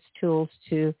giving us tools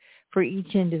for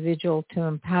each individual to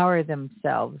empower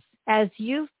themselves. As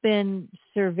you've been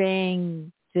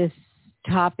surveying this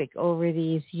topic over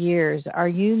these years, are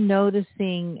you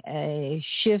noticing a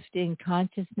shift in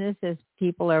consciousness as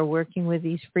people are working with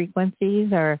these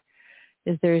frequencies? Or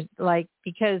is there,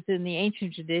 because in the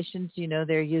ancient traditions,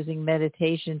 they're using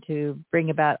meditation to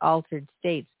bring about altered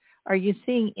states. Are you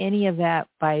seeing any of that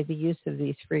by the use of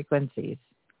these frequencies?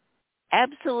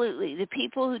 Absolutely. The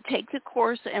people who take the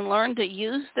course and learn to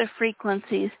use the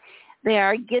frequencies, they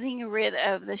are getting rid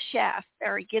of the shaft.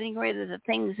 They're getting rid of the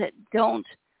things that don't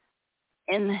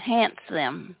enhance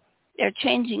them. They're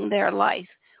changing their life.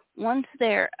 Once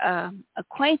they're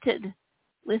acquainted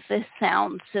with this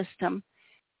sound system,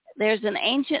 there's an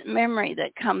ancient memory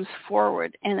that comes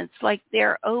forward, and it's like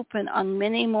they're open on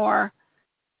many more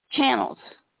channels.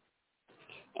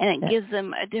 And it gives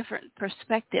them a different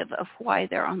perspective of why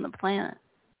they're on the planet.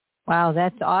 Wow,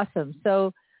 that's awesome.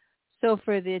 So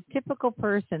for the typical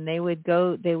person, they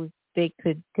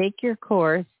could take your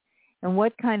course, and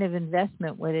what kind of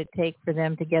investment would it take for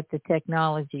them to get the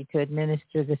technology to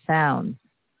administer the sounds?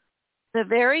 The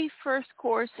very first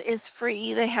course is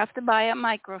free. They have to buy a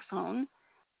microphone,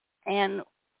 and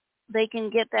they can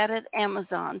get that at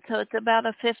Amazon. So it's about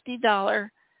a $50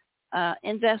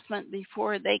 investment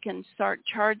before they can start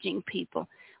charging people.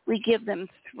 We give them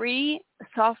 3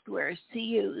 softwares to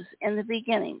use in the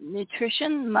beginning: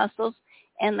 nutrition, muscles,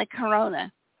 and the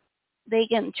corona. They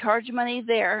can charge money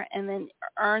there and then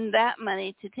earn that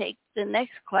money to take the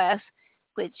next class,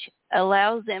 which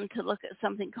allows them to look at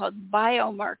something called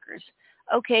biomarkers.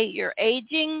 Okay, you're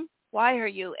aging. Why are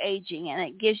you aging? And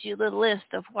it gives you the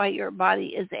list of why your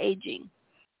body is aging.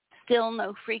 Still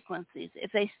no frequencies.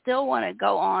 If they still want to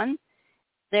go on,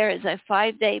 there is a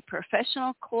 5-day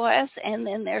professional class, and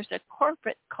then there's a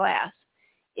corporate class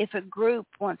if a group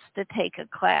wants to take a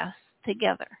class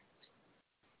together.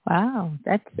 Wow,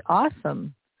 that's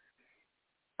awesome.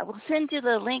 I will send you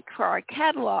the link for our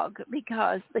catalog,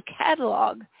 because the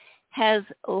catalog has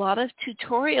a lot of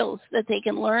tutorials that they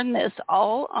can learn this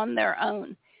all on their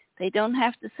own. They don't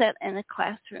have to sit in a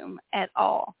classroom at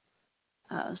all.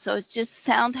 So it's just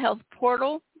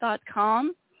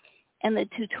soundhealthportal.com, and the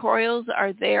tutorials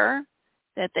are there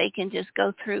that they can just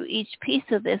go through each piece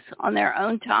of this on their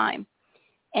own time.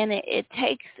 And it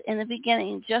takes, in the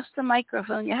beginning, just a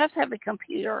microphone. You have to have a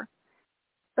computer,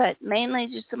 but mainly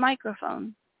just a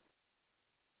microphone.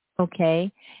 Okay.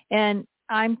 And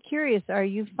I'm curious, are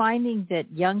you finding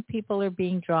that young people are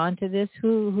being drawn to this?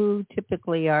 Who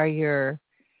typically are your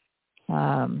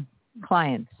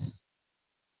clients?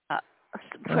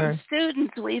 From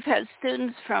students, we've had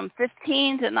students from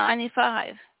 15 to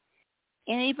 95.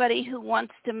 Anybody who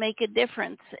wants to make a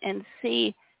difference and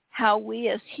see how we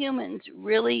as humans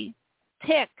really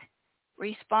tick,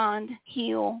 respond,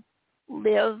 heal,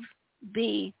 live,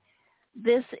 be.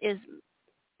 This is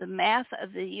the math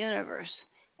of the universe,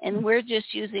 and we're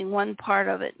just using one part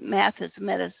of it. Math is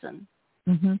medicine.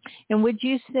 Mm-hmm. And would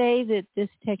you say that this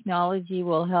technology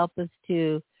will help us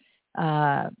to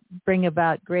bring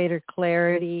about greater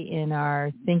clarity in our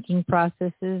thinking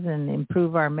processes and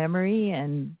improve our memory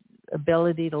and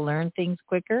ability to learn things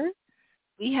quicker?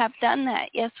 We have done that.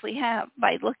 Yes, we have,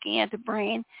 by looking at the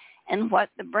brain and what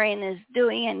the brain is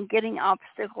doing and getting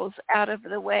obstacles out of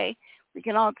the way. We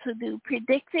can also do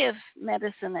predictive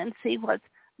medicine and see what's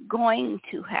going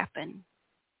to happen.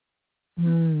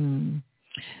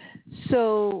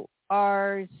 So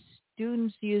are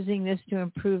students using this to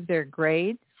improve their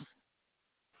grades?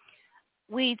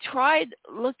 We tried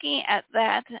looking at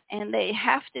that, and they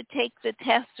have to take the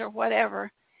test or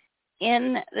whatever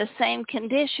in the same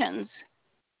conditions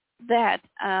that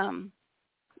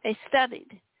they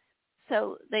studied.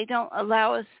 So they don't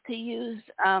allow us to use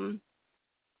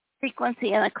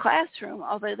frequency in a classroom,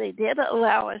 although they did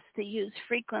allow us to use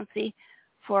frequency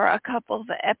for a couple of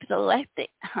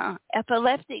epileptic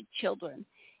children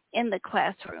in the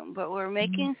classroom. But we're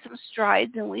making some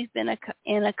strides, and we've been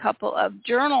in a couple of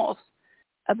journals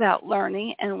about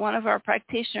learning, and one of our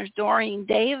practitioners, Doreen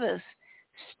Davis,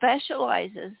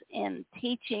 specializes in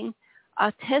teaching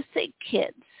autistic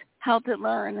kids how to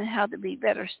learn and how to be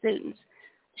better students.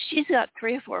 She's got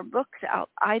 3 or 4 books out.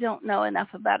 I don't know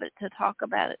enough about it to talk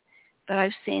about it, but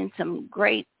I've seen some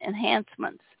great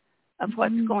enhancements of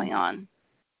what's going on.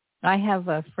 I have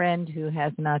a friend who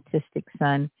has an autistic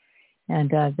son,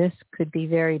 and this could be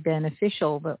very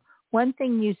beneficial. But one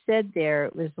thing you said there,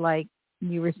 it was like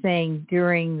you were saying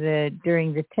during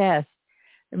the test.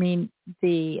 I mean,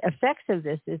 the effects of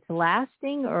this, it's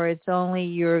lasting, or it's only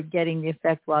you're getting the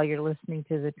effect while you're listening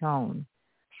to the tone?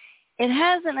 It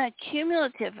has an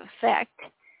accumulative effect,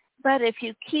 but if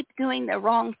you keep doing the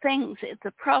wrong things, it's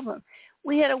a problem.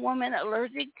 We had a woman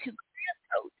allergic to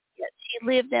creosote, yet she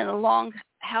lived in a log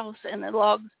house, and the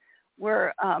logs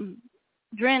were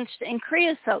drenched in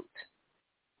creosote.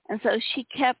 And so she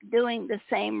kept doing the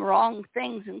same wrong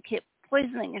things and kept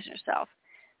poisoning herself.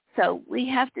 So we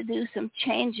have to do some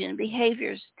change in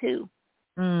behaviors too.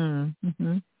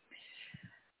 Mm-hmm.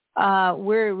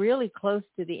 We're really close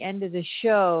to the end of the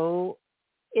show.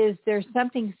 Is there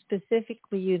something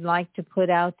specifically you'd like to put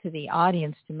out to the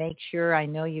audience to make sure? I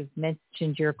know you've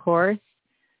mentioned your course.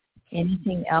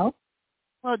 Anything else?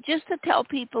 Well, just to tell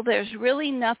people there's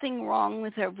really nothing wrong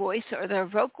with their voice or their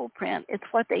vocal print. It's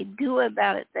what they do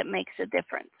about it that makes a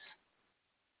difference.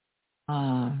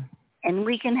 And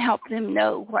we can help them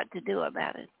know what to do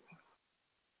about it.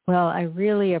 Well, I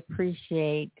really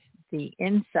appreciate the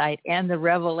insight and the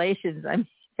revelations. I mean,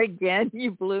 again, you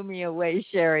blew me away,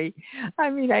 Sherry. I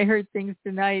mean, I heard things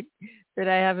tonight that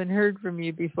I haven't heard from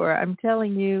you before. I'm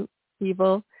telling you,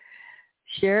 people,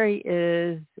 Sherry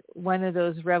is one of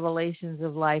those revelations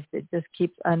of life that just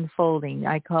keeps unfolding.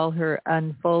 I call her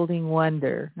unfolding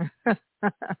wonder.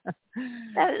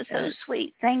 That is so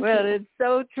sweet. Thank you. Well, it's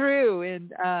so true.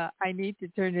 And I need to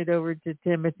turn it over to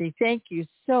Timothy. Thank you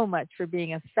so much for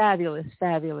being a fabulous,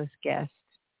 fabulous guest.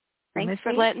 Thanks Timothy?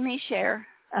 for letting me share.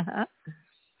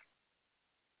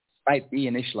 Despite the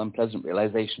initial unpleasant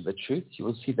realization of the truth, you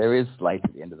will see there is light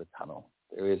at the end of the tunnel.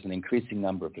 There is an increasing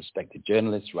number of respected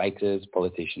journalists, writers,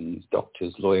 politicians,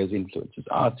 doctors, lawyers, influencers,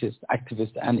 artists,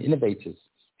 activists, and innovators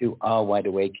who are wide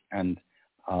awake and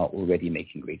are already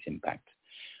making great impact.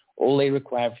 All they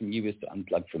require from you is to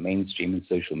unplug from mainstream and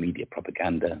social media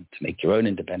propaganda, to make your own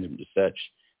independent research,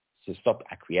 to stop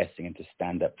acquiescing and to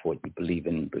stand up for what you believe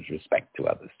in with respect to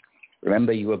others.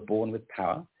 Remember, you were born with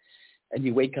power, and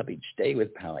you wake up each day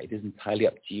with power. It is entirely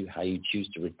up to you how you choose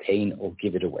to retain or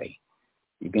give it away.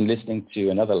 You've been listening to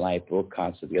another live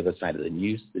broadcast of The Other Side of the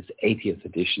News. This 80th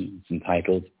edition is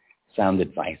entitled Sound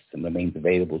Advice and remains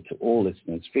available to all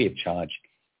listeners free of charge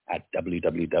at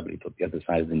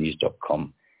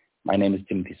www.theothersideofthenews.com. My name is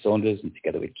Timothy Saunders, and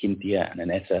together with Cynthia and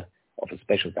Anessa, offer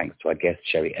special thanks to our guest,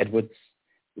 Sherry Edwards.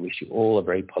 We wish you all a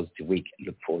very positive week and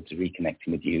look forward to reconnecting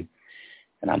with you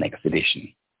in our next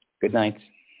edition. Good night.